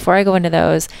podcast. Sure. But before I go into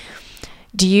those,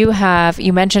 you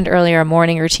mentioned earlier a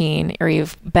morning routine, or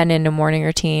you've been in a morning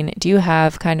routine. Do you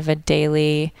have kind of a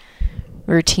daily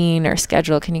routine or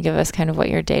schedule? Can you give us kind of what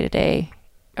your day-to-day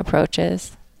approach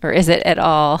is? Or is it at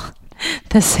all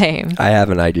the same? I have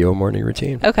an ideal morning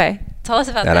routine. Okay. Tell us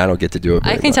about that. And I don't get to do it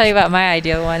very I can much. tell you about my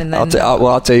ideal one. And then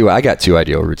I'll tell you what, I got 2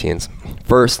 ideal routines.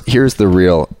 First, here's the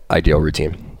real ideal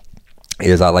routine,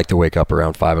 is I like to wake up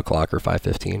around 5 o'clock or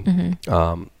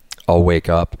 5:15. I'll wake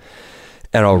up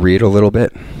and I'll read a little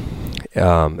bit.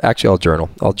 Actually, I'll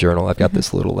journal. I've got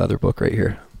this little leather book right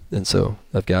here. And so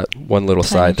I've got one little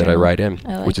side that I write in,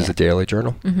 which is a daily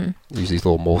journal. Use these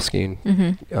little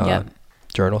Moleskine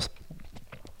journals.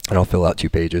 And I'll fill out 2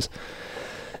 pages.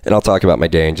 And I'll talk about my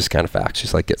day and just kind of facts,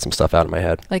 just like get some stuff out of my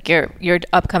head. Like your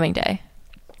upcoming day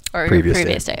or previous your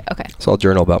previous day. Okay. So I'll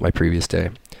journal about my previous day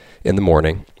in the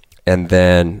morning. And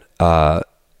then I'll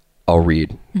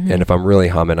read. And if I'm really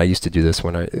humming, I used to do this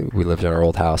when we lived in our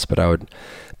old house, but I would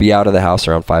be out of the house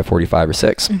around 5:45 or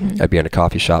 6. I'd be in a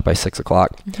coffee shop by 6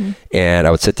 o'clock. And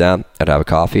I would sit down, I'd have a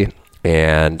coffee,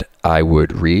 and I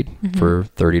would read for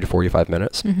 30 to 45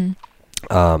 minutes.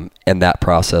 And that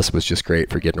process was just great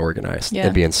for getting organized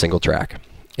and being single track.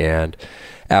 And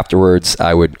afterwards,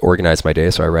 I would organize my day.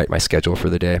 So I write my schedule for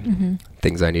the day,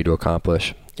 things I need to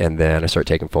accomplish. And then I start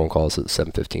taking phone calls at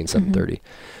 7:15, 7:30.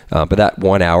 But that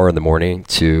 1 hour in the morning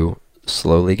to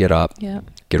slowly get up,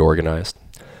 get organized,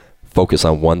 focus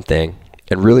on one thing,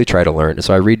 and really try to learn.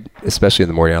 So I read, especially in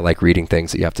the morning, I like reading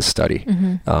things that you have to study.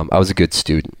 I was a good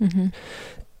student.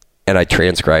 And I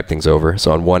transcribe things over.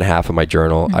 So on one half of my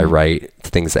journal, I write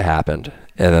things that happened.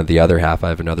 And then the other half, I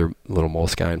have another little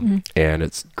Moleskine, and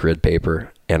it's grid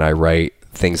paper. And I write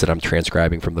things that I'm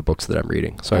transcribing from the books that I'm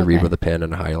reading. So I read with a pen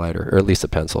and a highlighter, or at least a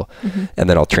pencil. And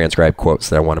then I'll transcribe quotes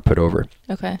that I want to put over.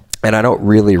 Okay. And I don't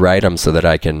really write them so that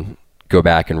I can go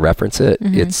back and reference it.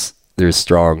 There's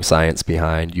strong science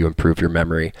behind you improve your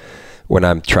memory when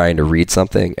I'm trying to read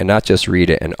something, and not just read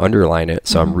it and underline it.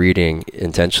 So I'm reading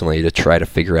intentionally to try to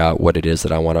figure out what it is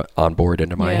that I want to onboard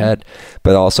into my head,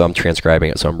 but also I'm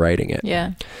transcribing it. So I'm writing it.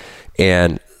 Yeah.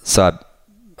 And so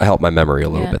I help my memory a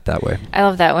little bit that way. I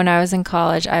love that. When I was in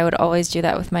college, I would always do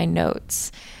that with my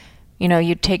notes. You know,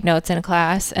 you'd take notes in a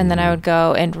class, and then I would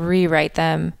go and rewrite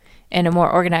them in a more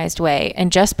organized way.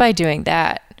 And just by doing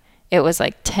that, it was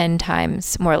like 10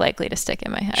 times more likely to stick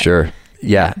in my head. Sure.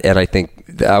 Yeah. And I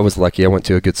think I was lucky. I went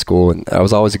to a good school, and I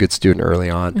was always a good student early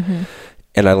on.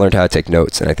 And I learned how to take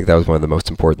notes. And I think that was one of the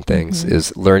most important things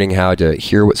is learning how to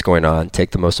hear what's going on, take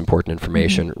the most important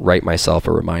information, write myself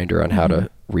a reminder on how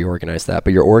to reorganize that.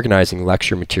 But you're organizing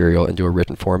lecture material into a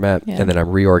written format, and then I'm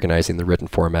reorganizing the written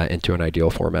format into an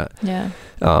ideal format.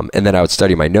 And then I would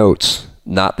study my notes,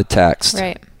 not the text,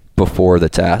 before the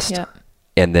test.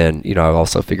 And then, you know, I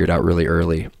also figured out really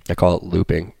early, I call it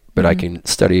looping, but I can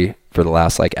study for the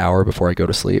last like hour before I go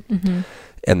to sleep.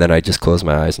 And then I just close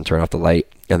my eyes and turn off the light.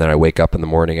 And then I wake up in the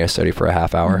morning, I study for a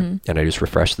half hour, and I just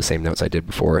refresh the same notes I did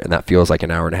before. And that feels like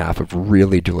an hour and a half of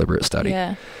really deliberate study.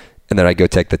 And then I go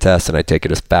take the test, and I take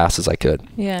it as fast as I could.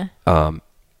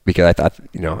 Because I thought,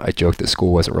 you know, I joked that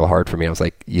school wasn't real hard for me. I was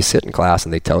like, you sit in class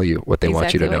and they tell you what they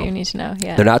want you to know. What you need to know.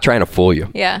 They're not trying to fool you.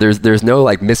 There's no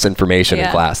like misinformation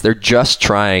in class. They're just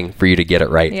trying for you to get it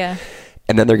right.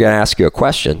 And then they're going to ask you a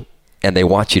question, and they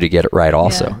want you to get it right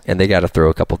also. And they got to throw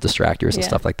a couple distractors and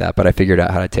stuff like that. But I figured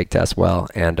out how to take tests well,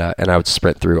 and I would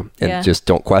sprint through and just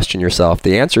don't question yourself.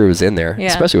 The answer was in there,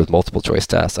 especially with multiple choice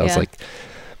tests. I was like,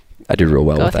 I did real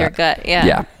well with that. Go with your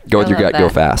gut. Go with your gut, go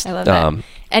fast. I love that.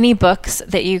 Any books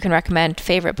that you can recommend?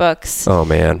 Favorite books? Oh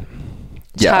man.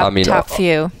 Top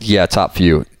few. Yeah, top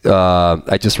few.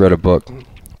 I just read a book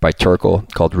by Turkle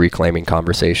called Reclaiming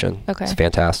Conversation. It's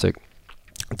fantastic.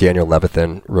 Daniel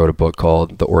Levithan wrote a book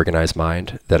called The Organized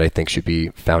Mind that I think should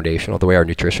be foundational. The way our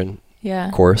nutrition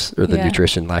course, or the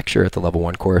nutrition lecture at the level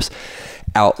 1 course,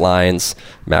 outlines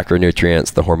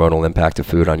macronutrients, the hormonal impact of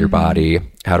food on your body,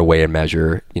 how to weigh and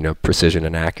measure, you know, precision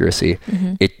and accuracy.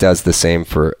 It does the same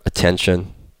for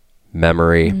attention,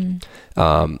 memory,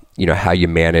 you know, how you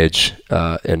manage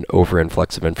an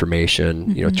overinflux of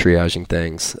information, you know, triaging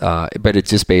things. But it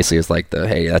just basically is like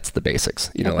hey, that's the basics.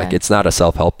 You know, like it's not a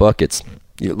self-help book. It's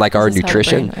like our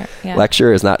nutrition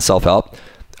lecture is not self-help.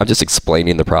 I'm just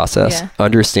explaining the process,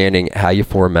 understanding how you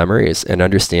form memories and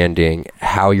understanding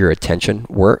how your attention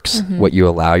works, what you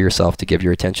allow yourself to give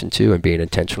your attention to, and being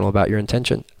intentional about your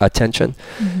attention, I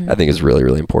think is really,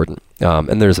 really important.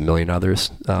 And there's a million others.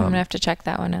 I'm going to have to check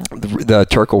that one out. The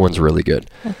Turkle one's really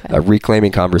good.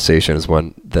 Reclaiming Conversation is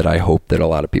one that I hope that a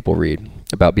lot of people read,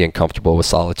 about being comfortable with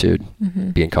solitude,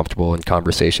 being comfortable in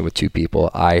conversation with two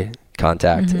people, eye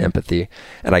contact, empathy.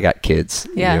 And I got kids,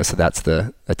 you know, so that's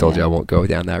I told you I won't go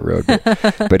down that road,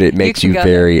 but it makes you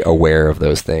very aware of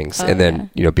those things. And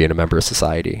then, you know, being a member of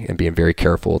society and being very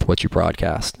careful with what you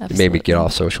broadcast. It made me get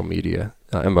off social media.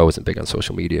 I wasn't big on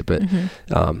social media, but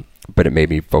it made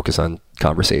me focus on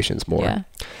conversations more.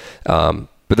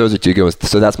 But those are two good ones.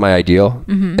 So that's my ideal.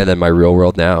 And then my real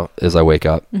world now is I wake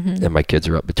up and my kids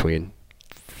are up between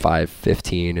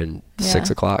 5:15 and 6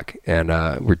 o'clock, and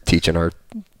we're teaching our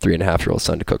 3.5-year-old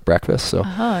son to cook breakfast. So,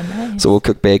 nice. So we'll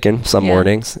cook bacon some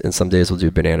mornings, and some days we'll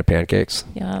do banana pancakes,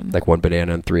 like 1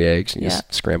 banana and 3 eggs, and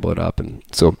just scramble it up. And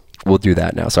so we'll do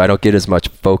that now. So I don't get as much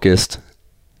focused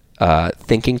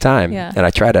thinking time. And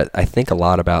I think a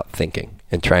lot about thinking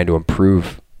and trying to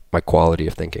improve my quality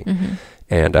of thinking.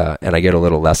 And I get a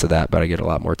little less of that, but I get a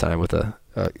lot more time with a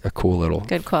cool little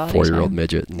 4-year-old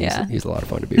midget, and he's a lot of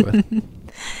fun to be with.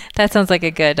 That sounds like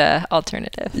a good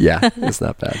alternative. Yeah, it's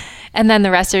not bad. And then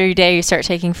the rest of your day, you start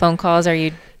taking phone calls. Are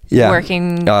you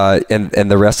working?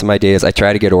 And the rest of my days, I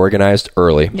try to get organized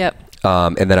early.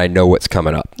 And then I know what's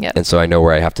coming up. And so I know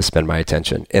where I have to spend my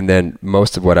attention. And then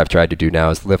most of what I've tried to do now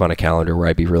is live on a calendar where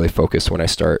I be really focused when I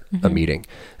start a meeting.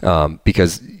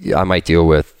 Because I might deal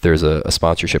with, there's a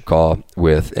sponsorship call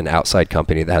with an outside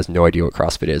company that has no idea what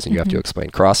CrossFit is. And you have to explain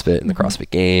CrossFit and the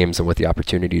CrossFit Games and what the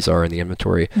opportunities are in the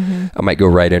inventory. I might go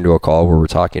right into a call where we're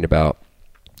talking about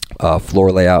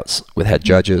floor layouts with head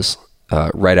judges.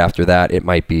 Right after that, it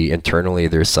might be internally,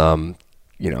 there's some,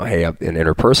 hey, an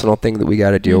interpersonal thing that we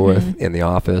got to deal with in the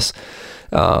office.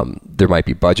 There might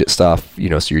be budget stuff,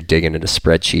 so you're digging into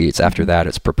spreadsheets. After that,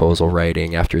 it's proposal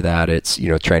writing. After that, it's,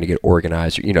 trying to get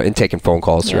organized, and taking phone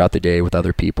calls throughout the day with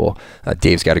other people.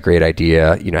 Dave's got a great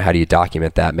idea. How do you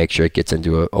document that? Make sure it gets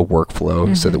into a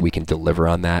workflow so that we can deliver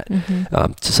on that.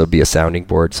 So be a sounding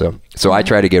board. So I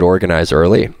try to get organized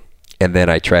early. And then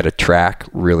I try to track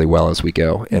really well as we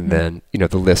go. And then,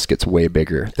 the list gets way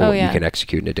bigger than what you can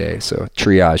execute in a day. So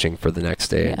triaging for the next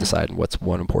day and deciding what's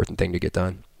one important thing to get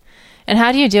done. And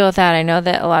how do you deal with that? I know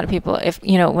that a lot of people, if,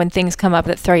 when things come up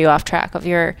that throw you off track of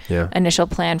your initial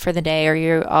plan for the day,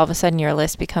 or all of a sudden your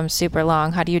list becomes super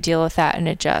long, how do you deal with that and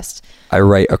adjust? I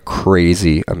write a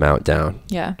crazy amount down.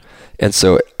 And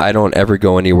so I don't ever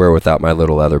go anywhere without my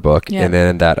little leather book. And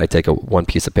then I take one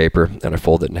piece of paper and I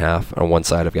fold it in half. On one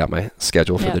side, I've got my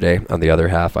schedule for the day. On the other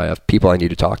half, I have people I need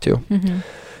to talk to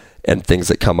and things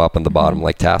that come up on the bottom,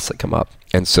 like tasks that come up.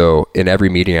 And so in every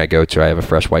meeting I go to, I have a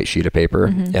fresh white sheet of paper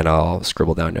and I'll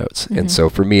scribble down notes. And so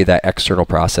for me, that external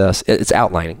process, it's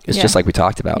outlining. It's just like we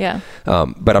talked about.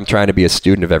 But I'm trying to be a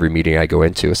student of every meeting I go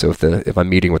into. So if I'm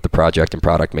meeting with the project and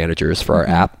product managers for our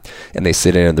app and they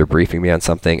sit in and they're briefing me on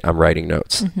something, I'm writing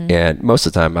notes. And most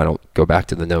of the time I don't go back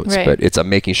to the notes, but I'm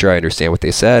making sure I understand what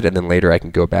they said, and then later I can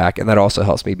go back. And that also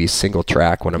helps me be single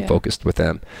track when I'm focused with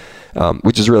them,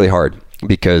 which is really hard.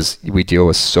 Because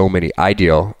I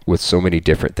deal with so many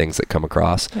different things that come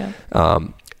across.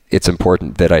 It's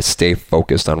important that I stay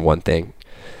focused on one thing.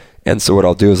 And so what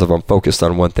I'll do is if I'm focused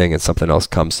on one thing and something else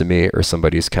comes to me or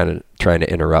somebody's kind of trying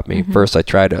to interrupt me, first I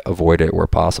try to avoid it where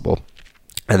possible.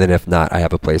 And then if not, I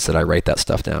have a place that I write that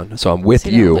stuff down. So I'm with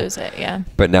you, lose it,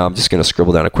 but now I'm just going to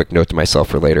scribble down a quick note to myself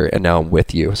for later. And now I'm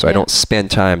with you. So I don't spend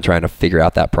time trying to figure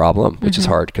out that problem, which is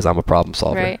hard because I'm a problem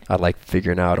solver. I like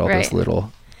figuring out all those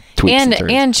little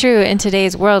and true in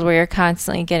today's world where you're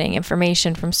constantly getting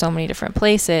information from so many different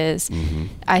places.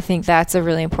 I think that's a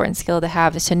really important skill to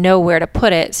have, is to know where to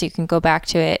put it so you can go back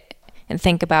to it and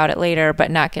think about it later,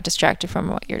 but not get distracted from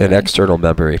what you're doing. An external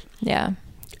memory.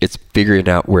 It's figuring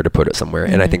out where to put it somewhere.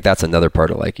 And I think that's another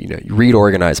part of you read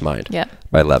Organized Mind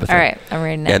by Levithan. All right, I'm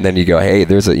reading it. And then you go, hey,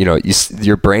 there's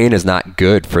your brain is not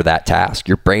good for that task.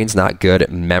 Your brain's not good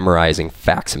at memorizing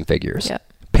facts and figures.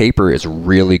 Paper is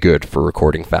really good for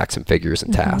recording facts and figures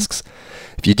and tasks.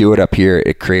 If you do it up here,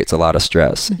 it creates a lot of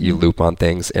stress. You loop on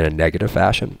things in a negative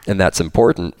fashion. And that's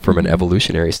important from an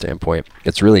evolutionary standpoint.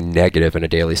 It's really negative in a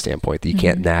daily standpoint that you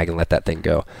can't nag and let that thing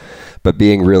go. But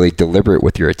being really deliberate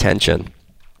with your attention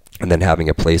and then having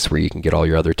a place where you can get all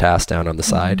your other tasks down on the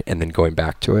side and then going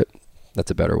back to it, that's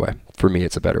a better way. For me,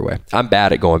 it's a better way. I'm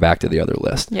bad at going back to the other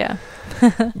list.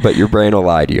 But your brain will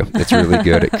lie to you. It's really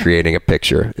good at creating a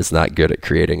picture. It's not good at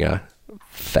creating a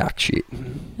fact sheet.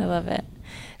 I love it.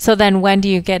 So then when do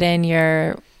you get in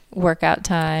your workout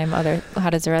time? How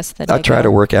does the rest of the day I try to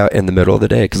work out in the middle of the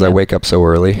day because I wake up so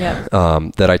early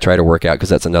that I try to work out because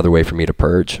that's another way for me to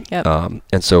purge.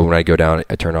 And so when I go down,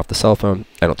 I turn off the cell phone.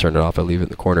 I don't turn it off. I leave it in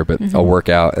the corner, but I'll work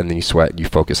out and then you sweat and you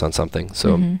focus on something.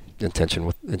 So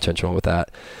intentional with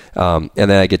that. And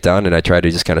then I get done and I try to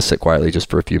just kind of sit quietly just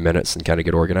for a few minutes and kind of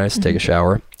get organized, take a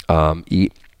shower,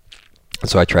 eat.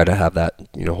 So I try to have that,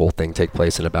 whole thing take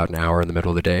place in about an hour in the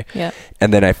middle of the day.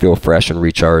 And then I feel fresh and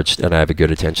recharged and I have a good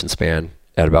attention span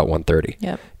at about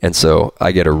 1:30. And so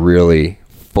I get a really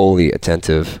fully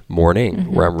attentive morning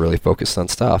where I'm really focused on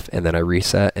stuff, and then I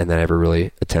reset, and then I have a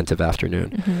really attentive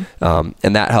afternoon.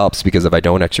 And that helps because if I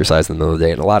don't exercise in the middle of the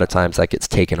day, and a lot of times that gets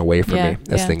taken away from me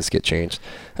as things get changed.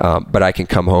 But I can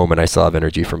come home and I still have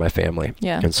energy for my family.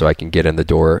 Yeah. And so I can get in the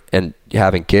door. And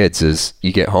having kids is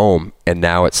you get home and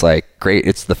now it's like, great,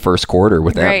 it's the first quarter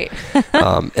with them. Right.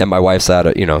 And my wife's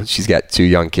she's got 2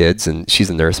 young kids and she's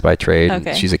a nurse by trade. Okay.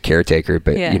 And she's a caretaker,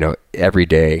 but every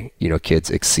day,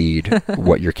 kids exceed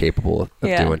what you're capable of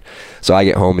doing. So I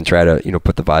get home and try to,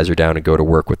 put the visor down and go to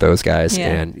work with those guys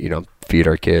and, feed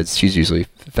our kids. She's usually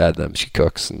fed them. She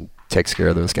cooks and takes care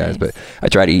of those guys, but I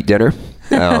try to eat dinner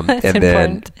and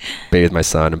then bathe my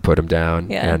son and put him down.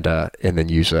 And then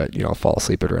usually, I'll fall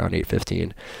asleep at around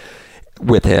 8:15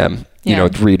 with him,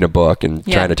 reading a book and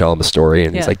trying to tell him a story.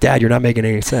 And he's like, Dad, you're not making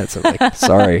any sense. I'm like,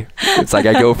 sorry. It's like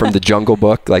I go from the Jungle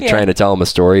Book, trying to tell him a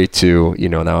story to,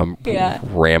 now I'm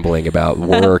rambling about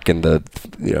work and the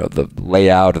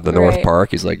layout of the North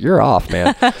Park. He's like, you're off,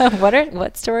 man.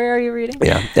 What story are you reading?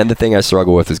 Yeah. And the thing I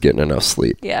struggle with is getting enough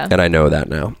sleep. Yeah. And I know that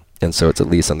now. And so it's at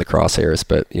least on the crosshairs,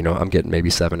 but I'm getting maybe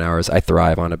 7 hours. I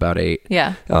thrive on about 8.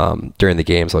 Yeah. During the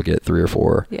games, I'll get 3 or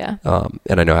 4. Yeah.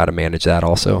 And I know how to manage that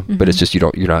also, but it's just,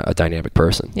 you're not a dynamic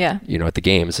person. Yeah. At the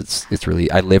games, it's really,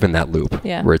 I live in that loop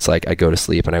where it's like, I go to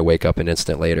sleep and I wake up an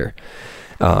instant later.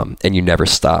 And you never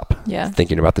stop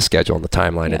thinking about the schedule and the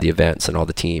timeline of the events and all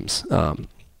the teams. But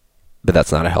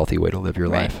that's not a healthy way to live your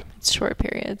life. It's short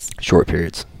periods.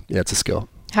 Yeah, it's a skill.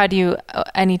 How do you,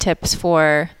 any tips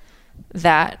for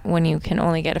that when you can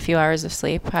only get a few hours of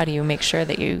sleep? How do you make sure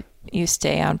that you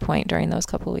stay on point during those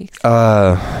couple of weeks?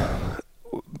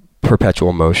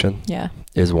 Perpetual motion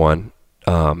is one.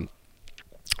 At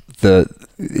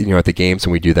the games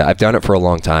when we do that, I've done it for a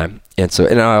long time. And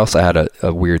I also had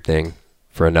a weird thing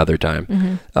for another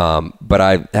time. But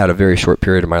I had a very short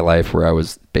period of my life where I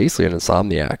was basically an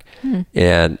insomniac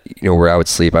and, where I would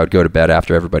sleep, I would go to bed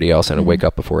after everybody else and I'd wake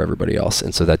up before everybody else.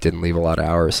 And so that didn't leave a lot of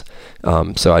hours.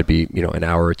 So I'd be, an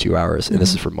hour or 2 hours and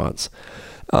this is for months.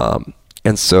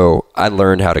 And so I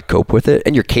learned how to cope with it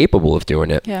and you're capable of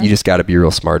doing it. You just got to be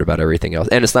real smart about everything else.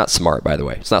 And it's not smart, by the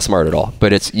way, it's not smart at all,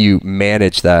 but you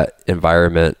manage that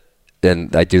environment.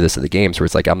 And I do this at the games where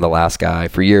it's like, I'm the last guy.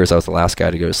 For years, I was the last guy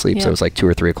to go to sleep. So it was like 2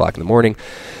 or 3 o'clock in the morning.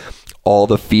 All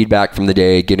the feedback from the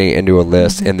day, getting it into a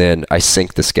list, and then I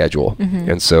sync the schedule.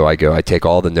 And so I take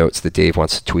all the notes that Dave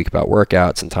wants to tweak about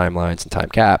workouts and timelines and time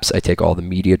caps. I take all the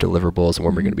media deliverables and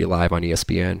when we're going to be live on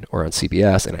ESPN or on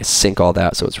CBS, and I sync all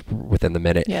that so it's within the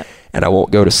minute. And I won't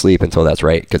go to sleep until that's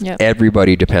right because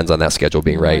everybody depends on that schedule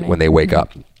being right when they wake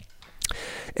up.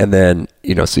 And then,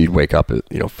 so you'd wake up at,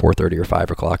 4:30 or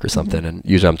 5 o'clock or something. And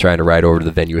usually I'm trying to ride over to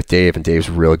the venue with Dave and Dave's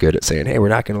real good at saying, hey, we're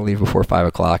not going to leave before 5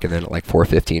 o'clock. And then at like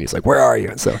 4:15, he's like, where are you?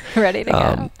 And so ready to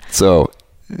go. So,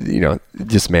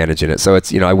 just managing it. So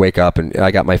it's, I wake up and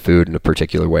I got my food in a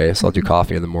particular way. So I'll do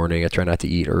coffee in the morning. I try not to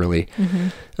eat early.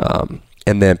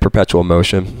 And then perpetual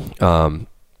motion. The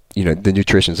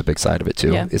nutrition's a big side of it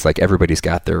too. It's like everybody's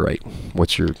got their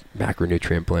what's your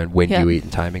macronutrient blend, when you eat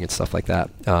and timing and stuff like that.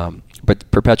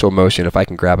 But perpetual motion, if I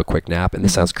can grab a quick nap, and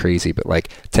this sounds crazy, but like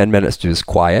 10 minutes just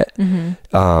quiet,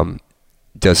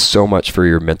 does so much for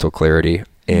your mental clarity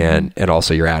and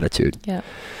also your attitude.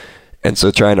 And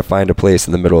so trying to find a place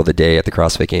in the middle of the day at the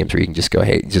CrossFit Games where you can just go,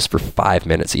 hey, just for 5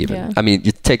 minutes even. I mean,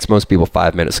 it takes most people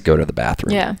 5 minutes to go to the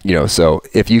bathroom. So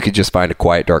if you could just find a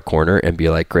quiet, dark corner and be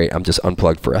like, great, I'm just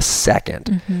unplugged for a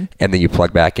second. And then you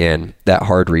plug back in, that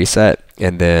hard reset.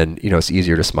 And then, it's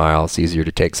easier to smile. It's easier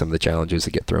to take some of the challenges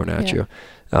that get thrown at you.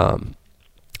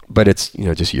 But it's,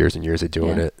 just years and years of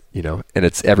doing it, and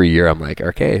it's every year I'm like,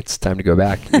 okay, it's time to go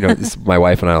back. My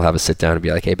wife and I will have a sit down and be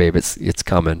like, hey babe, it's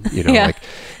coming, like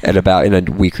at about in a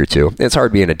week or two. It's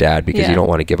hard being a dad because you don't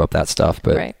want to give up that stuff.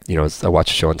 But, I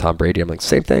watch a show on Tom Brady. I'm like,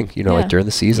 same thing, like during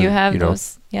the season, you have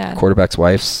those, quarterback's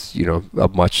wife's,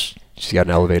 she's got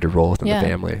an elevated role within the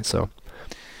family. So.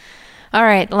 All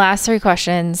right, last 3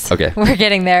 questions. Okay. We're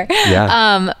getting there.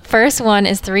 First one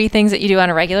is 3 things that you do on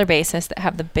a regular basis that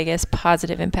have the biggest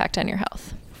positive impact on your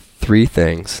health. 3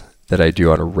 things that I do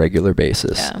on a regular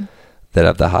basis that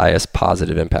have the highest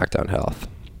positive impact on health.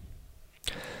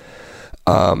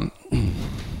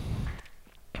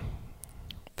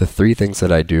 The 3 things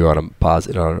that I do on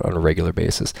a regular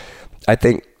basis. I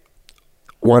think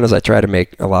one is I try to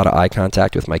make a lot of eye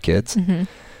contact with my kids.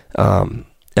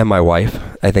 And my wife.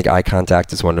 I think eye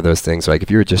contact is one of those things, like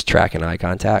if you're just tracking eye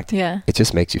contact, it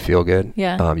just makes you feel good.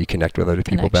 You connect with other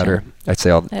people better. I'd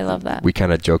say I love that. We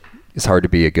kind of joke, it's hard to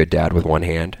be a good dad with one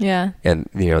hand. And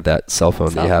that cell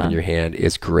phone that you have in your hand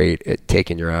is great at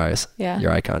taking your eyes,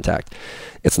 your eye contact.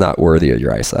 It's not worthy of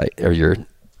your eyesight or your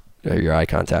eye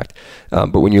contact.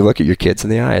 But when you look at your kids in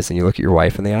the eyes and you look at your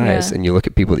wife in the eyes and you look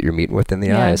at people that you're meeting with in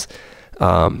the eyes,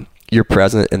 you're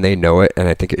present and they know it. And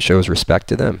I think it shows respect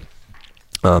to them.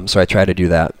 So I try to do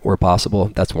that where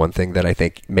possible. That's one thing that I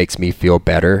think makes me feel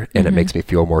better, and it makes me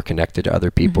feel more connected to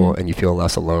other people, and you feel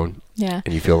less alone. Yeah.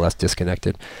 And you feel less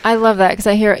disconnected. I love that, because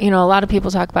I hear, a lot of people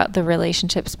talk about the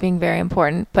relationships being very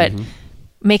important, but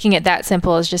making it that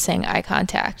simple is just saying eye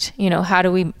contact. How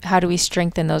do we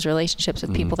strengthen those relationships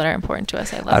with people that are important to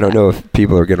us? I don't know if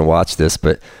people are going to watch this,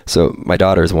 but so my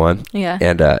daughter's one. Yeah.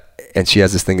 And she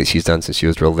has this thing that she's done since she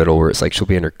was real little, where it's like she'll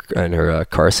be in her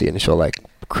car seat and she'll like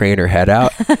crane her head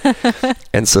out.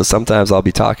 And so sometimes I'll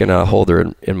be talking, I'll hold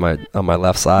her on my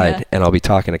left side, and I'll be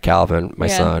talking to Calvin, my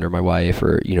son, or my wife,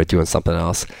 or doing something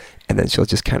else, and then she'll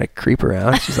just kind of creep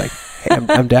around. She's like, hey,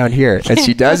 I'm down here, and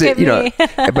she does it,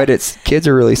 but kids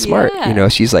are really smart.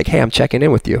 She's like, hey, I'm checking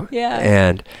in with you,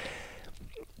 and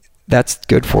that's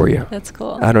good for you. That's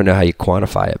cool. I don't know how you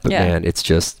quantify it, but man, it's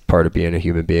just part of being a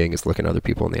human being is looking other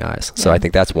people in the eyes. So I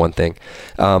think that's one thing.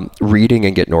 Reading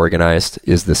and getting organized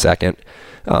is the second.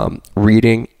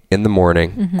 Reading in the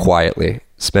morning quietly,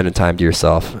 spending time to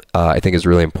yourself, I think is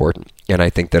really important. And I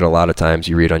think that a lot of times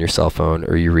you read on your cell phone,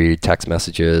 or you read text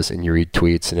messages, and you read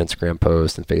tweets and Instagram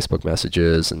posts and Facebook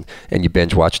messages, and you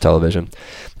binge watch television.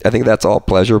 I think that's all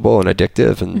pleasurable and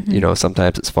addictive, and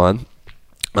sometimes it's fun.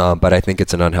 But I think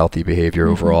it's an unhealthy behavior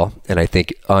overall. And I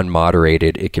think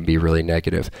unmoderated, it can be really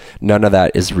negative. None of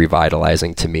that is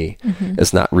revitalizing to me.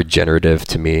 It's not regenerative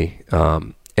to me.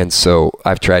 And so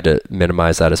I've tried to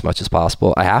minimize that as much as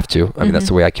possible. I have to. I mean, that's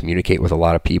the way I communicate with a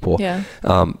lot of people. Yeah.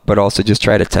 But also just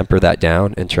try to temper that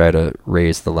down and try to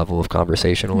raise the level of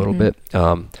conversation a little bit.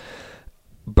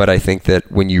 But I think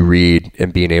that when you read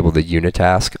and being able to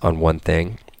unitask on one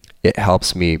thing, it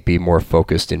helps me be more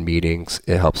focused in meetings.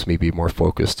 It helps me be more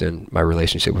focused in my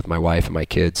relationship with my wife and my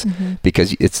kids,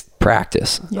 because it's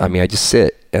practice. Yeah. I mean, I just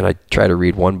sit and I try to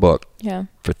read one book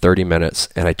for 30 minutes,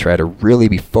 and I try to really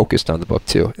be focused on the book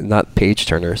too, and not page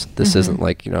turners. This isn't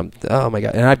like, oh my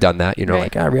God. And I've done that,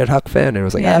 like I read Huck Finn, and it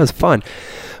was like, that was fun.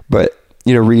 But,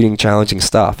 reading challenging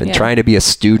stuff and trying to be a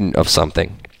student of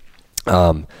something.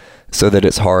 So that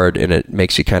it's hard, and it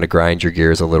makes you kind of grind your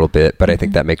gears a little bit, but I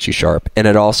think that makes you sharp. And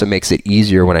it also makes it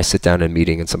easier when I sit down in a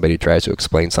meeting and somebody tries to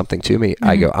explain something to me.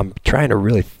 I go, I'm trying to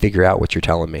really figure out what you're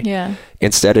telling me. Yeah.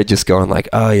 Instead of just going like,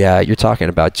 oh yeah, you're talking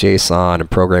about JSON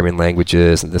and programming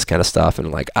languages and this kind of stuff,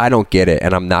 and like, I don't get it,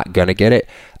 and I'm not going to get it.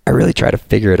 I really try to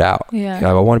figure it out. Yeah.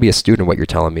 I want to be a student of what you're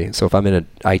telling me. So if I'm in an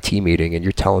IT meeting and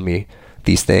you're telling me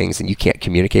these things and you can't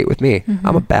communicate with me,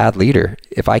 I'm a bad leader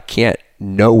if I can't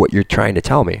know what you're trying to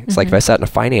tell me. It's like if I sat in a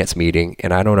finance meeting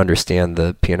and I don't understand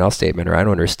the P&L statement, or I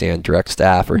don't understand direct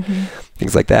staff, or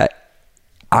things like that,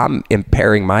 I'm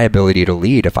impairing my ability to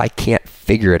lead if I can't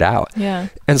figure it out. Yeah.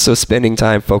 And so spending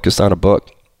time focused on a book,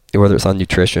 whether it's on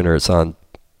nutrition or it's on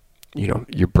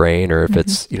your brain, or if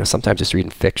it's sometimes just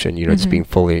reading fiction, just being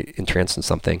fully entranced in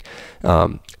something,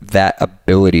 that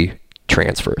ability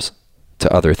transfers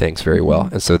to other things very well.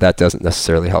 And so that doesn't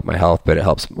necessarily help my health, but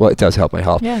it does help my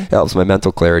health. Yeah. It helps my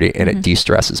mental clarity, and it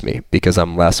de-stresses me, because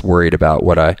I'm less worried about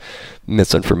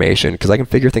misinformation, because I can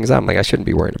figure things out. I'm like, I shouldn't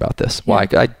be worried about this. Well, I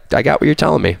got what you're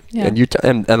telling me. Yeah.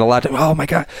 And a lot of, oh my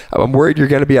God, I'm worried you're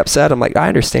going to be upset. I'm like, I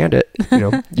understand it.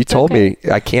 You told me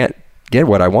I can't get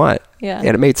what I want. Yeah. And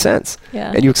it made sense.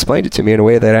 Yeah. And you explained it to me in a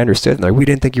way that I understood. And like, we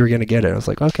didn't think you were going to get it. I was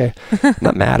like, okay, I'm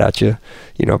not mad at you,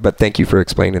 but thank you for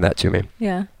explaining that to me.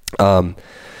 Yeah. And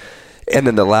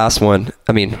then the last one,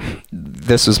 I mean,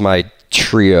 this was my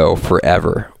trio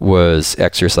forever, was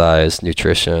exercise,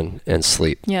 nutrition, and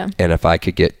sleep. Yeah. And if I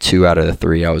could get 2 out of the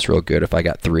 3, I was real good. If I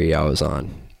got 3, I was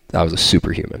a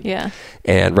superhuman. Yeah.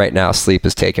 And right now sleep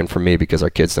is taken from me because our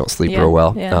kids don't sleep real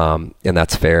well. Yeah. And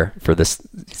that's fair for this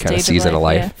kind of season of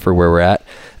life for where we're at.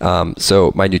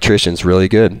 So my nutrition's really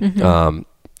good.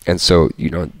 And so,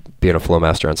 being a flow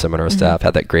master on seminar staff,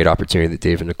 had that great opportunity that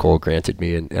Dave and Nicole granted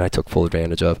me, and I took full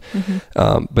advantage of.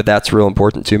 But that's real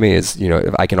important to me, is,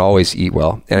 if I can always eat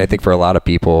well. And I think for a lot of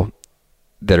people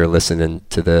that are listening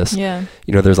to this,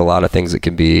 there's a lot of things that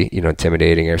can be,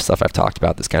 intimidating, or stuff I've talked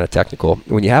about that's kind of technical.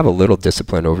 When you have a little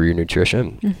discipline over your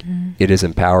nutrition, it is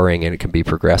empowering, and it can be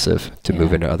progressive to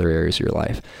move into other areas of your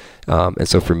life. And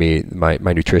so for me, my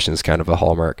nutrition is kind of a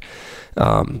hallmark.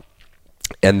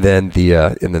 And then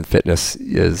then fitness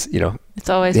is, it's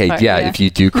always if you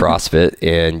do CrossFit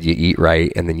and you eat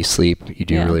right and then you sleep, you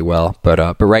do really well.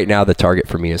 But right now the target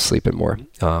for me is sleeping more.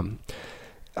 I'm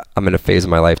in a phase of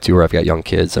my life too where I've got young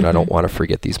kids, and I don't want to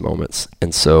forget these moments.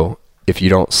 And so if you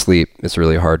don't sleep, it's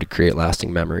really hard to create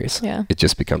lasting memories. Yeah. It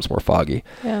just becomes more foggy.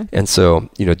 Yeah. And so,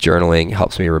 journaling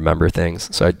helps me remember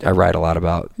things. So I write a lot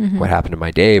about what happened in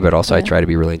my day, but also I try to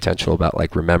be really intentional about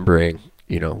like remembering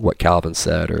what Calvin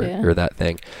said or that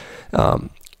thing.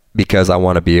 because I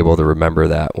want to be able to remember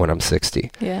that when I'm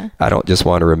 60. Yeah. I don't just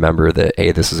want to remember that,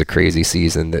 hey, this is a crazy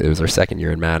season, that it was our second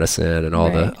year in Madison and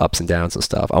all the ups and downs and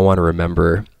stuff. I want to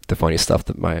remember the funny stuff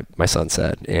that my son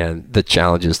said and the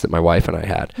challenges that my wife and I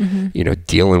had, you know,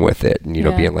 dealing with it and, you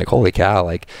know, being like, holy cow,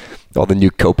 like all the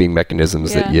new coping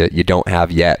mechanisms that you don't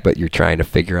have yet, but you're trying to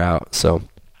figure out. So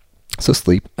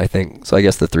sleep, I think. So I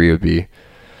guess the 3 would be,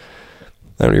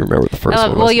 I don't even remember what the first one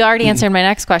was. Well, you already answered my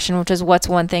next question, which is what's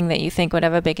one thing that you think would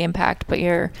have a big impact, but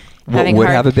you're having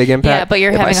have a big impact? Yeah, but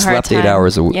you're having a hard time. If I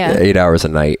slept 8 hours a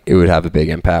night, it would have a big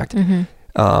impact.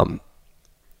 What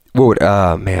would,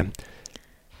 man,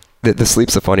 the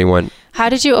sleep's a funny one. How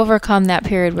did you overcome that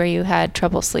period where you had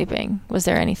trouble sleeping? Was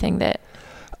there anything that...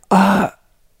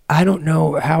 I don't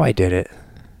know how I did it.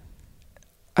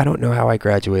 I don't know how I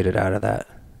graduated out of that.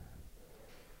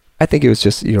 I think it was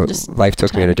just, you know, life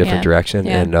took me in a different direction.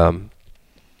 Yeah. And,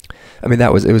 I mean,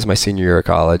 it was my senior year of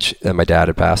college and my dad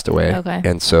had passed away. Okay.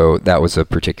 And so that was a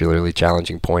particularly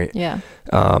challenging point. Yeah.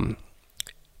 And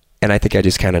I think I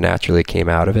just kind of naturally came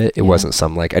out of it. It wasn't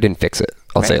some I didn't fix it.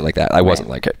 I'll say it like that. I wasn't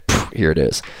like, here it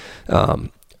is.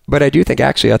 But I do think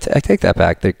actually, I take that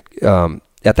back.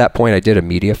 At that point I did a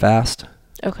media fast.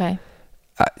 Okay.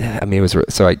 I mean,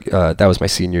 that was my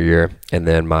senior year. And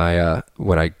then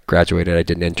when I graduated, I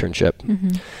did an internship.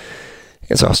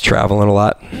 And so I was traveling a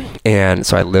lot. And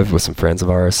so I lived with some friends of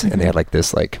ours and they had like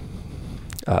this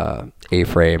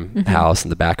A-frame house in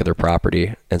the back of their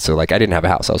property. And so I didn't have a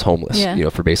house. I was homeless, you know,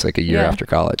 for basically a year after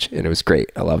college. And it was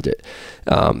great. I loved it.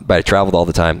 But I traveled all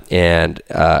the time and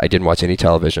I didn't watch any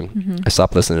television. I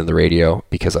stopped listening to the radio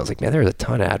because I was like, man, there was a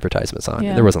ton of advertisements on.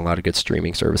 And there wasn't a lot of good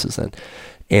streaming services then.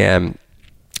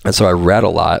 And so I read a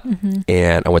lot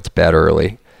and I went to bed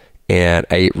early and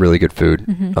I ate really good food.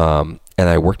 And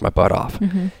I worked my butt off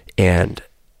and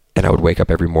I would wake up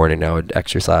every morning and I would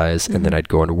exercise and then I'd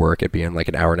go into work. It'd be in like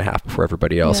an hour and a half before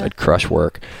everybody else. I'd crush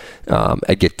work.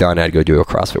 I'd get done. I'd go do a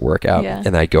CrossFit workout and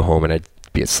then I'd go home and I'd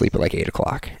be asleep at like 8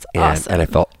 o'clock. And I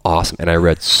felt awesome. And I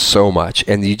read so much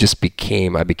and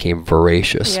I became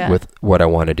voracious with what I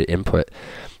wanted to input.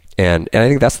 And I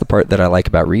think that's the part that I like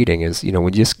about reading is, you know,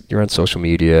 when you're on social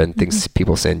media and things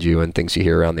people send you and things you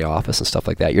hear around the office and stuff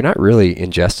like that, you're not really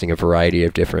ingesting a variety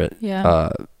of different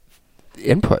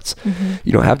inputs.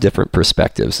 You don't have different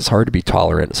perspectives. It's hard to be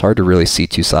tolerant. It's hard to really see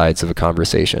two sides of a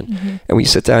conversation. And when you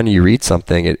sit down and you read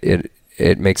something,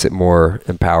 it makes it more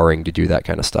empowering to do that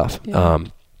kind of stuff.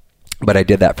 But I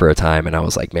did that for a time and I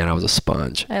was like, man, I was a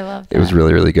sponge. I love that. It was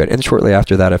really, really good. And shortly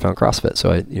after that, I found CrossFit.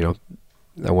 So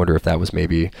I wonder if that was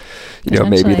maybe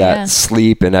that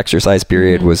sleep and exercise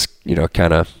period was, you know,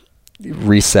 kind of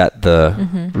reset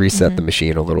the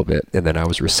machine a little bit. And then I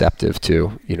was receptive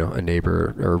to, you know, a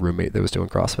neighbor or a roommate that was doing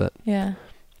CrossFit. Yeah.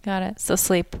 Got it. So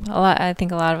sleep, I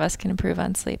think a lot of us can improve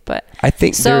on sleep, but I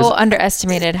think so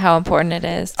underestimated how important it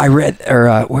is. I read,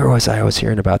 where was I? I was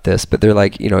hearing about this, but they're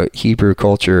like, you know, Hebrew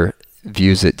culture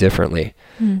views it differently.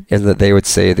 And that they would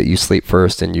say that you sleep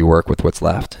first and you work with what's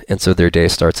left. And so their day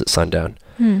starts at sundown.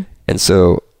 And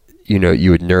so, you know, you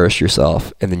would nourish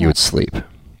yourself and then you would sleep.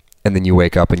 And then you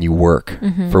wake up and you work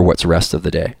for what's rest of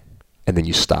the day. And then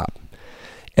you stop.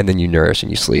 And then you nourish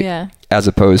and you sleep. Yeah. As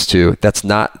opposed to, that's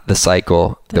not the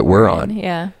cycle that we're on.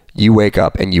 Yeah. You wake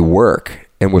up and you work.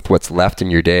 And with what's left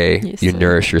in your day, you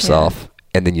nourish yourself.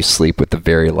 And then you sleep with the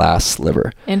very last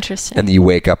sliver. Interesting. And then you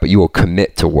wake up, but you will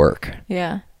commit to work.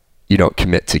 Yeah. You don't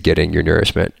commit to getting your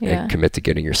nourishment and commit to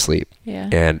getting your sleep. Yeah.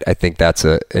 And I think that's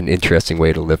an interesting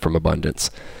way to live from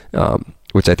abundance,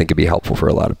 which I think could be helpful for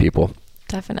a lot of people.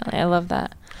 Definitely. I love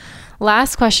that.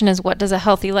 Last question is, what does a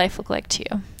healthy life look like to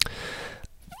you?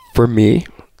 For me,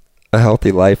 a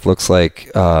healthy life looks like,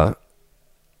 a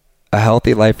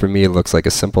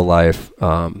simple life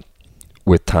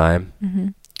with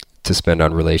time to spend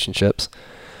on relationships.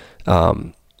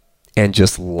 And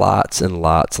just lots and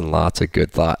lots and lots of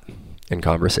good thought and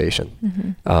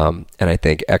conversation. And I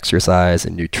think exercise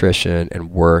and nutrition and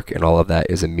work and all of that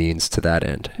is a means to that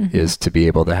end, is to be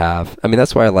able to have, I mean,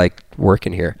 that's why I like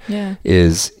working here,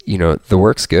 is, you know, the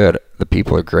work's good. The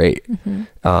people are great.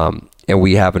 And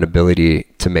we have an ability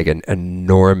to make an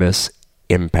enormous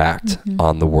impact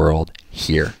on the world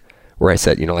here. Where I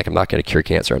said, you know, like, I'm not going to cure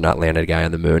cancer. I'm not landing a guy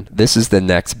on the moon. This is the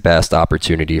next best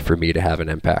opportunity for me to have an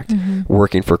impact.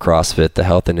 Working for CrossFit, the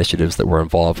health initiatives that we're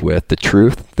involved with, the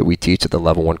truth that we teach at the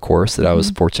level 1 course that I was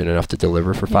fortunate enough to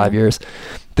deliver for 5 years,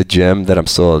 the gym that I'm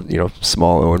still, you know,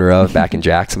 small owner of back in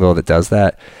Jacksonville that does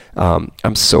that.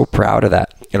 I'm so proud of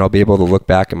that. And I'll be able to look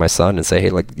back at my son and say, hey,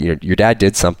 like, you know, your dad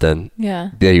did something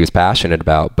that he was passionate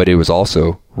about, but it was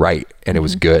also right and it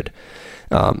was good.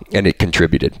 And it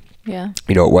contributed. Yeah.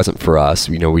 It wasn't for us.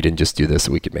 We didn't just do this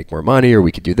so we could make more money, or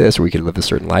we could do this, or we could live a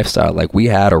certain lifestyle. Like, we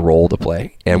had a role to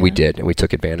play, and we did, and we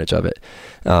took advantage of it.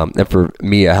 And for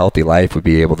me, a healthy life would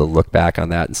be able to look back on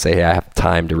that and say, hey, I have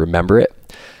time to remember it.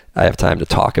 I have time to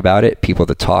talk about it, people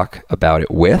to talk about it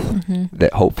with,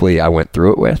 that hopefully I went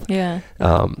through it with. Yeah.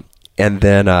 And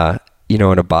then,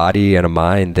 in a body and a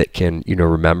mind that can,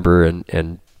 remember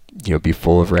and be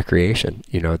full of recreation,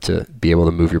 to be able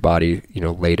to move your body,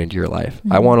 late into your life.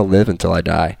 I want to live until I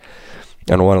die.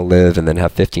 I don't want to live and then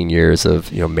have 15 years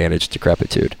of, managed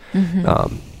decrepitude.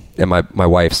 And my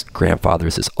wife's grandfather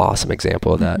is this awesome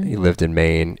example of that. He lived in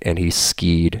Maine, and he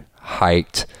skied,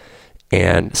 hiked,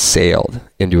 and sailed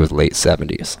into his late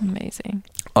 70s. Amazing.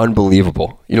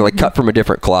 Unbelievable. Cut from a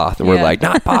different cloth. And we're like,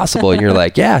 not possible. And you're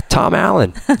like, yeah, Tom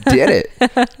Allen did it.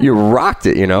 You rocked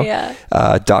it,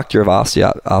 doctor of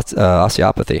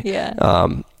osteopathy. Yeah.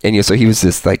 And so he was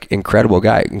this like incredible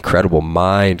guy, incredible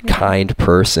mind, kind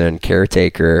person,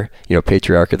 caretaker,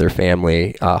 patriarch of their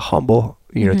family, humble,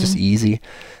 just easy.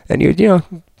 And he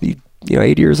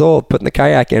 80 years old, putting the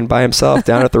kayak in by himself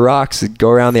down at the rocks, go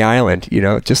around the island,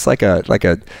 just like a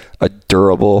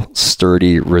durable,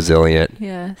 sturdy, resilient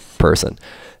person.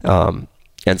 And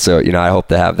so, I hope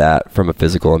to have that from a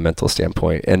physical and mental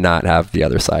standpoint, and not have the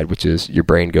other side, which is your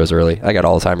brain goes early. I got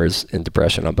Alzheimer's and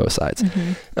depression on both sides.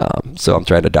 So I'm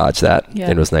trying to dodge that.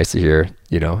 And it was nice to hear,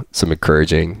 some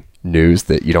encouraging news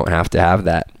that you don't have to have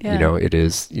that. It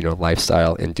is,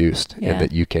 lifestyle induced, and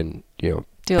that you can, do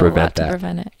prevent that. To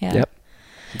prevent it. Yeah. Yep.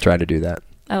 Try to do that.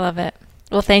 I love it.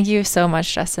 Well, thank you so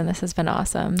much, Justin. This has been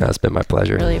awesome. That's been my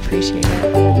pleasure. Really appreciate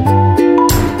it.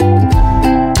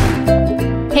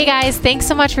 Hey guys, thanks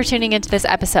so much for tuning into this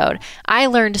episode. I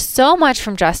learned so much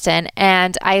from Justin,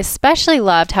 and I especially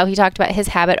loved how he talked about his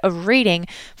habit of reading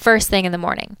first thing in the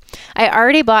morning. I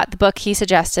already bought the book he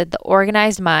suggested, The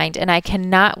Organized Mind, and I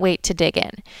cannot wait to dig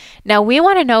in. Now, we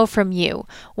want to know from you,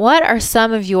 what are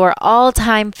some of your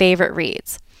all-time favorite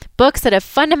reads? Books that have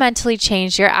fundamentally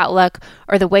changed your outlook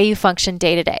or the way you function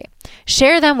day to day.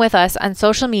 Share them with us on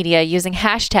social media using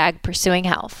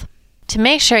 #PursuingHealth. To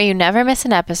make sure you never miss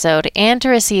an episode and to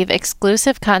receive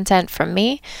exclusive content from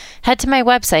me, head to my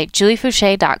website,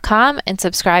 juliefoucher.com, and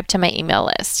subscribe to my email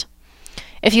list.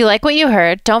 If you like what you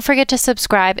heard, don't forget to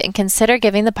subscribe and consider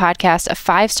giving the podcast a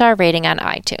 5-star rating on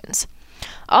iTunes.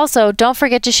 Also, don't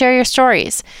forget to share your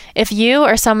stories. If you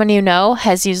or someone you know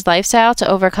has used lifestyle to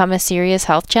overcome a serious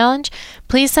health challenge,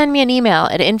 please send me an email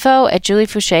at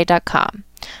info@juliefoucher.com.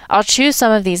 I'll choose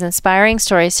some of these inspiring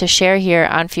stories to share here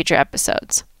on future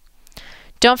episodes.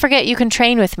 Don't forget you can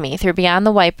train with me through Beyond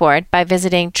the Whiteboard by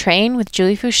visiting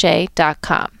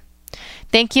trainwithjuliefoucher.com.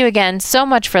 Thank you again so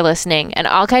much for listening, and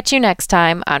I'll catch you next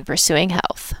time on Pursuing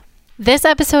Health. This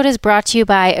episode is brought to you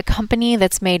by a company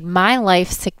that's made my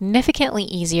life significantly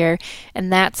easier,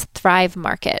 and that's Thrive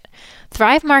Market.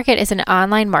 Thrive Market is an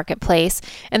online marketplace,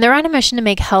 and they're on a mission to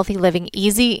make healthy living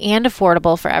easy and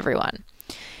affordable for everyone.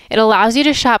 It allows you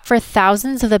to shop for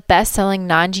thousands of the best-selling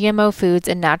non-GMO foods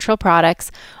and natural products,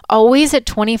 always at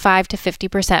 25 to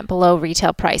 50% below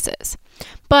retail prices.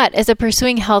 But as a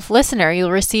Pursuing Health listener, you'll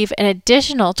receive an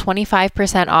additional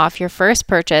 25% off your first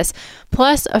purchase,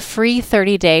 plus a free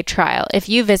 30-day trial if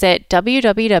you visit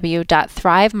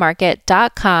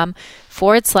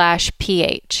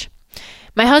www.thrivemarket.com/PH.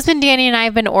 My husband Danny and I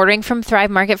have been ordering from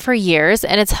Thrive Market for years,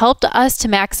 and it's helped us to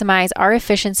maximize our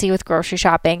efficiency with grocery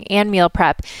shopping and meal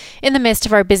prep in the midst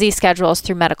of our busy schedules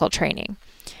through medical training.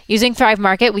 Using Thrive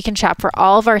Market, we can shop for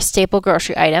all of our staple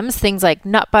grocery items, things like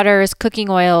nut butters, cooking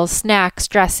oils, snacks,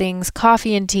 dressings,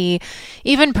 coffee and tea,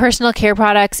 even personal care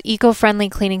products, eco-friendly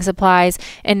cleaning supplies,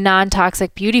 and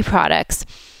non-toxic beauty products.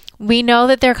 We know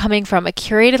that they're coming from a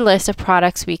curated list of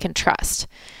products we can trust.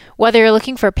 Whether you're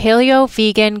looking for paleo,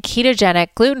 vegan,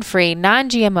 ketogenic, gluten-free,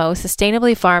 non-GMO,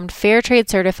 sustainably farmed, fair trade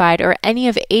certified, or any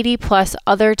of 80 plus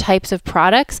other types of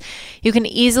products, you can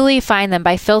easily find them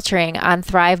by filtering on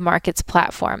Thrive Market's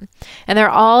platform. And they're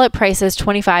all at prices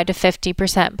 25 to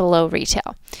 50% below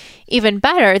retail. Even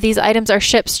better, these items are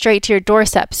shipped straight to your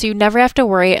doorstep, so you never have to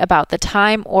worry about the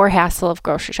time or hassle of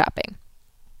grocery shopping.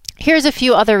 Here's a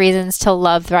few other reasons to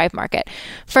love Thrive Market.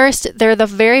 First, they're the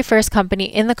very first company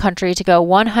in the country to go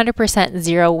 100%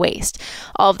 zero waste.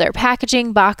 All of their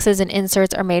packaging, boxes, and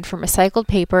inserts are made from recycled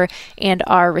paper and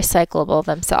are recyclable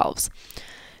themselves.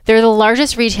 They're the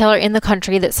largest retailer in the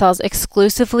country that sells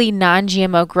exclusively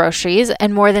non-GMO groceries,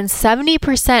 and more than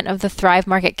 70% of the Thrive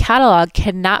Market catalog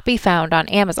cannot be found on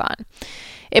Amazon.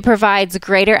 It provides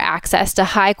greater access to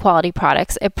high-quality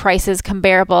products at prices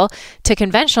comparable to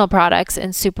conventional products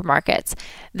in supermarkets.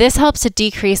 This helps to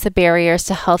decrease the barriers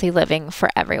to healthy living for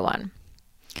everyone.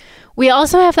 We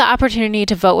also have the opportunity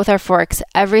to vote with our forks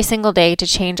every single day to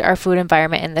change our food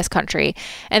environment in this country,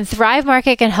 and Thrive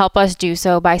Market can help us do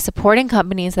so by supporting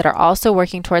companies that are also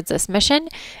working towards this mission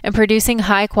and producing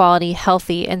high quality,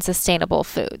 healthy, and sustainable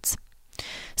foods.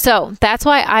 So that's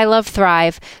why I love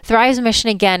Thrive. Thrive's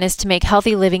mission, again, is to make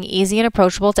healthy living easy and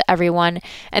approachable to everyone,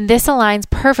 and this aligns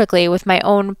perfectly with my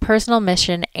own personal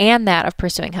mission and that of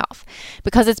Pursuing Health.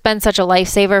 Because it's been such a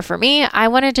lifesaver for me, I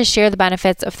wanted to share the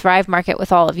benefits of Thrive Market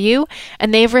with all of you,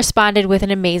 and they've responded with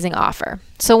an amazing offer.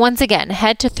 So once again,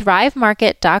 head to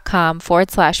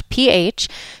thrivemarket.com/PH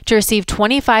to receive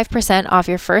 25% off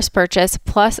your first purchase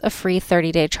plus a free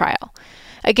 30-day trial.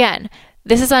 Again,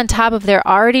 this is on top of their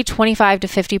already 25 to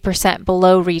 50%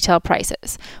 below retail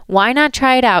prices. Why not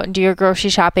try it out and do your grocery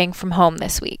shopping from home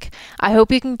this week? I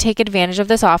hope you can take advantage of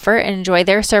this offer and enjoy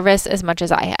their service as much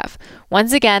as I have.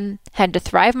 Once again, head to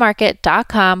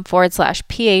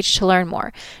thrivemarket.com/PH to learn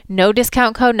more. No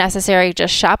discount code necessary,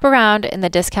 just shop around and the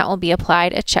discount will be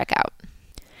applied at checkout.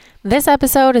 This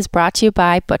episode is brought to you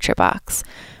by ButcherBox.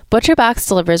 ButcherBox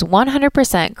delivers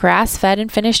 100% grass-fed and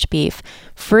finished beef,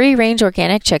 free-range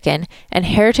organic chicken, and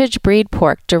heritage breed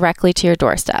pork directly to your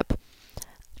doorstep.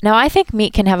 Now, I think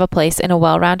meat can have a place in a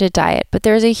well-rounded diet, but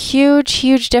there's a huge,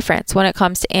 huge difference when it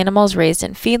comes to animals raised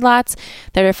in feedlots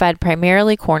that are fed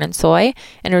primarily corn and soy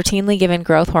and routinely given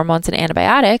growth hormones and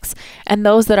antibiotics, and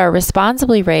those that are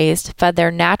responsibly raised, fed their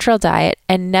natural diet,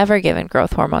 and never given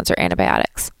growth hormones or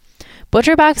antibiotics.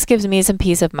 ButcherBox gives me some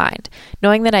peace of mind,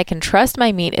 knowing that I can trust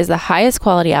my meat is the highest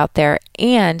quality out there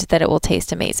and that it will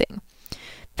taste amazing.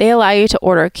 They allow you to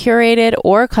order curated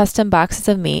or custom boxes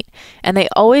of meat, and they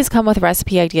always come with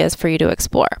recipe ideas for you to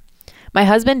explore. My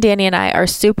husband Danny and I are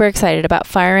super excited about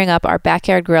firing up our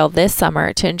backyard grill this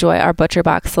summer to enjoy our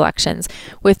ButcherBox selections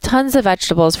with tons of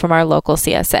vegetables from our local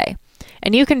CSA.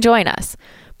 And you can join us.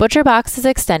 ButcherBox is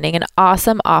extending an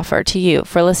awesome offer to you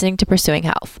for listening to Pursuing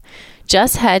Health.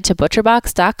 Just head to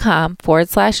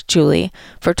butcherbox.com/Julie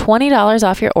for $20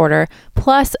 off your order,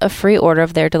 plus a free order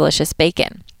of their delicious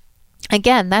bacon.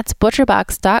 Again, that's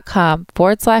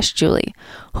butcherbox.com/Julie.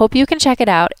 Hope you can check it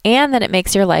out and that it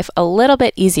makes your life a little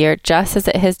bit easier, just as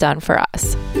it has done for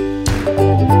us.